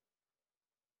through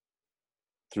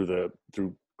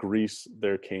Greece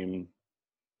there came,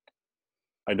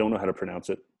 I don't know how to pronounce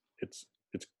it. It's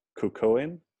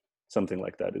Kukoin, something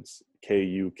like that. It's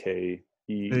Kuke.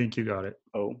 I think you got it.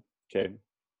 Okay.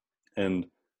 And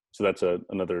so that's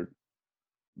another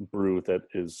brew that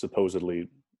is supposedly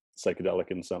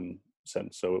psychedelic in some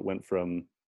sense. So it went from,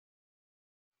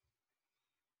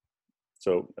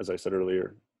 so as I said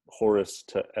earlier, Horus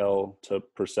to El to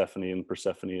Persephone, and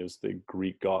Persephone is the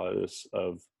Greek goddess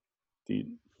of the,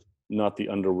 not the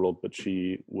underworld, but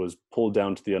she was pulled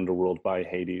down to the underworld by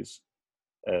Hades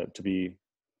to be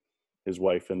his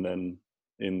wife. And then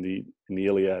in the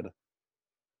Iliad,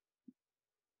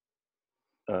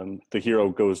 the hero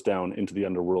goes down into the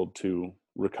underworld to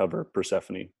recover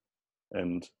Persephone,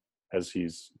 and as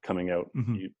he's coming out,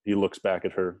 he looks back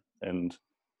at her, and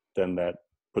then that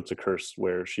puts a curse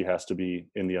where she has to be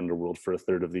in the underworld for a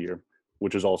third of the year,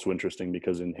 which is also interesting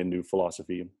because in Hindu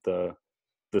philosophy, the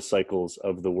cycles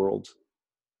of the world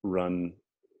run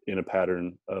in a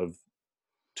pattern of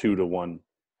 2 to 1,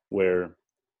 where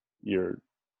you're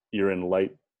in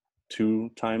light 2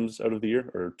 times out of the year,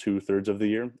 or 2/3 of the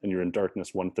year, and you're in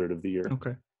darkness 1/3 of the year.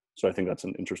 Okay. So I think that's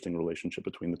an interesting relationship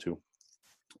between the two.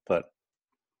 But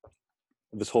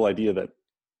this whole idea that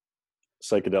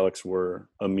psychedelics were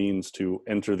a means to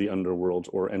enter the underworld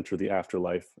or enter the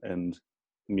afterlife and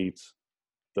meet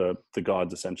the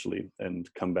gods essentially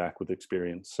and come back with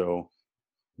experience. So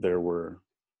there were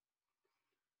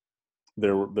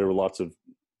lots of,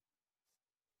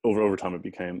 over time it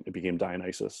became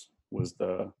Dionysus was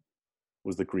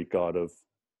the Greek god of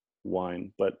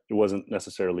wine, but it wasn't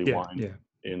necessarily wine. Yeah.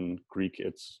 In Greek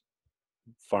it's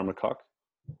pharmakok.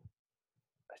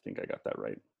 I think I got that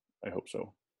right. I hope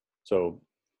so. So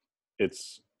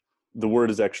it's, the word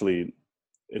is actually,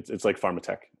 it's like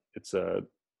pharmatech. It's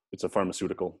a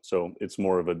pharmaceutical. So it's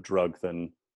more of a drug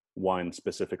than wine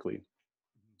specifically.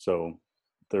 So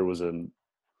there was an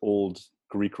old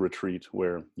Greek retreat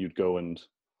where you'd go and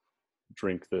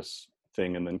drink this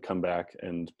thing and then come back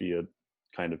and be a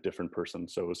kind of different person.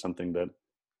 So it was something that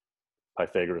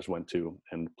Pythagoras went to,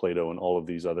 and Plato, and all of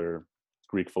these other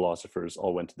Greek philosophers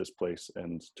all went to this place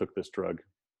and took this drug.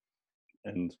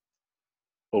 And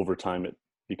over time it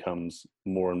becomes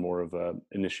more and more of a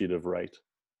initiative rite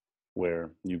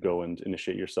where you go and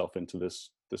initiate yourself into this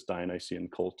Dionysian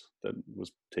cult that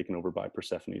was taken over by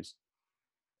Persephone's.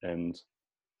 And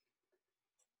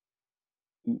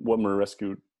what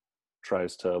Murarescu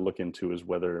tries to look into is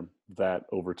whether that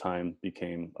over time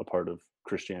became a part of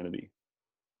Christianity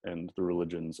and the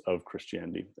religions of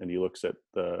Christianity. And he looks at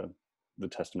the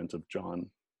Testament of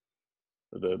John,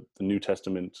 the New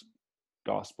Testament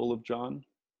Gospel of John,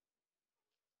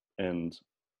 and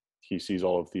he sees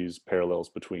all of these parallels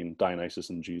between Dionysus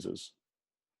and Jesus.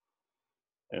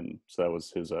 And so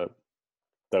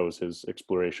that was his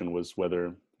exploration, was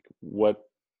whether what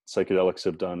psychedelics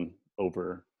have done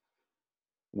over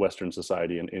Western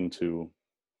society and into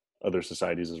other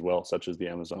societies as well, such as the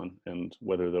Amazon, and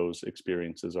whether those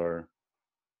experiences are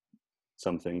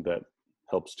something that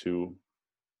helps to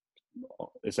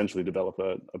essentially develop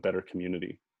a better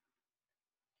community.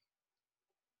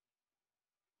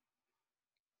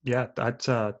 Yeah,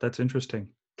 that's interesting.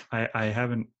 I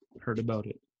haven't heard about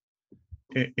it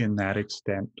in that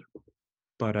extent,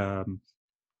 but I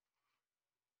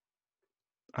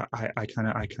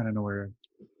kind of know where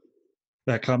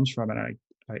that comes from, and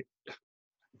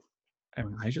I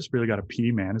mean, I just really got to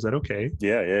pee, man. Is that okay?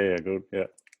 Yeah. Go. Yeah.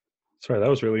 Sorry, that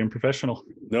was really unprofessional.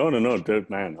 No, dude,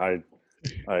 man. I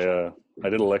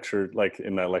did a lecture, like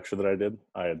in that lecture that I did,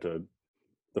 I had to,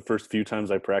 the first few times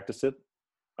I practiced it,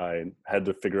 I had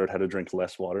to figure out how to drink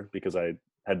less water because I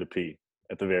had to pee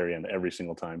at the very end every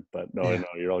single time. But no,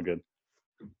 you're all good.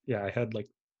 Yeah, I had like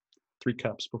 3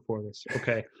 cups before this.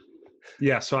 Okay.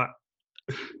 Yeah, so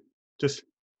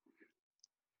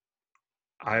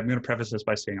I'm going to preface this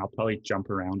by saying I'll probably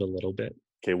jump around a little bit.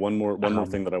 Okay, one more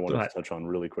thing that I wanted to touch on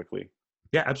really quickly.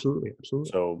 Yeah, absolutely.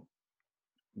 So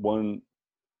one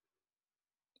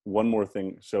more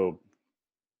thing. So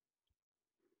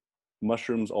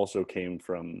mushrooms also came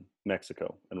from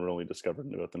Mexico and were only discovered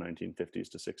in about the 1950s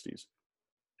to 60s.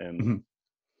 And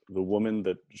the woman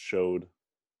that showed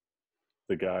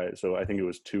the guy, so I think it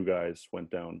was 2 guys went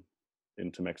down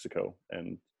into Mexico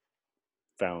and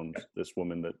found this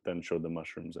woman that then showed the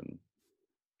mushrooms, and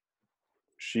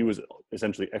she was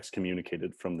essentially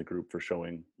excommunicated from the group for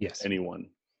showing anyone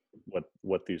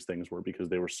what these things were, because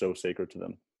they were so sacred to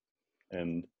them.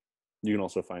 And you can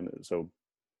also find it. So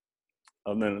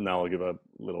and then now I'll give a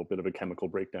little bit of a chemical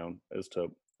breakdown as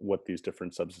to what these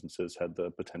different substances had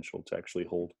the potential to actually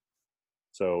hold.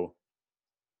 So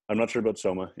I'm not sure about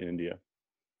Soma in India.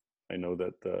 I know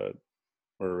that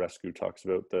Murarescu talks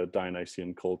about the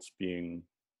Dionysian cults being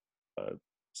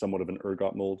somewhat of an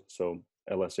ergot mold. So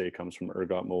LSA comes from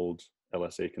ergot mold.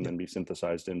 LSA can then be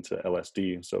synthesized into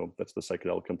LSD. So that's the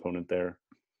psychedelic component there.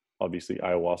 Obviously,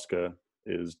 ayahuasca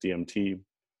is DMT.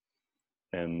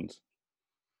 And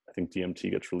I think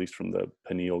DMT gets released from the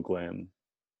pineal gland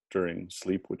during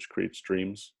sleep, which creates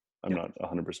dreams. I'm not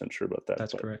 100% sure about that.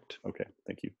 That's correct. Okay,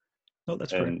 thank you. No,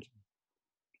 that's and correct.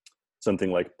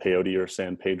 Something like peyote or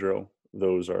San Pedro,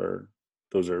 those are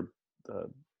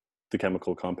the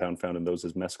chemical compound found in those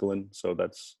is mescaline. So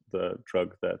that's the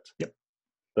drug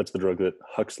that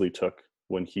Huxley took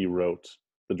when he wrote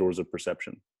The Doors of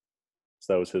Perception.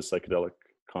 So that was his psychedelic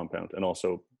compound, and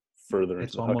also further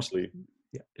into Huxley.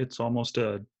 Yeah, it's almost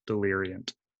a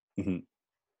deliriant. Mm-hmm.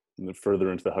 And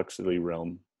further into the Huxley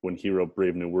realm, when he wrote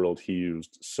Brave New World, he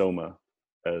used soma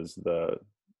as the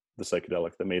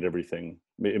psychedelic that made everything.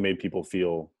 It made people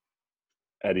feel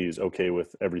at ease, okay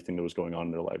with everything that was going on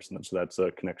in their lives. And so that's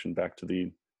a connection back to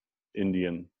the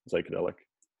Indian psychedelic.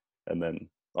 And then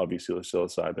obviously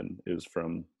psilocybin is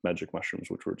from magic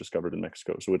mushrooms, which were discovered in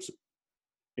Mexico. So it's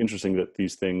interesting that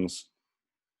these things,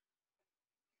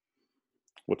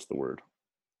 what's the word?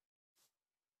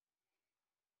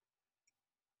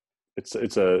 It's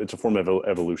a form of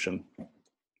evolution.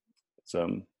 It's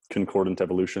concordant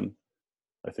evolution.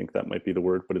 I think that might be the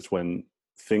word, but it's when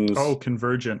things... Oh,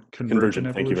 convergent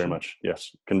evolution. Thank you very much.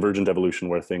 Yes, convergent evolution,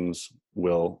 where things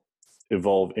will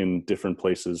evolve in different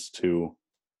places to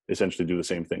essentially do the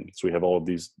same thing. So we have all of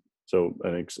these. So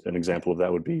an example of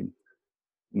that would be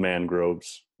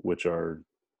mangroves, which are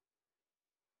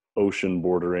ocean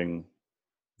bordering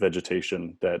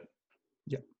vegetation that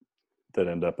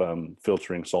end up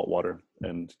filtering salt water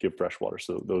and give fresh water.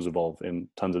 So those evolve in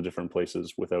tons of different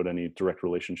places without any direct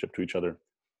relationship to each other.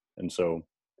 And so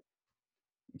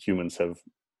humans have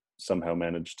somehow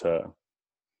managed to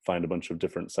find a bunch of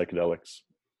different psychedelics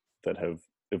that have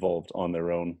evolved on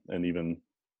their own, and even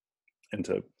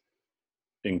into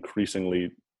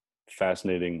increasingly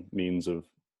fascinating means of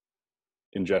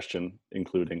ingestion,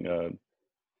 including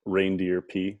reindeer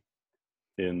pee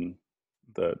in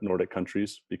the Nordic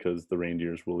countries, because the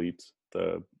reindeers will eat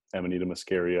the Amanita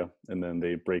muscaria, and then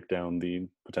they break down the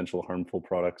potential harmful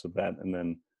products of that, and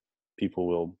then people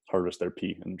will harvest their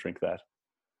pee and drink that.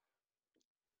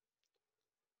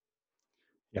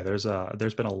 Yeah, there's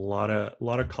been a lot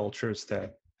of cultures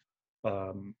that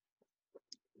a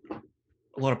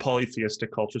lot of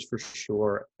polytheistic cultures for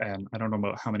sure, and I don't know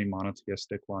about how many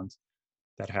monotheistic ones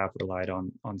that have relied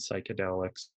on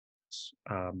psychedelics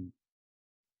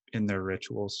in their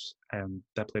rituals, and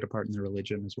that played a part in their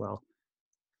religion as well.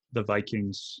 The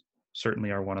Vikings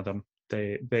certainly are one of them.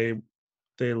 They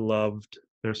loved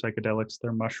their psychedelics,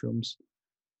 their mushrooms,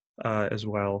 as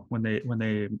well. When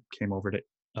they came over to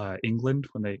England,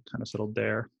 when they kind of settled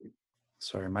there.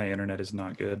 Sorry, my internet is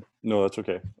not good. No, that's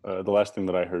okay. The last thing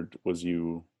that I heard was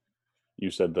you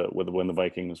said that when the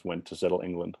Vikings went to settle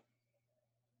England.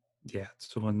 Yeah,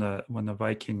 so when the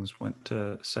Vikings went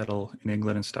to settle in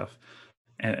England and stuff,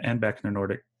 and back in the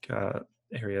Nordic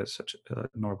areas such as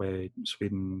Norway,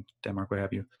 Sweden, Denmark, what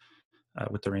have you,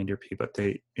 with the reindeer pee. But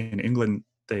in England,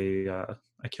 I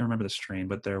can't remember the strain,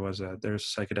 but there's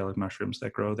psychedelic mushrooms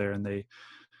that grow there, and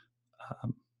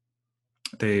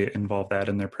they involve that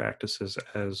in their practices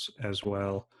as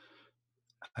well.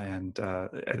 And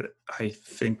I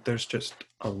think there's just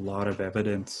a lot of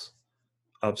evidence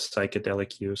of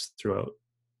psychedelic use throughout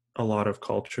a lot of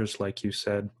cultures, like you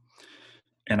said.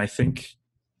 And I think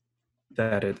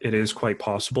that it is quite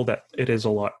possible that it is a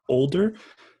lot older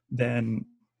than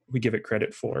we give it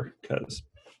credit for. Because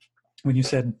when you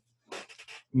said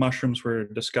mushrooms were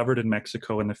discovered in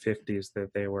Mexico in the 50s,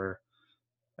 that they were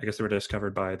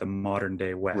discovered by the modern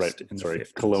day West, right. in the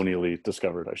 50s. Colonially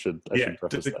discovered. I should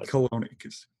preface that. Colonial,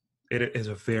 because it is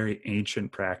a very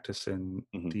ancient practice in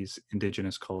these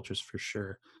indigenous cultures for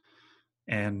sure.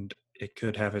 And it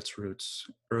could have its roots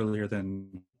earlier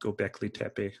than Göbekli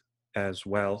Tepe as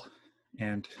well.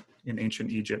 And in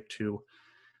ancient Egypt too,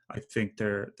 I think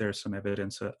there's some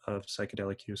evidence of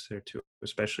psychedelic use there too,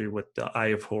 especially with the Eye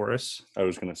of Horus. I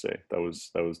was going to say that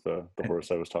was the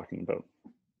Horus I was talking about.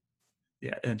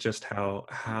 Yeah, and just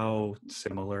how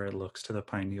similar it looks to the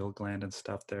pineal gland and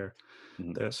stuff there.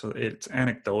 So it's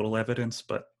anecdotal evidence,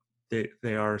 but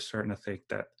they are starting to think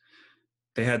that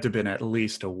they had to have been at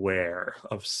least aware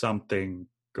of something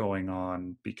going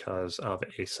on because of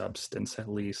a substance at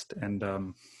least. And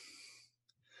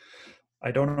I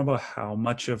don't know about how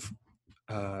much of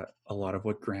a lot of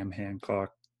what Graham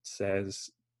Hancock says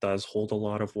does hold a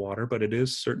lot of water, but it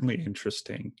is certainly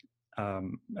interesting,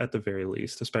 at the very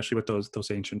least, especially with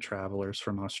those ancient travelers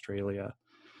from Australia.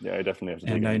 Yeah, I definitely have to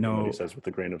take And I anything that he know says with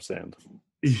a grain of sand,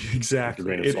 with a exactly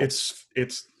grain of salt.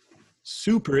 it's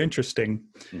super interesting.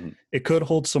 Mhm. It could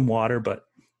hold some water, but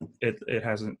it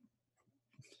hasn't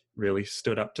really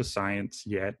stood up to science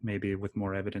yet. Maybe with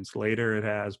more evidence later it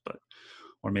has, but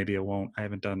or maybe it won't. I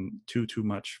haven't done too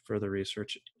much further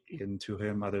research into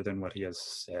him other than what he has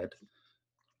said.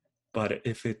 But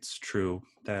if it's true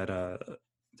that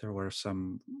there were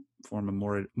some form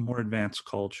of more advanced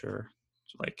culture,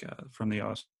 like from the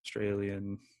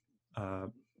Australian uh,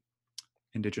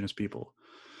 indigenous people,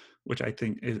 which I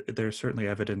think there's certainly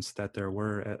evidence that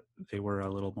they were a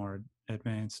little more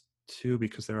advanced too,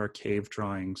 because there are cave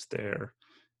drawings there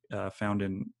found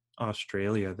in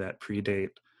Australia that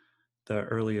predate the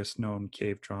earliest known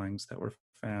cave drawings that were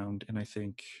found, and I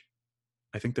think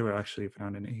they were actually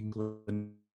found in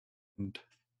England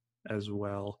as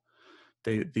well.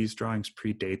 These drawings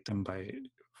predate them by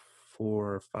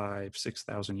 4, 5,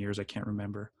 6,000 years. I can't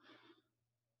remember.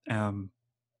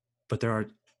 But there are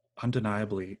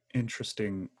undeniably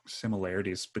interesting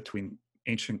similarities between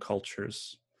ancient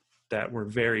cultures that were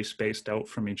very spaced out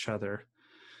from each other,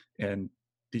 and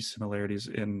these similarities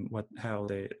in how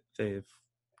they've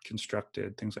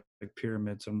constructed things like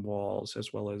pyramids and walls,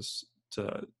 as well as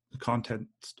the content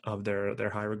of their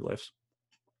hieroglyphs.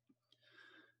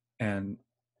 And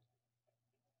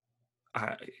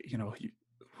I, you know,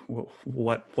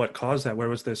 what caused that? Where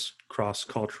was this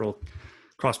cross-cultural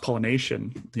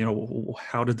cross-pollination? You know,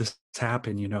 how did this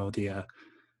happen? You know, the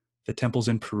temples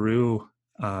in Peru,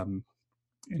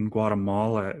 in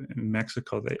Guatemala, in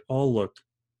Mexico, they all look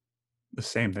the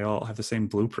same. They all have the same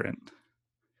blueprint.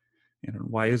 You know,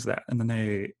 why is that? And then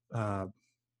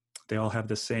they all have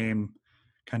the same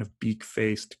kind of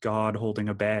beak-faced god holding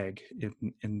a bag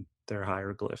in their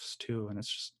hieroglyphs too. And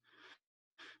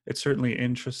it's certainly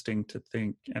interesting to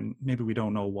think, and maybe we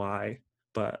don't know why,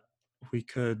 but we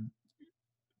could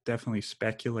definitely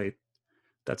speculate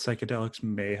that psychedelics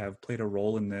may have played a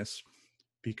role in this,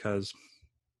 because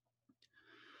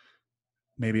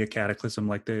maybe a cataclysm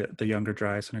like the Younger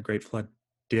Dryas and a Great Flood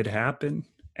did happen,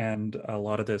 and a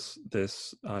lot of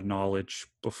this knowledge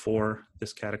before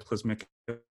this cataclysmic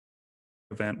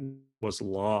event was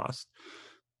lost.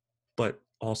 But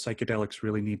all psychedelics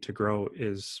really need to grow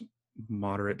is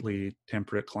moderately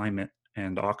temperate climate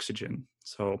and oxygen.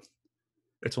 So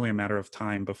it's only a matter of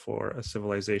time before a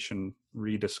civilization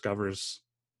rediscovers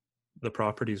the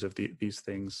properties of these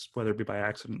things, whether it be by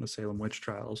accident in the Salem witch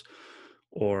trials,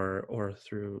 or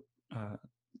through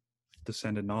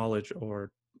descended knowledge,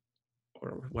 or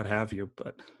what have you.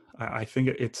 But I think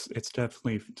it's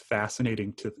definitely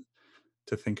fascinating to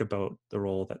think about the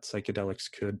role that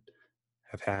psychedelics could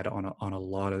have had on a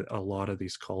lot of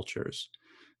these cultures,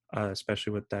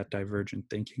 especially with that divergent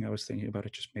thinking I was thinking about.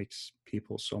 It just makes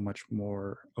people so much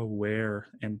more aware,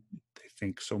 and they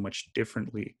think so much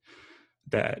differently,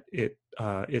 that it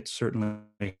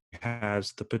certainly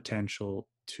has the potential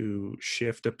to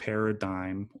shift a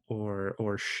paradigm,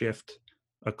 or shift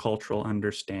a cultural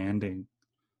understanding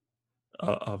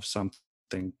of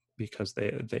something, because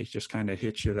they just kind of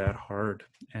hit you that hard,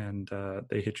 and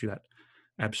they hit you that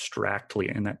abstractly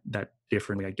and that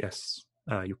differently, I guess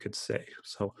you could say.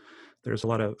 So there's a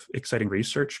lot of exciting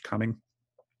research coming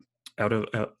out of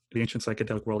the ancient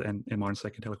psychedelic world and modern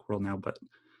psychedelic world now, but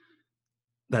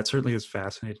that certainly is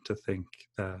fascinating to think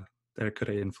that it could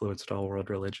have influenced all world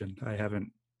religion. I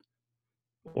haven't,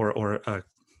 or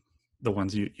the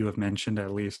ones you have mentioned,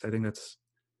 at least. I think that's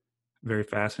very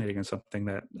fascinating, and something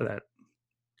that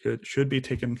should be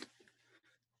taken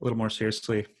a little more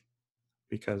seriously,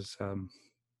 because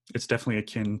it's definitely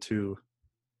akin to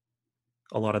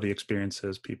a lot of the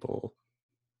experiences people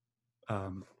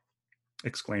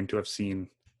exclaim to have seen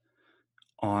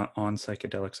on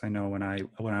psychedelics. I know when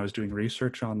I was doing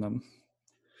research on them,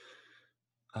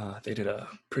 they did a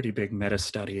pretty big meta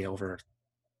study over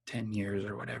 10 years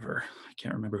or whatever. I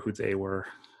can't remember who they were.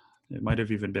 It might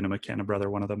have even been a McKenna brother,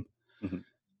 one of them.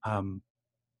 Mm-hmm.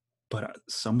 But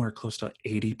somewhere close to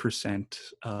 80%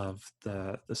 of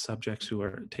the subjects who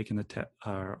are taking the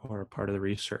or part of the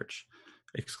research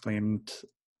exclaimed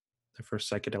their first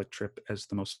psychedelic trip as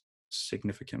the most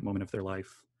significant moment of their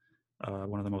life,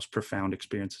 one of the most profound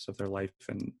experiences of their life,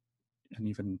 and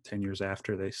even 10 years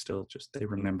after, they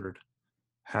remembered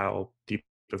how deep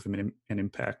of an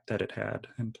impact that it had.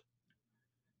 And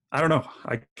I don't know,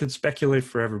 I could speculate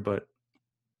forever, but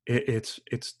it's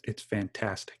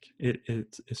fantastic.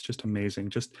 It's just amazing.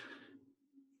 Just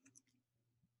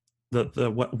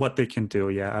the what they can do.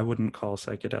 Yeah, I wouldn't call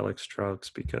psychedelics drugs,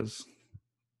 because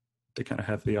they kind of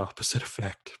have the opposite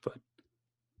effect, but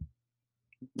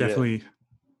Yeah.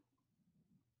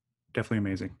 definitely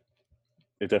amazing.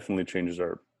 it definitely changes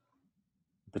our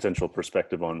potential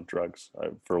perspective on drugs.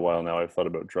 For a while now, I've thought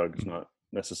about drugs not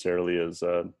necessarily as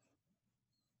a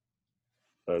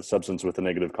substance with a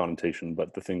negative connotation,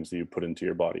 but the things that you put into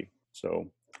your body.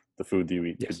 So the food that you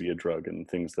eat could Yes. be a drug, and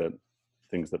things that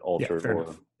alter fair or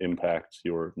enough. impact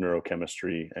your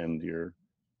neurochemistry and your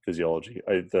physiology.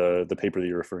 The paper that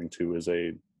you're referring to is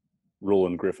a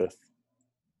Roland Griffith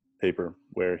paper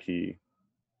where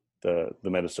the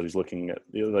meta study is looking at,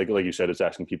 like you said, it's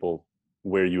asking people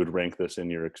where you would rank this in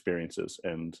your experiences,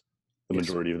 and the Yes.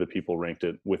 majority of the people ranked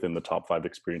it within the top 5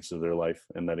 experiences of their life,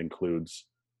 and that includes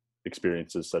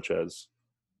experiences such as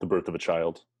the birth of a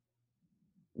child,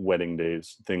 wedding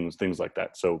days, things like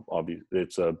that. So obviously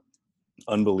it's a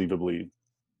unbelievably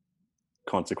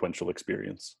consequential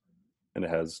experience, and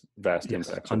it has vast Yes,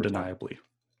 impacts over time. undeniably.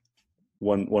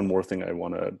 One more thing I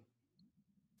want to,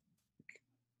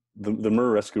 the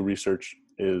Murarescu research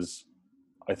is,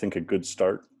 I think, a good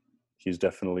start. He's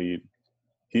definitely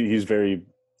he's very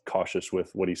cautious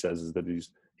with what he says, is that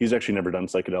he's actually never done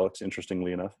psychedelics,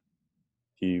 interestingly enough.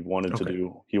 He wanted to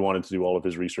do all of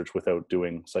his research without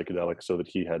doing psychedelics, so that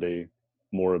he had a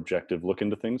more objective look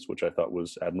into things, which I thought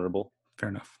was admirable. Fair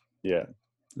enough. Yeah.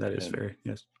 That is fair.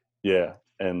 Yes. Yeah.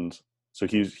 And so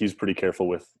he's pretty careful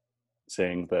with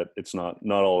saying that it's not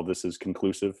all of this is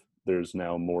conclusive. There's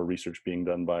now more research being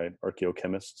done by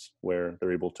archaeochemists where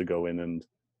they're able to go in and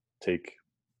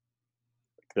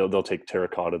they'll take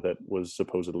terracotta that was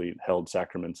supposedly held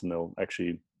sacraments, and they'll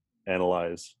actually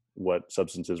analyze what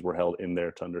substances were held in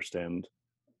there to understand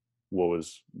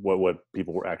what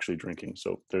people were actually drinking.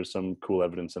 So there's some cool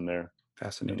evidence in there.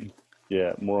 Fascinating.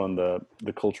 Yeah, more on the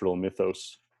cultural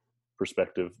mythos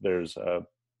perspective.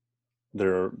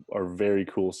 There are very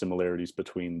cool similarities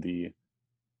between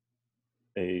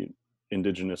a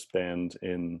indigenous band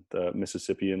in the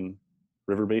Mississippian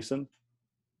River Basin,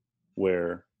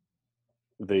 where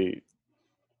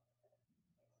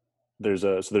there's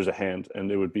a hand,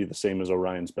 and it would be the same as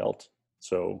Orion's belt.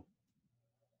 So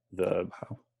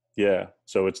Wow.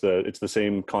 so it's the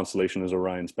same constellation as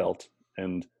Orion's belt,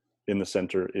 and in the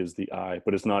center is the eye,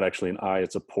 but it's not actually an eye,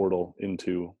 it's a portal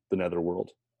into the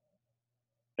netherworld.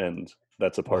 And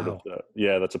that's a part of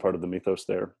the mythos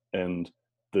there. And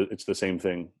it's the same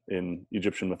thing in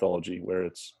Egyptian mythology, where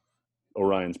it's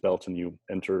Orion's belt and you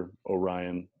enter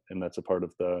Orion, and that's a part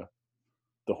of the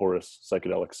Horus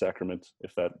psychedelic sacrament,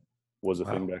 if that was a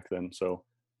thing back then. So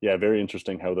yeah, very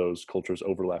interesting how those cultures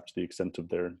overlap to the extent of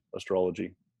their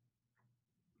astrology.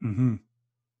 Mm-hmm.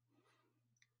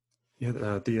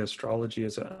 Yeah, the astrology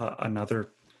is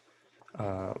another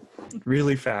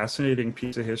really fascinating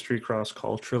piece of history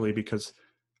cross-culturally, because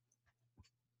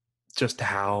just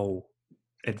how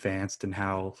advanced and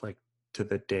how, like, to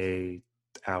the day,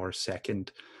 hour,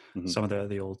 second, some of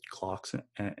the old clocks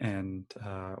and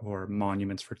or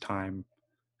monuments for time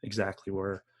exactly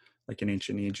were, like in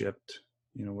ancient Egypt,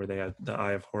 where they had the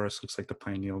Eye of Horus, looks like the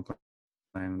pineal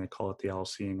gland, and they call it the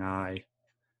all-seeing eye.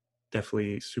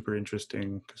 Definitely super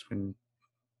interesting, because when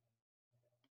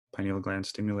pineal gland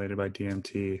stimulated by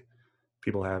DMT,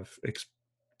 people have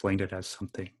explained it as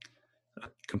something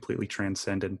completely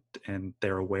transcendent, and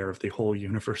they're aware of the whole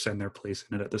universe and their place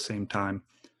in it at the same time.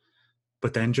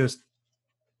 But then just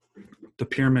the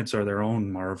pyramids are their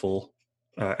own marvel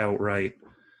outright,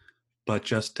 but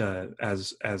just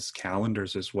as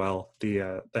calendars as well.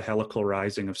 The helical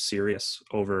rising of Sirius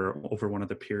over one of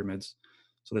the pyramids.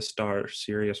 So the star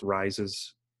Sirius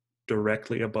rises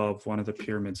directly above one of the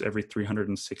pyramids every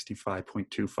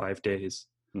 365.25 days.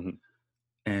 Mm-hmm.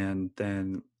 And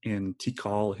then in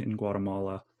Tikal in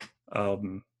Guatemala, that's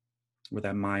where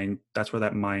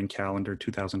that Mayan calendar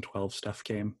 2012 stuff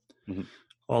came. Mm-hmm.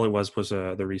 All it was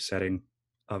the resetting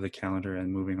of the calendar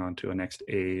and moving on to a next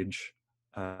age.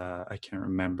 I can't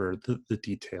remember the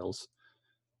details,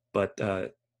 but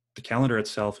the calendar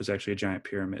itself is actually a giant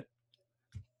pyramid,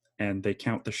 and they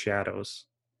count the shadows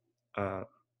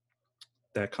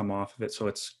that come off of it. So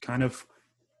it's kind of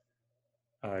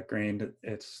grained.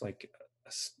 It's like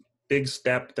a big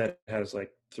step that has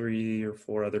like 3 or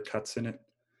 4 other cuts in it.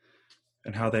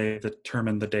 And how they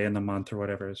determine the day and the month or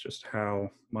whatever is just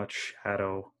how much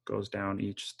shadow goes down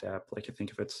each step. Like, I think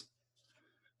if it's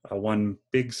one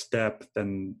big step,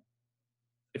 then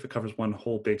if it covers one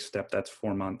whole big step, that's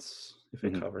 4 months. If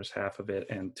it covers half of it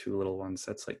and 2 little ones,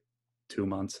 that's like 2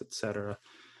 months, etc.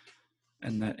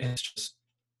 And that it's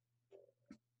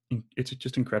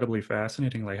just incredibly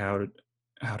fascinating. Like, how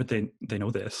did they know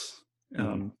this?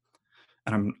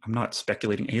 And I'm not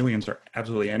speculating aliens or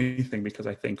absolutely anything, because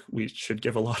I think we should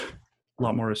give a lot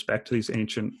more respect to these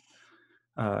ancient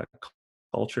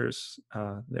cultures,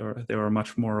 they were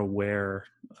much more aware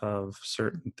of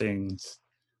certain things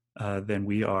than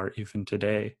we are even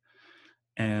today,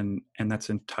 and that's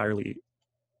entirely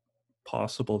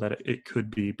possible that it could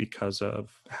be because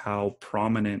of how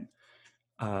prominent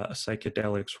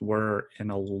psychedelics were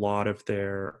in a lot of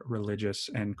their religious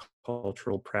and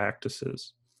cultural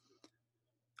practices.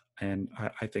 And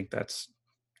I think that's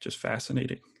just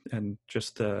fascinating, and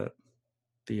just the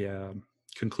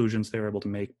conclusions they were able to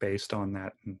make based on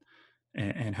that,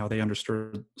 and how they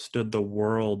understood the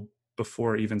world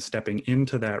before even stepping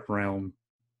into that realm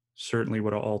certainly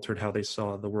would have altered how they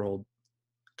saw the world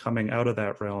coming out of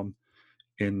that realm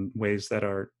in ways that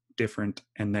are different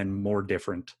and then more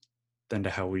different than to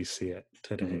how we see it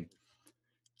today. Mm-hmm.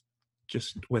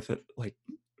 Just with it, like,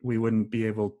 we wouldn't be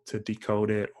able to decode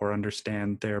it or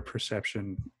understand their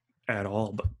perception at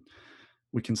all, but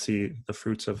we can see the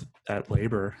fruits of that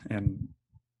labor, and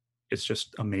it's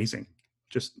just amazing,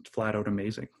 just flat out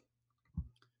amazing.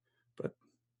 But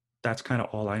that's kind of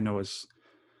all I know is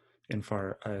in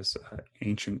far as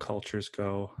ancient cultures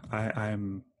go.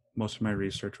 I'm most of my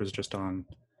research was just on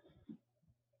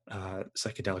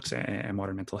psychedelics and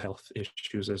modern mental health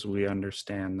issues as we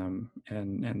understand them,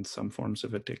 and some forms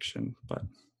of addiction, but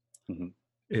Mm-hmm.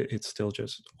 it's still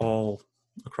just all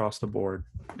across the board.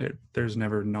 There's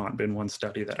never not been one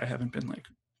study that I haven't been like,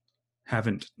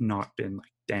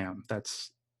 damn,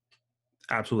 that's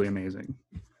absolutely amazing.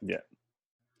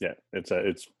 Yeah,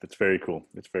 it's very cool.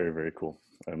 It's very, very cool.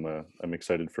 I'm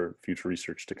excited for future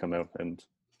research to come out, and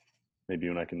maybe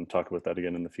you and I can talk about that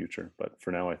again in the future. But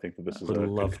for now, I think that this is a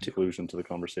good conclusion to the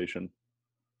conversation.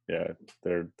 Yeah,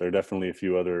 there are definitely a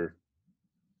few other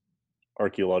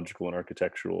archaeological and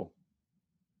architectural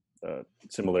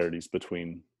similarities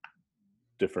between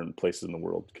different places in the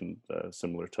world,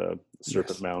 similar to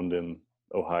Serpent Mound in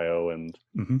Ohio and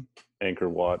Angkor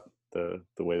Wat. The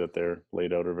way that they're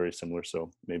laid out are very similar.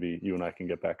 So maybe you and I can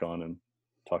get back on and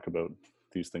talk about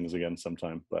these things again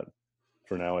sometime. But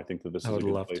for now, I think that this is a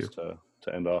good place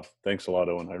to end off. Thanks a lot,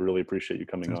 Owen. I really appreciate you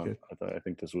coming on. I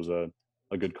think this was a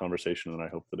good conversation, and I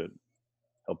hope that it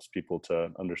helps people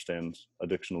to understand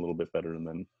addiction a little bit better, and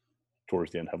then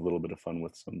towards the end have a little bit of fun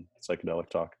with some psychedelic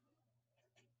talk.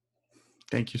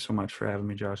 Thank you so much for having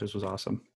me, Josh. This was awesome.